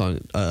friend,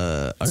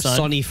 our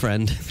Sonny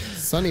friend.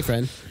 Sonny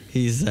friend.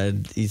 He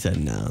said,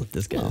 no,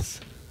 this guy's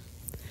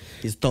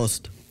he's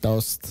toast.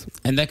 Toast.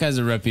 And that guy's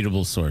a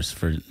reputable source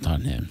for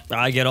Tottenham.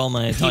 I get all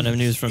my Tottenham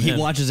news from He him.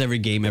 watches every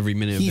game, every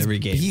minute of every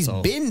game. He's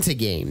so. been to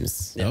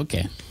games.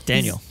 Okay.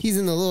 Daniel. He's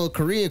in the little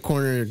Korea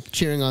corner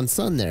cheering on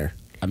Son there.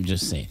 I'm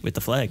just saying. with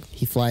the flag.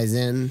 He flies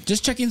in.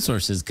 Just checking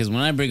sources, because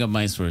when I bring up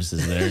my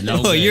sources, they're no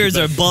Oh, good, yours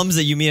but- are bums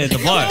that you meet at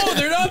the bar. No,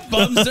 they're not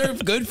bums. They're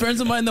good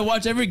friends of mine that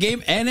watch every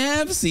game and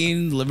have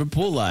seen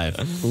Liverpool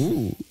live.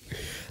 Ooh.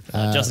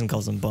 Justin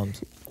calls them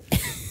bums.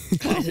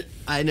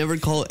 I never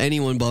call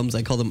anyone bums.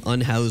 I call them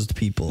unhoused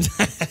people.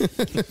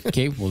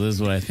 Okay, well, this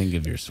is what I think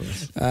of your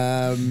source.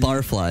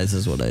 Barflies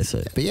is what I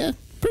say. But yeah,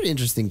 pretty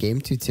interesting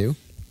game, 2-2.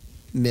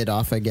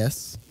 Mid-off, I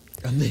guess.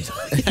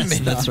 Yes,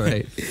 that's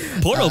right.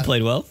 Porto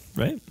played well,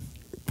 right?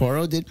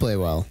 Porto did play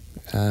well.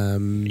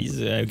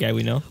 He's a guy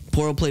we know.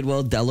 Porto played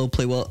well. Dello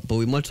played well. But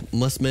we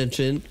must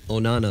mention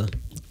Onana.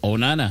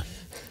 Onana.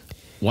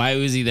 Why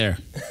was he there?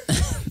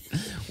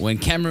 When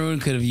Cameroon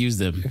could have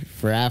used him.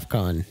 For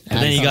AFCON. And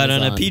then he AFCON got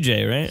was on a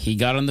PJ, right? He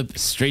got on the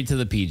straight to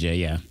the PJ,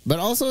 yeah. But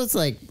also, it's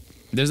like,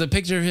 There's a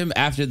picture of him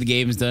after the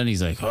game's done.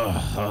 He's like,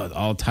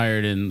 all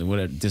tired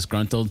and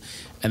disgruntled.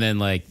 And then,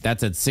 like,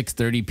 that's at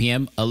 6:30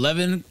 p.m.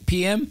 11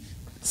 p.m.,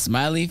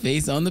 smiley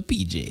face on the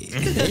PJ.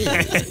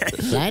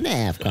 flying to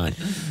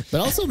AFCON.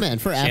 But also, man,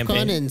 for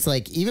Champagne. AFCON, and it's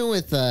like, even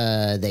with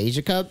the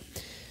Asia Cup,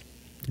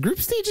 group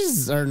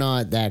stages are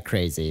not that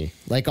crazy.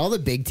 Like, all the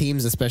big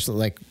teams, especially,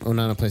 like,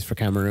 Onana plays for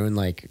Cameroon,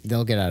 like,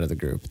 they'll get out of the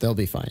group. They'll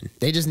be fine.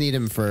 They just need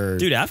him for...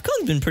 Dude,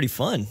 AFCON's been pretty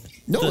fun.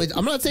 No,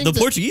 I'm not saying... The it's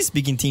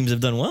Portuguese-speaking teams have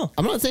done well.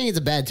 I'm not saying it's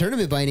a bad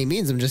tournament by any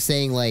means. I'm just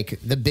saying, like,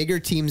 the bigger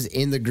teams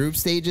in the group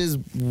stages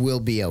will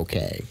be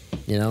okay.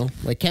 You know?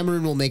 Like,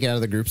 Cameroon will make it out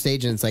of the group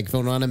stage, and it's like, if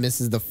Onana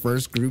misses the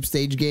first group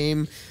stage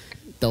game,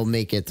 they'll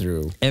make it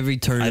through. Every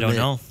tournament, I don't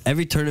know.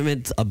 Every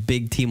tournament, a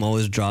big team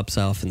always drops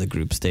off in the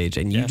group stage,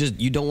 and Yeah.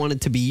 you don't want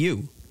it to be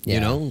you. Yeah. You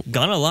know,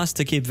 Ghana lost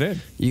to Cape Verde.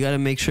 you got to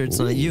make sure it's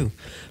not you.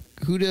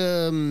 Who'd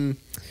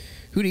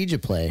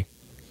Egypt play?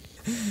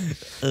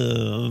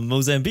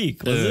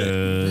 Mozambique, was it? I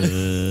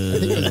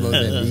think it was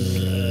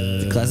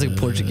Mozambique. The classic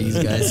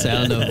Portuguese guy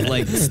sound of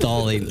like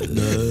stalling.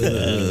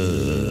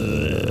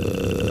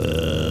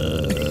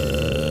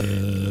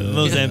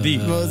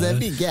 Mozambique.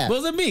 Mozambique, yeah.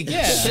 Mozambique,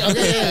 yeah.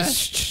 Okay, yeah.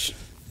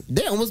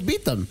 They almost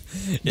beat them.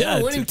 Yeah,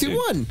 They were winning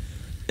 2-1.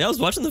 Yeah, I was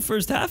watching the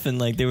first half, and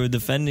like they were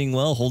defending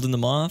well, holding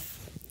them off.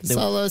 They-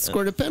 Salah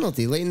scored a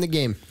penalty late in the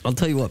game. I'll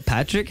tell you what,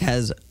 Patrick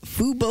has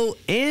Fubo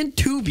and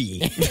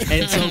Tubi,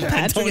 and so I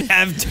Patrick don't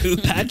have to.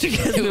 Patrick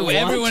has been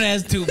Everyone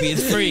has Tubi.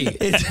 It's free.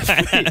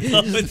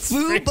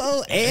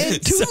 Fubo and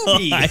Tubi. So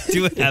I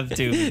do have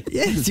to.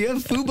 Yes, you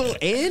have Fubo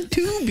and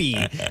Tubi,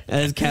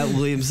 as Cat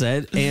Williams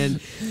said. And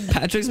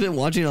Patrick's been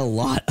watching a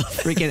lot of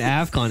freaking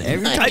AFCON.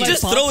 Every time I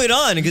just pop, throw it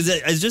on because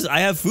it's just I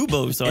have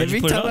Fubo, so every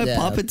I just put time I it on. Yeah.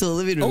 pop into the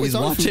living room, Oh, he's it's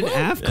on watching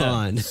Fubo?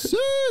 AFCON. Sick.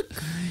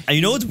 And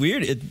you know what's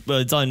weird?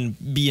 It's on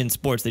BN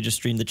Sports. They just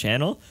stream the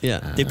channel. Yeah.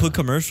 They put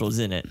commercials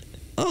in it.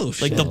 Oh,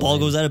 shit. Like the ball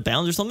goes out of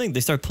bounds or something, they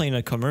start playing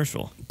a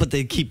commercial. But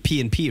they keep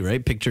P&P,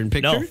 right? Picture in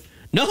picture?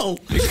 No.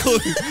 It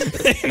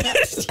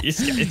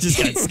just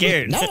got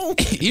scared. No.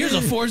 Here's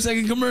a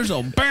 4-second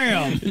commercial.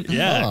 Bam.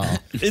 Yeah.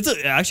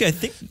 Actually, I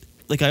think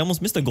like I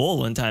almost missed a goal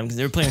one time because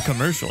they were playing a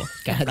commercial.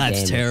 God That's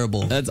damn it.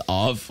 terrible. That's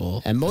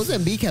awful. And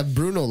Mozambique have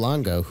Bruno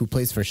Longo, who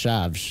plays for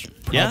Chaves.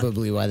 Yeah.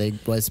 Probably why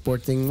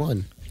Sporting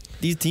won.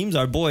 These teams,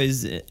 our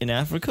boys in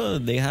Africa,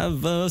 they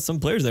have some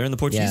players there in the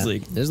Portuguese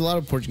league. There's a lot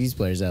of Portuguese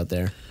players out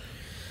there.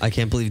 I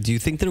can't believe. Do you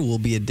think there will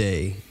be a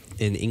day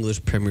in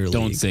English Premier League?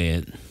 Don't say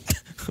it.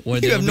 where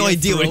You there'll have be no a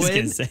idea what he's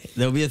throw-in? gonna say.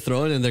 There'll be a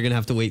throw in, and they're gonna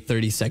have to wait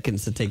 30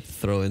 seconds to take the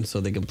throw in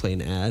so they can play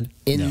an ad.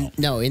 In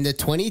the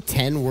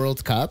 2010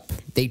 World Cup,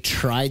 they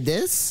tried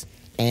this,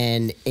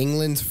 and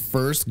England's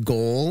first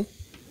goal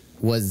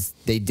was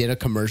they did a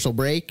commercial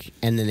break,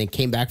 and then they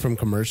came back from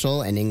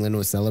commercial, and England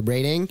was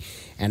celebrating.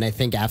 And I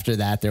think after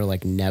that, they're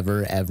like,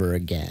 never, ever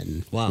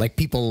again. Wow. Like,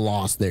 people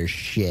lost their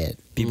shit.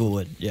 People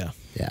would, yeah.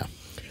 Yeah.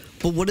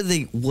 But what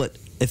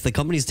if the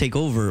companies take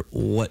over?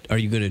 What are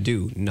you gonna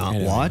do? Not I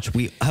don't watch?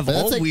 know. But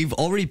that's like- We've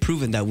already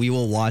proven that we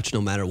will watch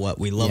no matter what.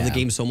 We love the Yeah.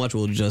 game so much,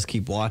 we'll just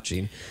keep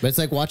watching. But it's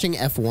like watching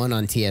F1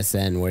 on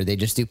TSN, where they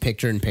just do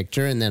picture in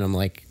picture, and then I'm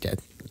like,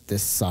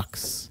 this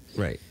sucks.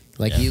 Right.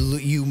 Like,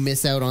 you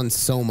miss out on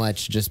so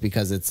much just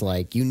because it's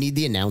like, you need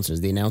the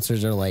announcers. The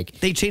announcers are like,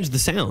 They changed the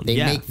sound. they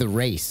yeah. make the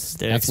race.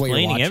 They're That's what you're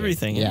explaining watching.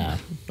 everything. Yeah.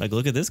 Like,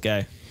 look at this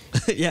guy.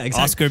 yeah,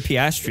 exactly. Oscar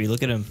Piastri,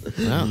 look at him.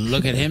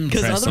 Look at him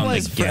Because press on the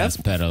otherwise, for gas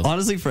pedal.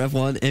 honestly, for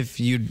F1, if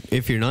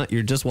you're not,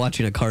 you're just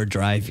watching a car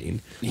driving,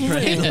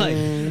 right? Like,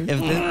 if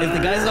the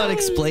guy's not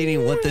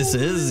explaining what this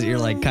is, you're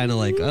like kind of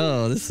like,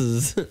 oh, this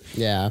is.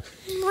 Yeah.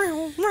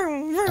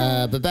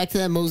 But back to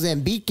that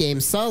Mozambique game,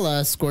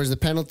 Salah scores the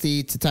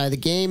penalty to tie the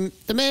game.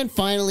 The man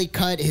finally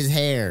cut his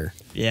hair.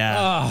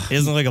 Yeah. He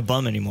doesn't look like a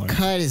bum anymore.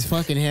 Cut his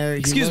fucking hair. He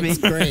Excuse me.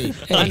 looks great.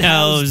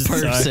 Unhoused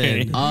person.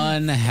 sorry.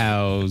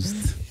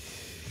 Unhoused.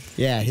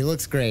 Yeah, he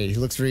looks great. He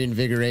looks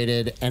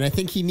reinvigorated. And I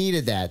think he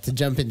needed that to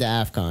jump into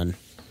AFCON.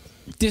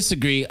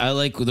 Disagree. I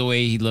like the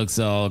way he looks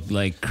all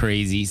like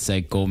crazy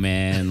psycho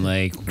man.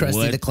 Like Krusty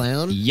what? the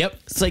Clown? Yep.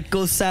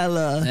 Psycho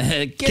Salah.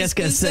 Qu'est-ce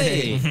que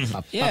c'est?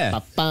 Yeah.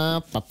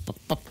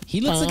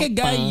 He looks like a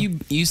guy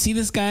you see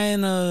this guy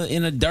in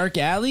a dark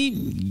alley,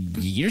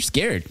 you're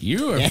scared.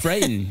 You are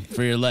frightened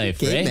for your life,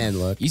 Caveman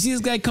right? look. You see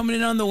this guy coming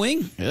in on the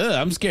wing? Ugh,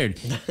 I'm scared.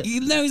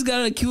 Now he's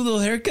got a cute little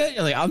haircut.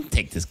 You're like, I'll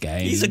take this guy.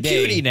 He's a any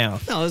day. cutie now.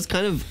 No,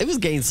 it was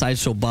getting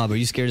Sideshow Bob. Are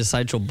you scared of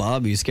Sideshow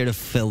Bob? Are you scared of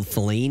Phil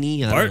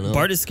Fellaini? I don't know.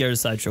 Bart is scared of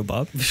Sideshow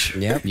Bob.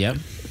 Yep. Yep.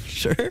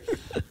 Sure.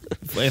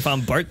 If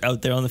I'm Bart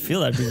out there on the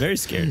field, I'd be very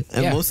scared.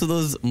 And Yeah. most of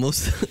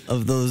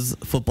those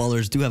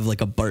footballers do have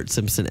like a Bart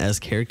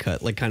Simpson-esque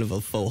haircut, like kind of a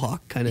faux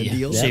hawk kind of Yeah.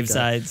 deal. Shaved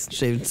sides.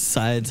 Shaved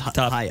sides,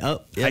 Top. high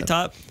up. Yeah. High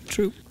top.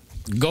 True.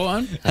 Go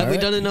on. Have we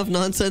right. done enough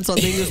nonsense on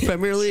the English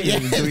Premier League? Or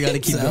do we got to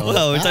keep going?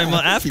 Well, we're talking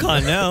about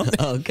AFCON now.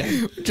 Oh,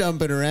 okay.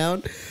 Jumping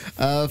around.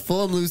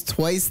 Fulham lose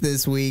twice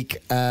this week.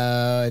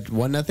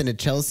 1-0 to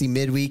Chelsea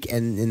midweek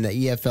and in the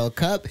EFL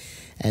Cup.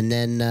 And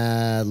then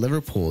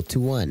Liverpool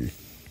 2-1.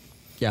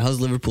 Yeah,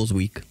 how's Liverpool's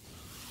week?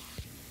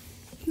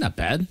 Not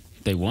bad.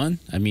 They won.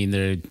 I mean,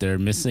 they're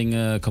missing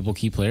a couple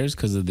key players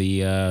because of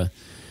the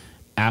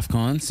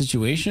AFCON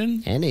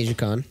situation And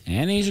AsiaCon.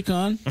 and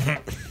AsiaCon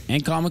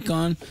and Comic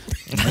Con.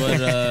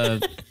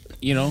 But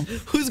you know,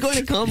 Who's going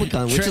to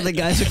Comic-Con? Which of the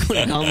guys are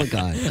going to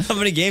Comic-Con? How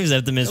many games do I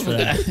have to miss for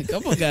that? a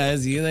couple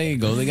guys, they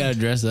go. They gotta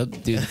dress up,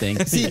 do the thing.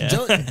 See,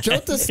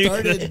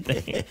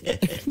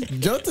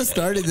 Jota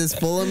started this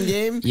Fulham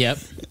game. Yep.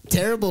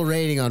 Terrible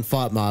rating on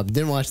FOTMob.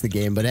 Didn't watch the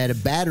game, but had a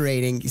bad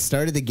rating. He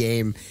started the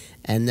game,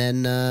 and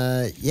then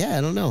I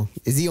don't know.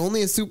 Is he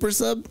only a super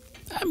sub?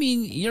 I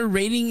mean, you're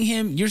rating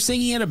him. You're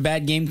saying he had a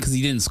bad game because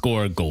he didn't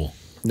score a goal.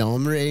 No,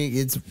 I'm rating.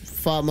 It's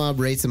FOTMob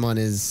rates him on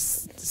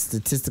his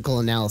statistical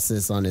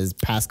analysis on his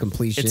pass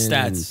completion. It's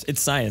stats.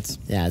 It's science.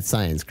 Yeah, it's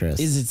science, Chris.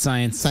 Is it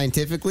science?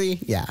 Scientifically?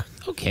 Yeah.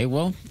 Okay,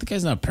 well, the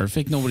guy's not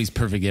perfect. Nobody's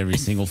perfect every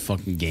single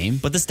fucking game.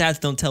 But the stats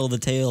don't tell the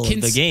tale of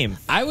the game.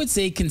 I would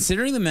say,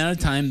 considering the amount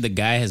of time the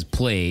guy has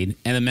played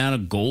and the amount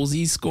of goals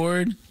he's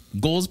scored,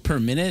 goals per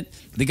minute,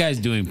 the guy's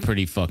doing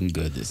pretty fucking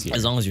good this year.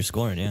 As long as you're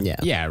scoring, yeah. Yeah.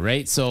 Yeah,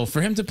 right? So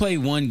for him to play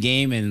one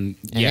game and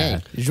And yeah.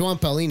 hey,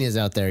 João Paulin is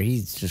out there.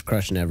 He's just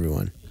crushing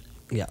everyone.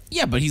 Yeah.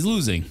 Yeah, but he's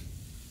losing.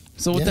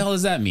 So what Yeah. the hell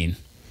does that mean?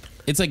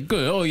 It's like,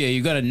 good. Oh, yeah,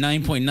 you got a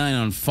 9.9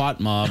 on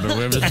FOTMob or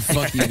whatever the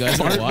fuck you guys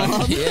are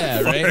watching.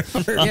 Yeah, right?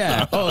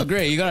 Yeah. Oh,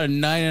 great. You got a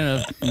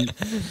 9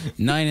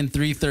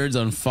 3/3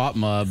 on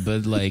FOTMob,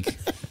 but like,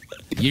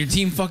 your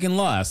team fucking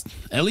lost.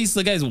 At least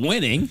the guy's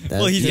winning.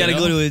 Well, he's You got to know?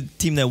 go to a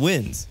team that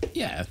wins.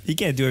 Yeah. He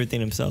can't do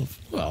everything himself.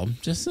 Well,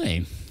 just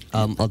saying.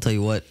 I'll tell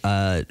you what,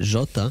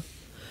 Jota,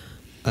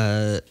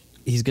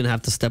 he's going to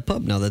have to step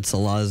up now that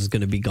Salah is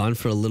going to be gone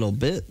for a little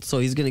bit. So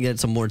he's going to get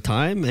some more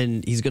time,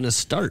 and he's going to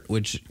start,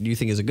 which do you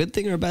think is a good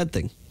thing or a bad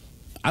thing?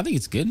 I think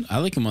it's good. I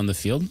like him on the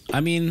field. I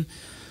mean,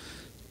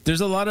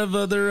 there's a lot of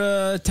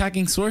other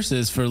attacking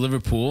sources for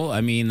Liverpool.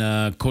 I mean,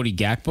 Cody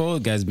Gakpo, the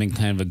guy's been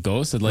kind of a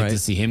ghost. I'd like to Right.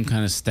 see him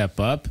kind of step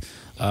up.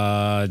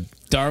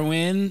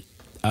 Darwin,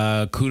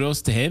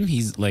 kudos to him.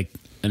 He's like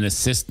an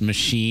assist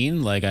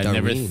machine. Like, I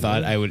never Darwin,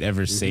 thought yeah. I would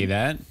ever say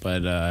that,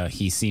 but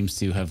he seems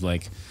to have,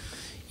 like,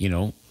 you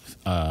know,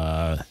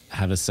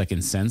 have a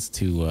second sense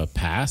to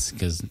pass,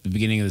 because the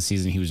beginning of the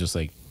season he was just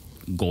like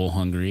goal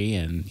hungry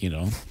and, you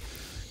know,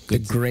 The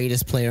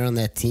greatest player on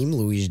that team,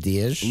 Luis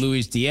Diaz.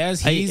 Luis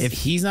Diaz, Hey, he's if-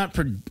 he's not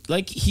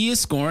like, he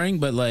is scoring,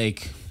 but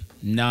like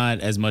not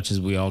as much as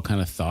we all kind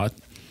of thought.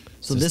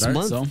 So to this start,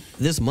 month, so.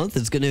 this month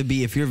it's going to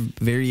be, if you're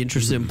very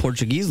interested in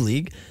Portuguese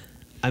league,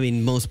 I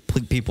mean, most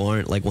people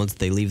aren't, like, once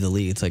they leave the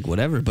league, it's like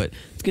whatever, but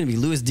it's going to be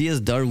Luis Diaz,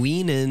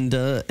 Darwin,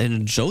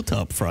 and Jota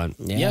up front.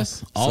 Yeah.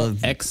 Yes, all So-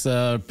 ex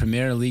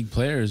Premier League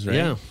players, right?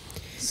 Yeah.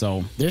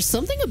 So There's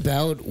something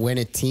about when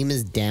a team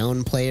is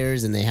down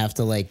players and they have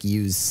to like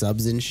use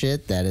subs and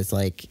shit that it's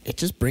like it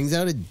just brings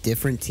out a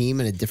different team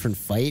and a different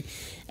fight.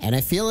 And I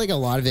feel like a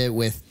lot of it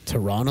with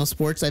Toronto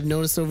sports I've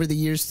noticed over the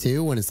years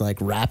too, when it's like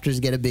Raptors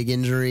get a big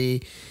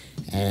injury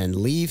and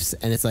Leafs,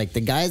 and it's like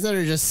the guys that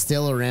are just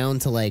still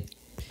around to like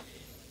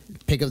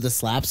pick up the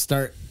slop,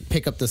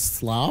 pick up the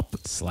slop,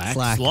 slack,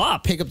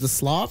 Slop. pick up the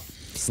slop.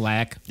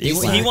 slack. He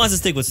wants to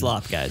stick with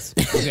slop, guys.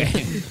 Okay.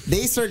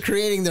 They start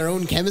creating their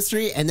own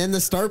chemistry, and then the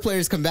star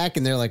players come back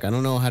and they're like, I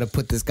don't know how to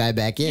put this guy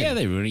back in. Yeah,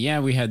 they ruined it. Yeah,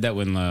 we had that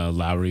when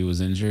Lowry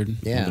was injured.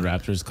 Yeah. with the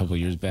Raptors a couple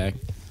years back.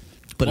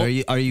 But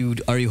Well- are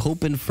you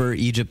hoping for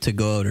Egypt to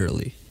go out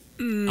early?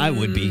 I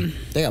would be.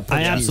 They got I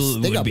Portuguese,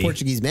 absolutely they would got be.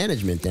 Portuguese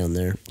management down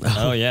there.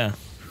 Oh, yeah.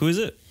 Who is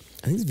it?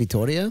 I think it's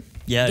Vitoria.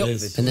 Yeah, No, it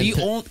is. And then The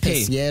only-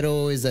 okay.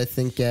 Pesciero is, I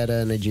think, at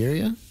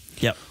Nigeria.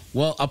 Yep.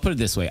 Well, I'll put it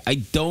this way. I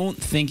don't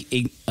think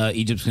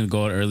Egypt's going to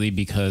go out early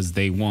because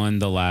they won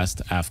the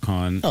last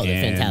AFCON. Oh, they're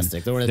and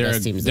fantastic. They're one of the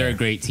best teams They're there. a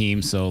great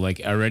team. So,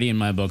 like, already in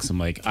my books, I'm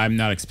like, I'm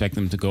not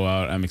expecting them to go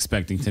out. I'm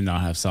expecting to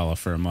not have Salah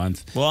for a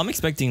month. Well, I'm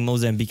expecting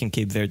Mozambique and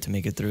Cape Verde to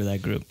make it through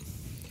that group.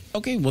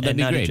 Okay, well, that'd And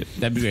be not great. Egypt.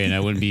 That'd be great. And I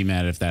wouldn't be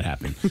mad if that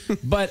happened.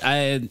 But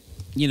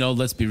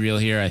let's be real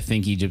here. I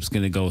think Egypt's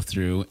going to go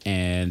through.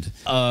 And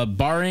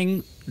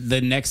barring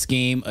the next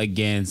game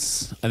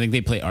against, I think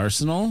they play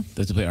Arsenal.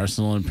 They have to play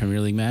Arsenal in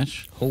Premier League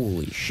match.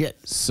 Holy shit.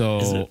 So,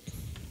 Is it?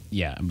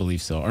 yeah, I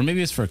believe so. Or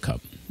maybe it's for a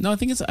cup. No, I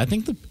think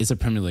it's a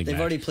Premier League They've match.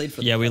 already played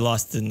for. Yeah, we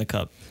lost in the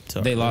cup. So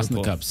They lost in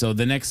the Liverpool. cup. So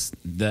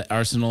the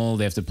Arsenal,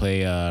 they have to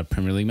play a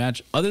Premier League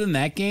match. Other than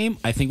that game,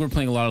 I think we're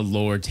playing a lot of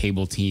lower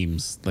table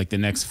teams. Like the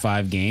next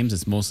 5 games,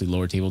 it's mostly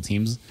lower table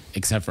teams,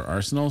 except for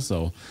Arsenal.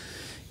 So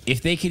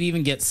if they could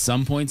even get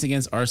some points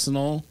against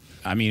Arsenal,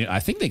 I mean, I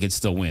think they could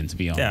still win, to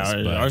be honest.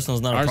 Yeah, But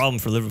Arsenal's not a problem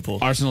for Liverpool.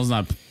 Arsenal's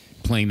not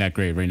playing that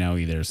great right now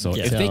either. So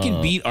Yeah. if they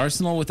can beat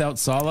Arsenal without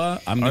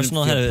Salah, I'm going to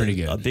Arsenal feel had pretty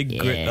good. a big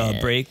Yeah.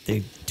 break.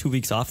 2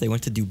 weeks off. They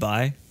went to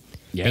Dubai.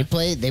 Yeah.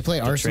 They play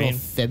Arsenal train.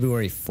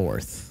 February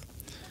 4th.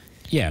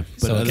 Yeah,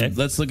 but So, okay.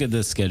 let's look at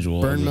the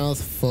schedule.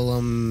 Bournemouth,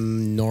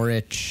 Fulham,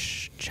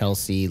 Norwich,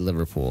 Chelsea,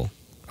 Liverpool,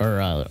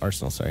 or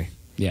Arsenal. Sorry.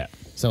 Yeah.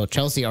 So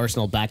Chelsea,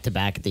 Arsenal back to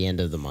back at the end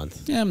of the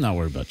month. Yeah, I'm not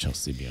worried about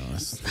Chelsea, to be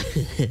honest.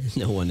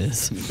 No one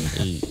is.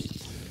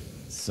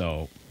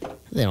 So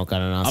They don't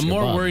got an Oscar. I'm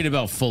more Bob. worried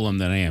about Fulham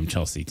than I am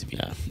Chelsea, to be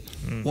honest.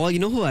 Well, you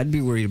know who I'd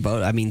be worried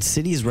about? I mean,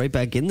 City's right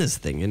back in this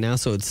thing, and now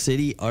so it's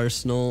City,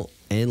 Arsenal,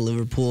 and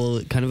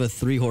Liverpool, kind of a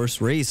 3-horse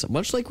race,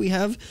 much like we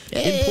have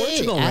in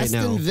Portugal right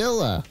Aston now.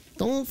 Villa.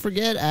 Don't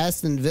forget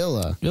Aston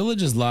Villa. Villa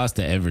just lost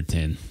to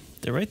Everton,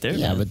 They're right there.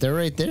 Yeah, man. but they're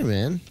right there,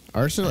 man.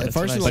 Arsenal. Yeah, if that's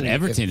what I Arsenal, but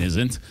Everton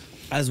isn't.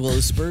 As well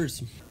as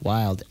Spurs.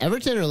 wild.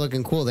 Everton are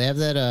looking cool. They have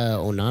that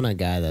Onana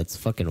guy that's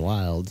fucking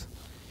wild.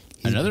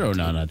 Another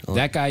Onana. Oh.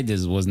 That guy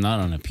was not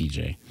on a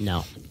PJ.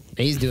 No,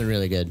 he's doing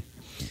really good.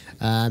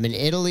 In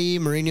Italy,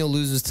 Mourinho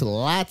loses to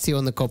Lazio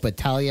in the Coppa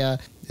Italia.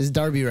 His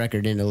derby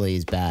record in Italy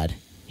is bad.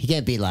 He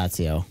can't beat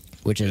Lazio,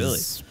 which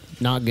is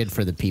not good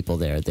for the people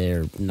there.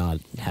 They're not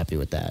happy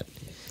with that.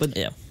 But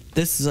Yeah.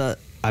 this is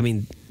I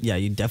mean, yeah,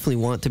 you definitely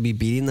want to be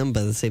beating them,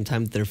 but at the same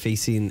time, they're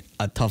facing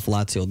a tough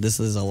Lazio. This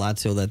is a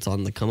Lazio that's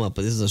on the come up,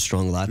 but this is a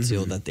strong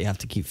Lazio that they have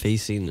to keep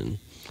facing. And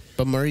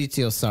But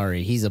Maurizio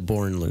Sarri, he's a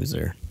born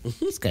loser.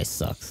 This guy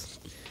sucks.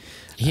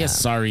 He has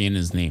sorry in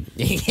his name.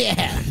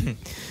 Yeah.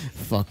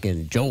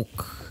 Fucking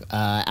joke.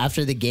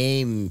 After the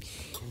game,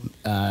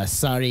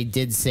 Sarri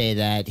did say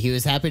that he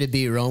was happy to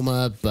beat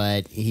Roma,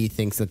 but he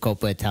thinks the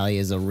Coppa Italia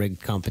is a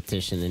rigged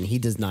competition and he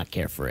does not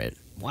care for it.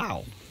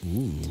 wow,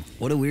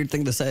 what a weird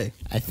thing to say.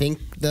 I think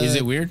Is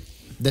it weird?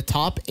 the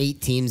top 8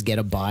 teams get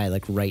a bye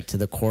like right to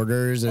the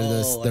quarters or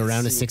Oh, the I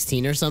round of see.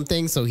 16 or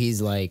something. So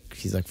he's like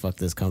fuck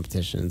this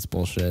competition. It's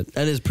bullshit.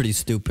 That is pretty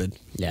stupid.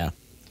 Yeah.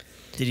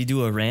 Did he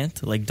do a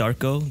rant like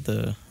Darko,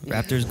 the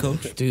Raptors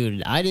coach?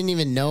 Dude, I didn't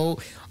even know.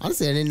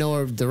 Honestly, I didn't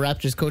know the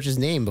Raptors coach's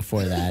name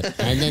before that.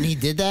 And then he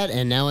did that,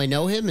 and now I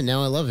know him, and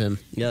now I love him.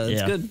 Yeah,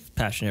 that's good.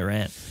 Passionate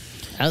rant.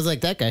 I was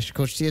like, that guy should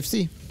coach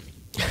TFC.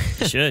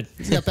 He should.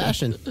 He's got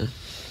passion.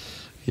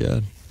 Yeah.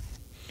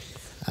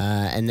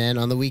 And then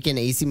on the weekend,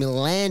 AC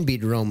Milan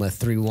beat Roma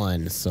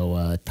 3-1.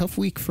 So tough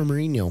week for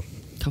Mourinho.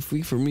 Tough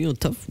week for me.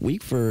 Tough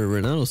week for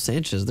Renato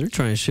Sanchez. They're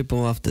trying to ship him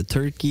off to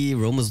Turkey.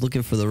 Roma's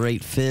looking for the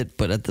right fit,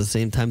 but at the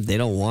same time, they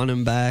don't want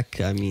him back.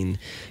 I mean,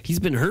 he's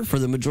been hurt for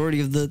the majority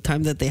of the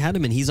time that they had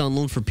him, and he's on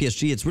loan for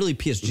PSG. It's really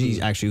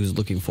PSG actually who's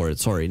looking for it.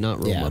 Sorry, not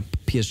Roma. Yeah.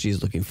 PSG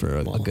is looking for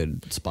a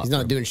good spot. He's for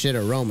not him. doing shit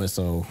at Roma,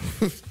 so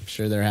I'm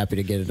sure they're happy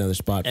to get another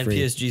spot And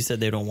free. PSG said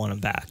they don't want him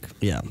back.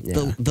 Yeah.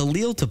 Yeah. The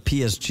Lille to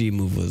PSG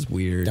move was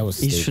weird. That was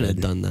he should have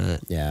stupid. done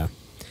that. Yeah.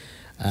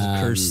 He's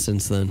cursed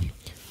since then.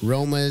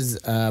 Roma's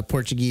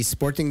Portuguese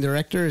sporting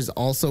director is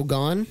also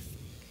gone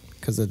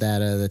because of that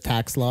the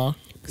tax law.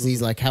 Because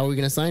he's like, how are we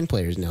going to sign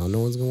players now? No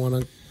one's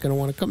going to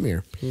want to come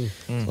here,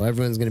 so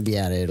everyone's going to be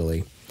out of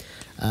Italy.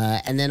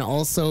 And then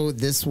also,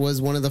 this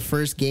was one of the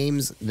first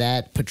games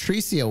that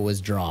Patricio was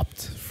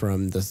dropped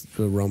from the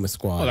Roma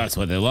squad. Well, that's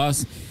why they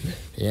lost.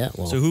 Yeah,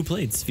 well, So who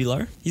played?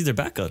 Villar? He's their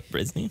backup,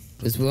 isn't he?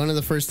 it's one of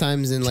the first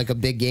times in like a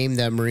big game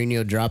that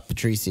Mourinho dropped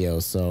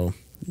Patricio. So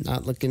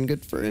not looking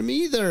good for him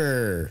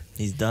either.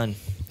 He's done.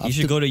 Up He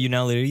should to- go to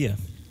Unaleria.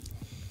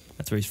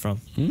 That's where he's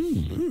from.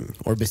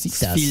 Or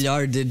Besiktas.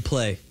 Villar did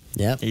play.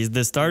 Yep. He's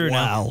the starter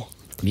now. Wow.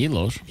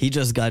 Milos. He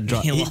just got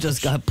dropped. He Milos.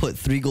 just got put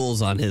 3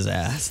 goals on his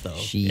ass, though.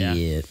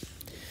 Shit.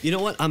 You know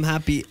what? I'm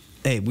happy.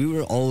 Hey, we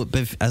were all,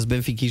 as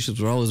Benfiquistas,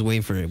 we're always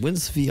waiting for it.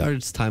 When's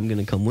VR's time going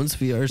to come? When's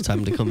VR's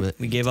time to come?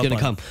 We gave It's up gonna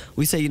on come.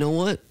 We say, you know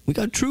what? We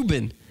got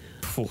Trubin.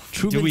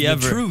 Trubin's Do we the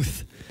ever?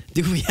 truth.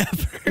 Do we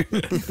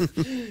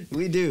ever?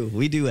 We do.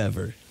 We do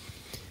ever.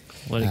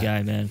 What a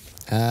guy, man.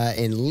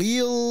 In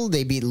Lille,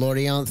 they beat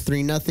Lorient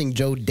 3-0.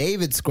 Joe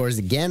David scores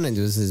again, and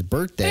it was his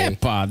birthday.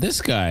 Epa,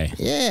 this guy.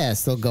 Yeah,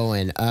 still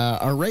going.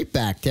 Our right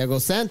back, Thiago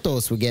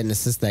Santos, would get an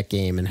assist that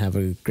game and have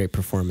a great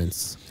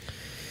performance.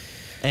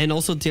 And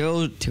also,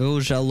 Thiago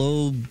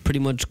Jalot pretty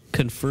much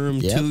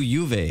confirmed Yep. to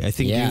Juve. I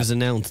think he Yeah. was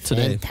announced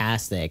today.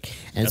 Fantastic.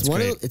 And That's it's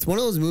one great. of it's one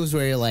of those moves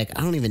where you're like,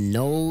 I don't even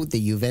know the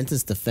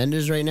Juventus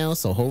defenders right now,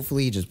 so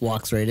hopefully he just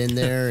walks right in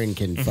there and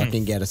can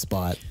fucking get a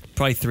spot.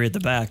 Probably 3 at the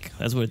back.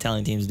 That's what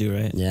Italian teams do,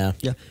 right? Yeah.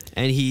 Yeah,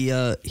 and he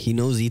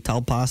knows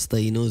Ital pasta.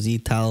 He knows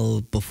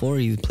Ital before.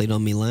 He played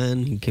on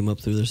Milan. He came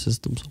up through their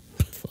system. So.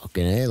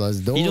 Fucking hey, let's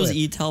do He knows it.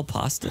 Ital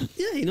pasta?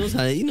 Yeah, he knows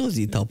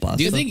Ital pasta.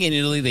 Do you think in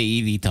Italy they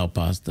eat Ital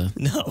pasta?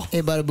 No.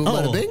 Hey, bada boom,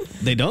 bada bing.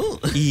 they don't?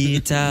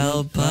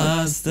 Ital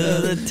pasta,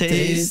 the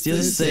taste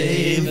you'll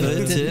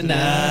savor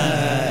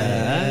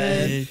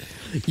tonight.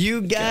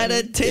 You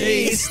gotta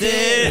taste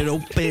it.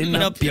 Open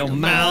up your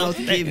mouth.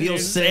 Give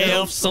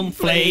yourself some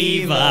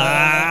flavor.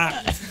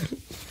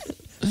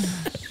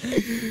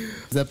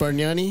 Is that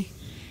Bargnani?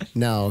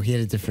 No, he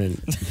had a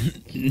different.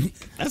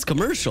 That's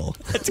commercial.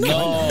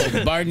 No,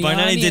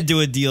 Bargnani did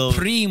do a deal.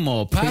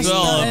 Primo, pasta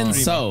and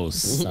sauce.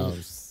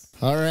 Sauce.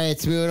 All right,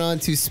 so moving on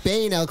to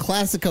Spain, El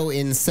Clasico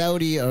in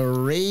Saudi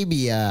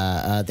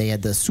Arabia. They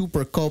had the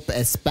Supercopa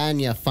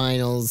España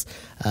finals.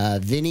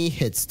 Vinny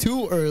hits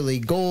 2 early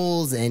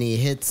goals, and he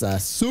hits a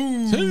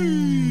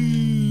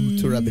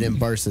to rub it in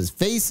Barca's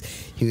face.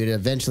 He would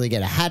eventually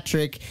get a hat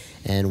trick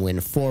and win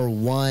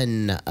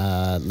 4-1.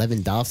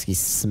 Lewandowski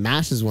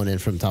smashes one in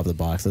from top of the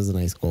box. That was a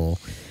nice goal.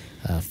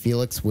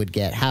 Felix would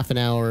get half an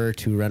hour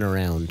to run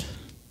around.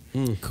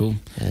 Cool.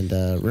 And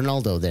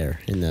Ronaldo there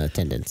in the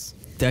attendance.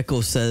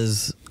 Deco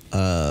says,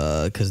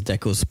 because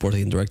Deco's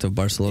sporting director of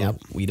Barcelona,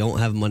 we don't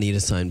have money to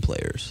sign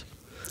players.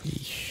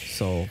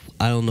 So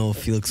I don't know if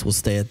Felix will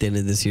stay at the end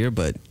of this year,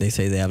 but they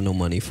say they have no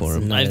money for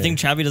him. I think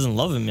Xavi doesn't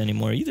love him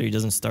anymore either. He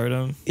doesn't start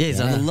him. Yeah, he's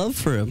out of love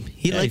for him.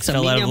 He likes he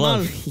fell out of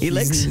love. He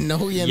likes no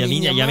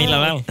Yamin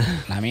Laval.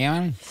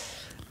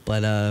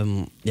 But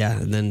yeah,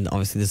 and then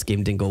obviously this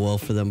game didn't go well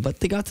for them. But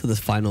they got to the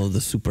final of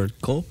the Super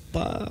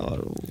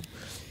Copa.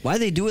 Why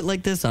they do it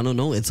like this, I don't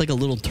know. It's like a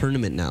little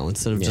tournament now.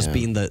 Instead of just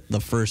being the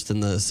first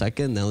and the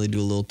second, now they do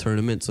a little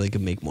tournament so they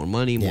can make more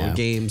money, more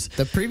games.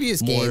 The previous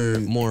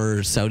game,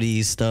 more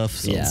Saudi stuff.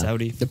 So.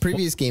 Saudi. The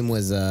previous game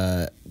was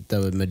the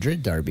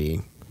Madrid derby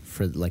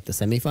for like the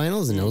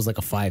semifinals, and it was like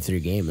a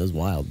 5-3 game. It was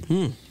wild.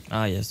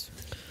 Ah, yes.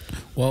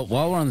 Well,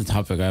 while we're on the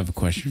topic, I have a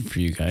question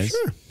for you guys.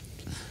 Sure.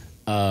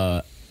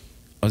 I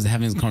was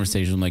having this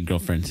conversation with my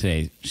girlfriend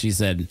today. She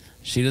said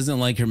she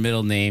doesn't like her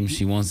middle name.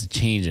 She wants to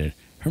change it.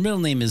 Her middle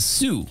name is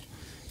Sue.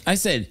 I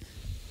said,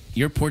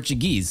 you're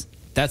Portuguese.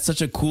 That's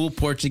such a cool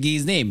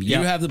Portuguese name.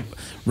 You have the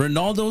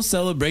Ronaldo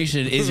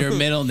celebration is your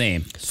middle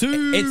name.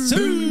 Sue. It's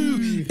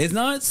Sue. It's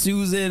not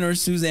Susan or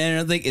Suzanne or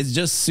anything. It's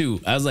just Sue.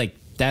 I was like,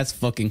 that's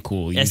fucking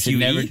cool. You should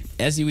never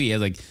S-U-E. I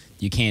was like,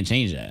 you can't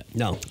change that.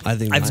 No, I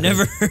think I've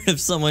never heard of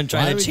someone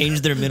trying to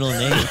change their middle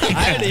name.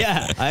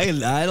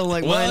 I don't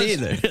like mine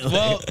either.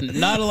 Well,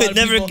 not a lot of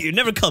people. It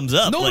never comes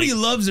up. Nobody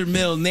loves their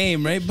middle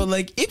name, right? But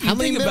like, if you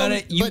think about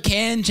it, you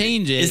can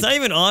change it. It's not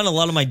even on a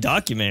lot of my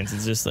documents.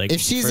 It's just like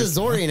if she's a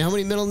Zorian, how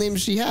many middle names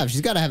does she have?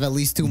 She's got to have at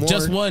least 2 more.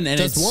 Just one, and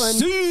just it's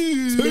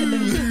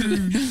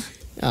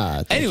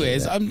one.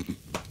 Anyways, I'm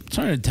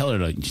trying to tell her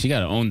like she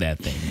got to own that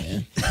thing,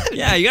 man.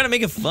 Yeah, you got to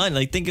make it fun.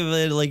 Like think of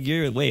it like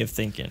your way of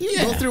thinking. You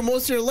go through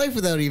most of your life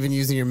without even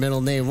using your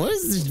middle name. What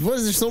is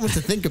there so much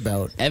to think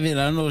about? Evan,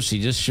 I don't know. She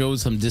just showed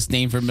some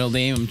disdain for middle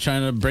name. I'm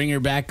trying to bring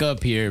her back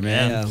up here,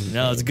 man. Yeah.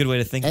 No, it's a good way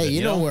to think. Hey, of it.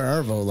 you know where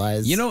our vote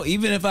lies. You know,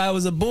 even if I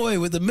was a boy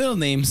with a middle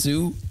name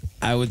Sue,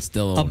 I would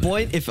still own a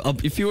boy.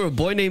 If you were a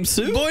boy named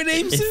Sue, boy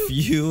named Sue.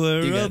 If you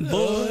were a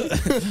boy,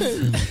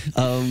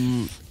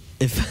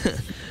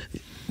 if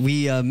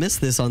we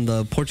missed this on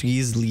the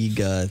Portuguese league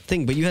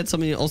thing, but you had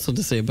something also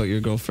to say about your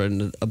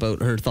girlfriend,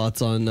 about her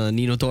thoughts on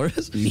Nino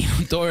Torres. Nino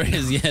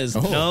Torres, yes.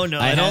 No,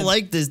 I don't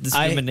like this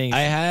discrimination.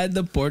 I had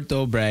the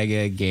Porto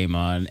Braga game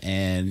on,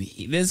 and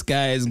this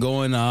guy is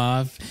going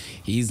off.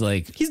 He's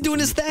like, he's doing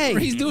his thing.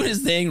 He's doing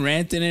his thing,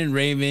 ranting and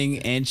raving,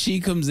 and she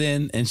comes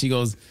in and she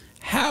goes,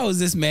 "How is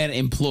this man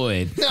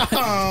employed?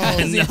 How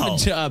does he have a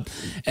job?"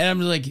 And I'm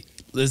just like,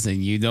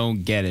 listen, you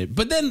don't get it.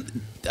 But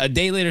then a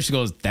day later, she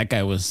goes, "That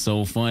guy was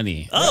so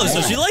funny." Oh,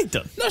 so she liked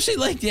him. No, she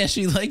liked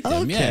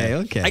him.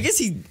 Okay. I guess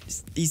he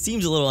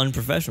seems a little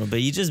unprofessional, but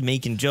he's just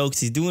making jokes.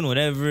 He's doing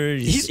whatever.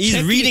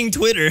 He's reading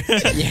Twitter.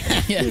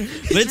 Yeah.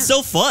 But it's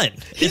so fun.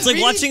 It's like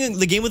watching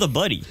the game with a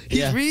buddy.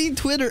 He's reading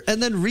Twitter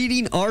and then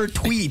reading our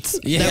tweets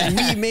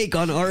that we make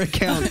on our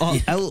account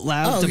out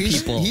loud to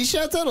people. He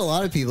shouts out a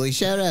lot of people. He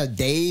shouted out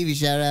Dave. He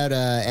shouted out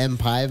M.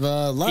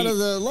 Paiva. A lot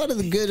of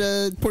the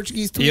good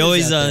Portuguese tweets. He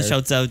always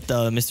shouts out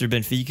Mr.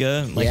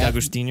 Benfica, Mike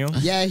Agostinho.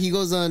 Yeah, he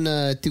goes on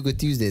Two Good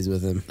Tuesdays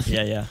with him.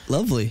 Yeah.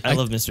 Lovely. I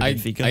love Mr.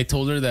 Benfica. I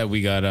told her that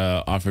we got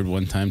offered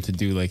one time to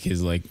do like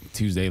his like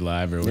Tuesday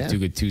live or Two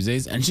Good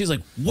Tuesdays, and she's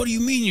like, "What do you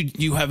mean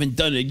you haven't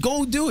done it?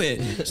 Go do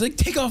it." She's like,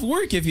 "Take off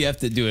work if you have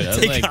to do it." I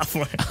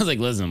was like,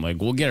 "Listen,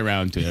 like we'll get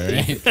around to it, all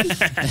right?"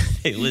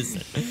 Hey,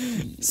 listen,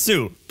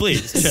 Sue,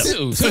 please.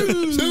 Sue.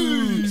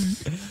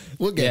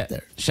 We'll get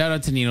there. Shout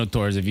out to Nino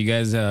Torres. If you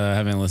guys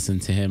haven't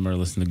listened to him or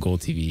listened to Goal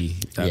TV,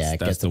 that's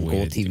get some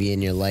Goal TV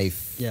in your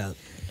life. Yeah.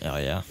 Oh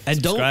yeah,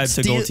 and subscribe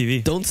to Goal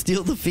TV. Don't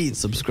steal the feed.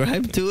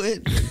 Subscribe to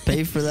it.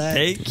 Pay for that.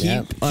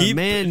 Keep our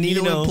man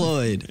Nino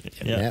employed.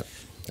 Yep.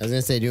 I was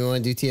gonna say, do you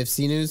want to do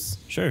TFC news?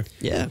 Sure.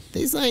 Yeah.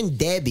 They signed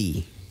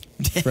Debbie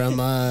from.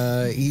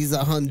 He's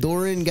a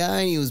Honduran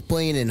guy. And he was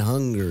playing in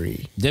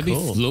Hungary. Debbie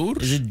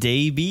Fleur? Is it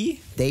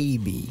Davey?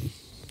 Davey.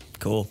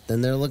 Cool.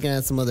 Then they're looking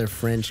at some other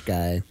French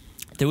guy.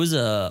 There was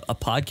a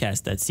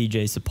podcast that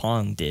CJ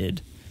Sapong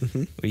did.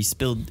 Where he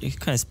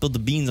kind of spilled the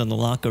beans on the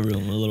locker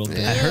room a little bit.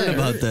 I heard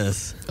about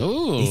this.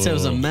 Oh, he said it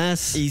was a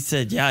mess. He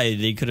said, "Yeah,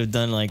 they could have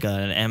done like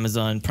an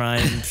Amazon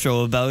Prime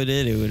show about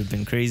it. It would have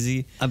been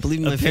crazy." I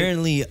believe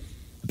apparently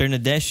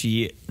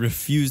Bernadeschi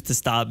refused to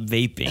stop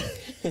vaping.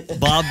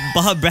 Bob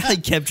Bradley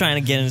kept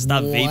trying to get him to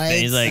stop What? vaping.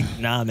 He's like,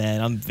 nah,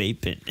 man, I'm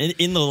vaping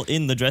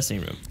in the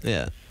dressing room.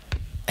 Yeah.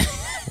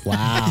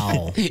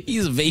 Wow.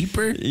 He's a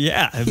vapor.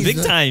 Yeah, He's big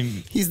the-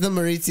 time. He's the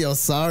Maurizio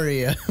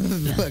Sarri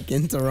of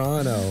fucking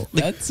Toronto.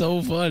 That's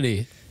so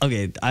funny.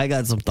 Okay, I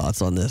got some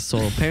thoughts on this. So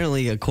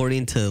apparently,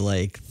 according to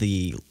like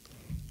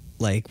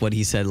what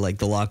he said, like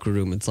the locker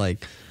room, it's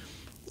like,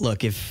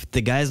 look, if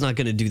the guy's not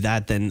going to do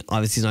that, then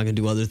obviously he's not going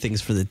to do other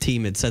things for the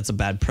team. It sets a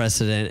bad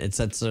precedent. It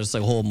sets just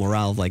like whole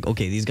morale of like,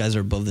 okay, these guys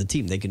are above the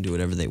team. They can do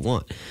whatever they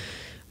want.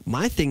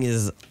 My thing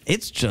is,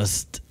 it's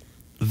just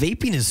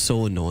vaping is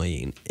so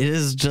annoying. It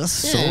is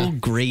just Yeah. so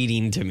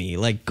grating to me.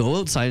 Like, go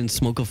outside and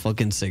smoke a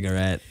fucking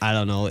cigarette. I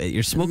don't know.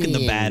 You're smoking the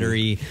mean-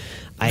 battery.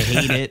 I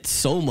hate it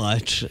so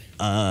much.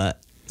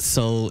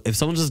 So if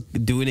someone's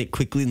just doing it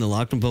quickly in the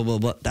locker room, blah, blah,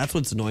 blah, that's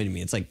what's annoying to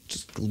me. It's like,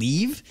 just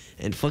leave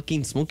and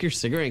fucking smoke your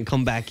cigarette and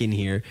come back in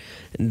here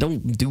and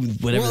don't do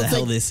whatever the it's hell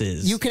like, this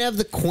is. You can have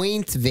the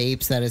quaint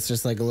vapes that it's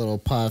just like a little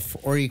puff,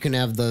 or you can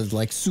have the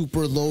like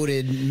super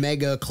loaded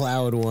mega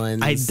cloud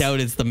ones. I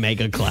doubt it's the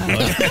mega cloud. You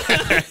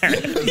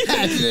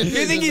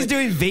think he's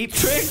doing vape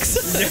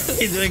tricks?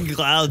 He's doing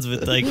clouds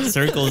with like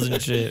circles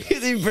and shit. You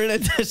think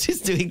Bernadette's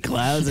doing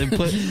clouds and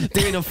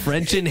doing a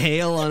French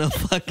inhale on a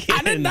fucking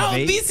I don't know.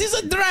 vape? This is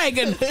a dragon.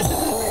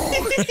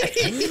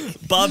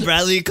 Bob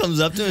Bradley comes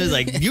up to him and is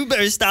like, you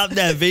better stop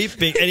that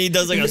vaping. And he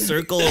does like a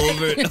circle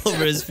over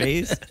his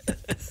face.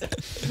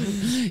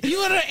 You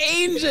are an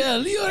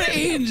angel. You are an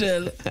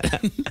angel.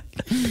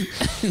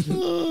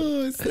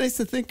 Oh, it's nice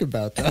to think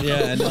about that.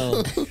 Yeah, I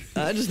know.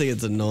 I just think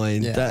it's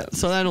annoying. Yeah.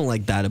 So I don't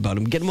like that about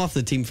him. Get him off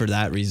the team for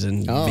that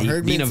reason. Oh, Being a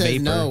Herdman says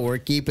vapor. no, we're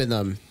keeping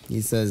them.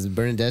 He says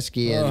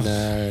Bernadeschi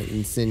and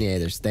Insigne,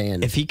 they're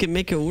staying. If he can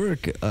make it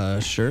work,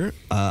 sure.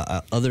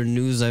 Other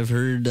news I've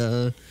heard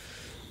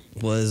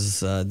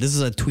was this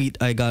is a tweet.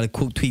 I got a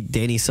quote tweet.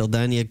 Danny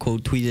Saldana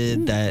quote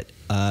tweeted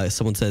that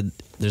someone said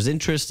there's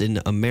interest in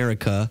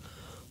America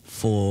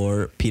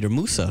for Peter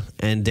Musa,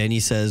 and Danny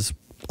says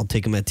I'll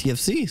take him at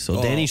TFC.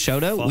 So Danny,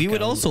 shout out. fuck, We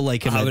would I also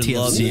like him I at would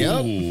love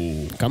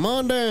TFC. Yep. Come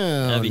on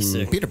down. That'd be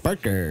sick. Peter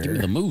Parker. Give me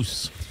the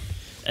moose.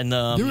 And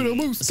Give it a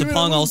moose, give it a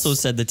Sapong moose. also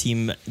said the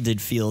team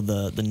did feel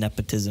the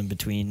nepotism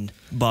between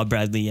Bob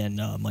Bradley and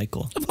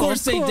Michael. Of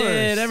course they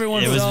did.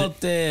 Everyone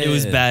felt it. It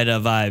was bad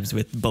vibes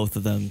with both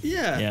of them.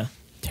 Yeah.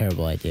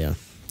 Terrible idea.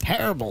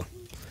 Terrible.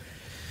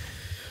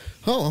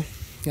 Oh,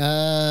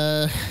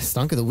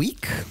 stunk of the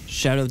week.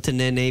 Shout out to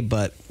Nene,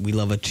 but we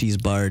love a cheese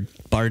bar.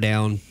 Bar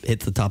down, hit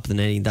the top of the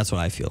netting. That's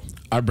what I feel.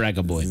 Our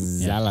Braga boy.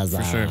 Zalazar.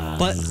 for sure.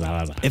 But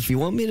Zalazar. if you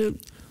want me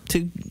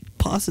to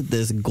posit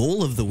this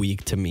goal of the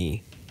week to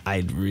me,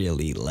 I'd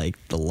really like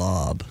the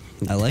lob.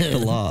 I like the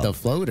lob. The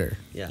floater.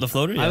 Yeah. The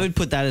floater, I yeah. would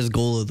put that as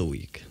goal of the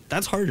week.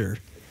 That's harder.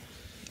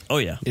 Oh,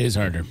 yeah. It is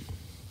harder.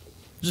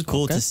 Just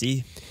cool Okay. to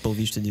see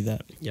Bovish to do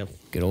that. Yep.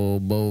 Good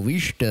old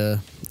Bovista.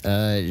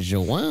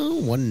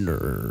 João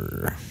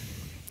Wonder.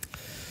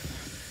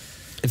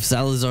 If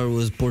Salazar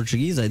was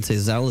Portuguese, I'd say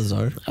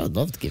Zalazar. I would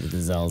love to give it to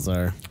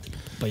Zalazar.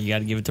 But you got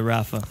to give it to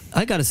Rafa.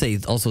 I gotta say,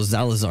 also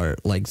Zalazar.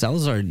 Like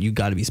Salazar, you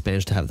gotta be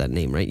Spanish to have that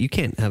name, right? You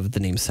can't have the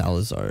name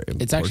Salazar.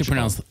 In It's actually Portugal.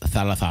 pronounced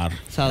Salazar.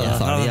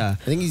 Salazar. Yeah.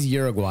 I think he's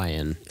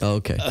Uruguayan. Oh,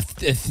 okay.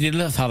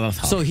 Salazar.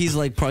 So he's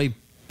like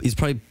he's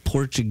probably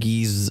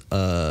Portuguese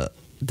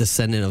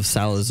descendant of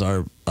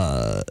Salazar.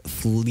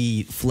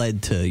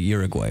 Fled to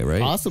Uruguay,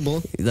 right?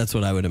 Possible. That's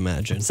what I would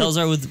imagine.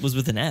 Salazar was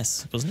with an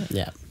S, wasn't it?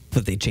 Yeah.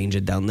 But they change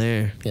it down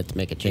there. You have to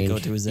make a Go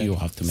change. to his You'll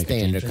have to make Stay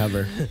a change.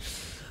 undercover.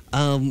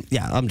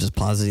 Yeah, I'm just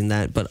positing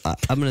that, but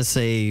I'm gonna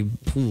say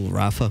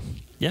Rafa.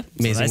 Yeah. that's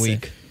what I Amazing say.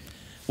 week.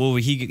 Well,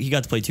 he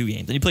got to play 2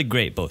 games, and he played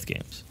great both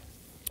games.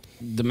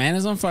 The man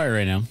is on fire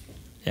right now.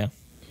 Yeah.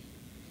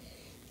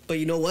 But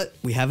you know what?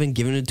 We haven't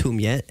given it to him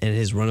yet, and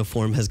his run of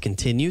form has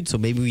continued. So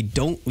maybe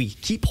we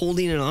keep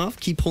holding it off,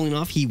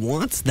 He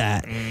wants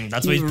that.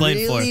 That's what he's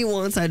playing for. He really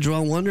wants that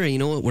draw wonder. And you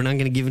know what? We're not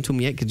going to give it to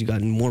him yet because you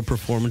got more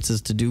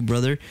performances to do,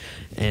 brother.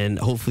 And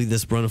hopefully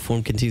this run of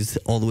form continues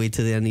all the way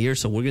to the end of the year.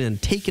 So we're going to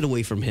take it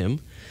away from him,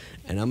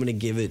 and I'm going to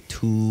give it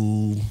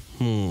to.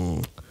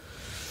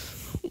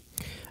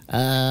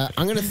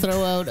 I'm going to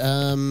throw out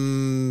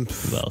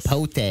else?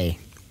 Pote.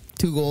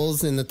 2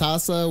 goals in the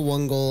Tasa,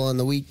 1 goal on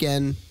the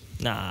weekend.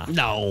 Nah.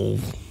 No.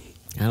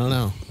 I don't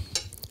know.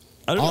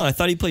 I don't know. I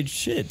thought he played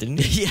shit, didn't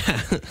he?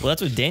 Yeah. Well,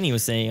 that's what Danny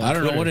was saying. On I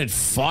don't know Twitter. what did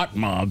Fought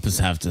Mobs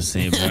have to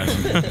say about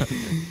it.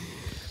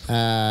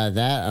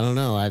 That, I don't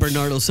know.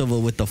 Bernardo Silva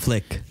with the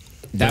flick.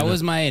 That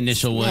was my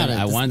initial one. Not a-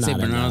 I want to say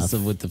not Bernardo enough.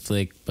 Silva with the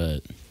flick,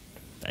 but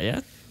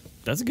Yeah.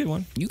 That's a good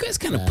one. you guys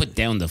kind of put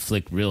down the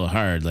flick real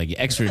hard. Like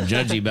extra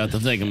judgy about the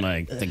flick. I'm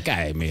like, the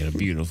guy made a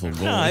beautiful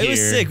goal No, it was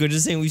here. sick. We're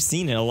just saying we've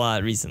seen it a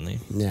lot recently.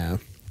 Yeah.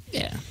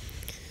 Yeah.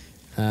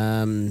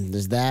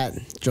 There's that.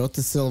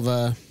 Jota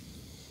Silva.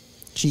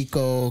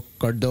 Chico.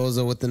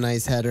 Cardozo with the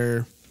nice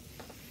header.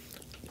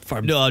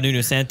 No,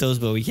 Nuno Santos,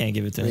 but we can't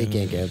give it to They him.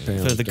 can't get For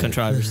the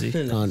controversy.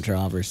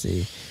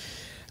 Controversy.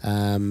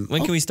 When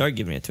can we start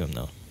giving it to him,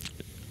 though?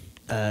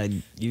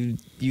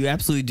 You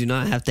absolutely do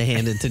not have to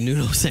hand it to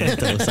Nuno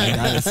Santos. I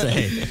gotta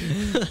say,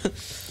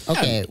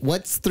 Okay,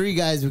 what's 3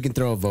 guys we can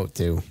throw a vote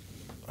to?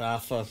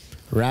 Rafa,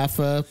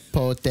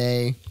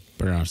 Pote,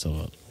 Bernardo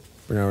Silva.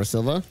 Bernardo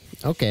Silva.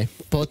 Okay,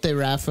 Pote,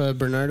 Rafa,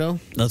 Bernardo.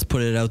 let's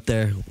put it out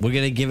there. We're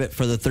gonna give it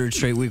for the 3rd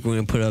straight week. We're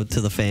gonna put it out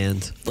to the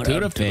fans. To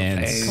the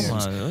fans. Come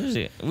on, what is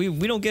it? We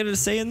don't get a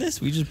say in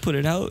this. We just put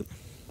it out.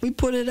 We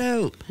put it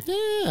out.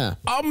 Yeah.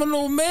 I'm an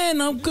old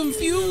man. I'm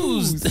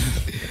confused.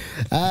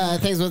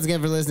 Thanks once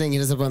again for listening.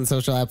 Hit us up on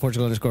social at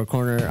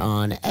Portugal_Corner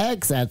on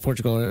X, at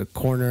Portugal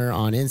Corner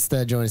on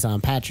Insta. Join us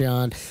on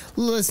Patreon.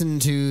 Listen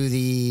to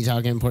the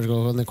Talking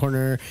Portugal in the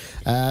Corner.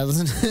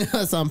 Listen to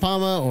us on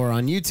Palma or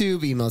on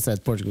YouTube. Email us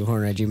at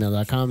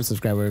portugalcorner@gmail.com.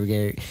 Subscribe wherever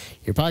you get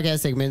your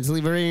podcast. Take a minute to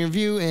leave a rating and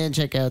review and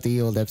check out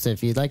the old episode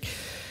if you'd like.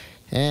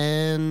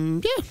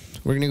 And yeah,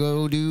 we're going to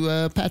go do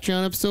a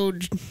Patreon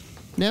episode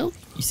now.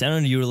 You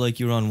sounded you were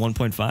on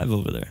 1.5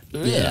 over there.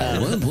 Yeah,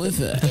 what with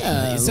that?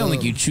 Yeah, You sound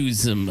like you chewed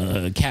some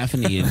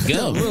caffeinated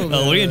gum.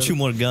 Oh, we're gonna chew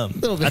more gum.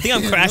 Little I think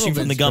I'm bit- crashing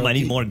little from the bit gum. I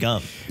need strokey. more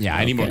gum. Yeah,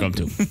 I need more gum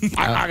too.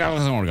 I got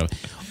some more gum.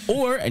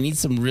 Or I need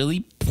some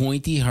really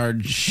pointy,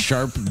 hard,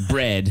 sharp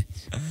bread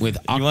with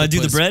octopus You wanna do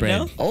the bread spread.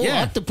 now? Oh,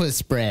 Yeah. octopus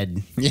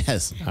spread.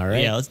 Yes. All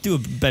right. Yeah, let's do a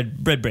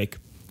bread break.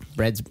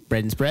 Bread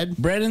and spread.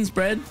 Bread and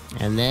spread.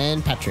 And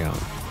then Patreon.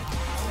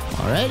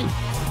 All righty.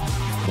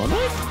 Well,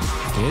 night.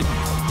 Good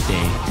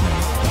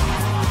day.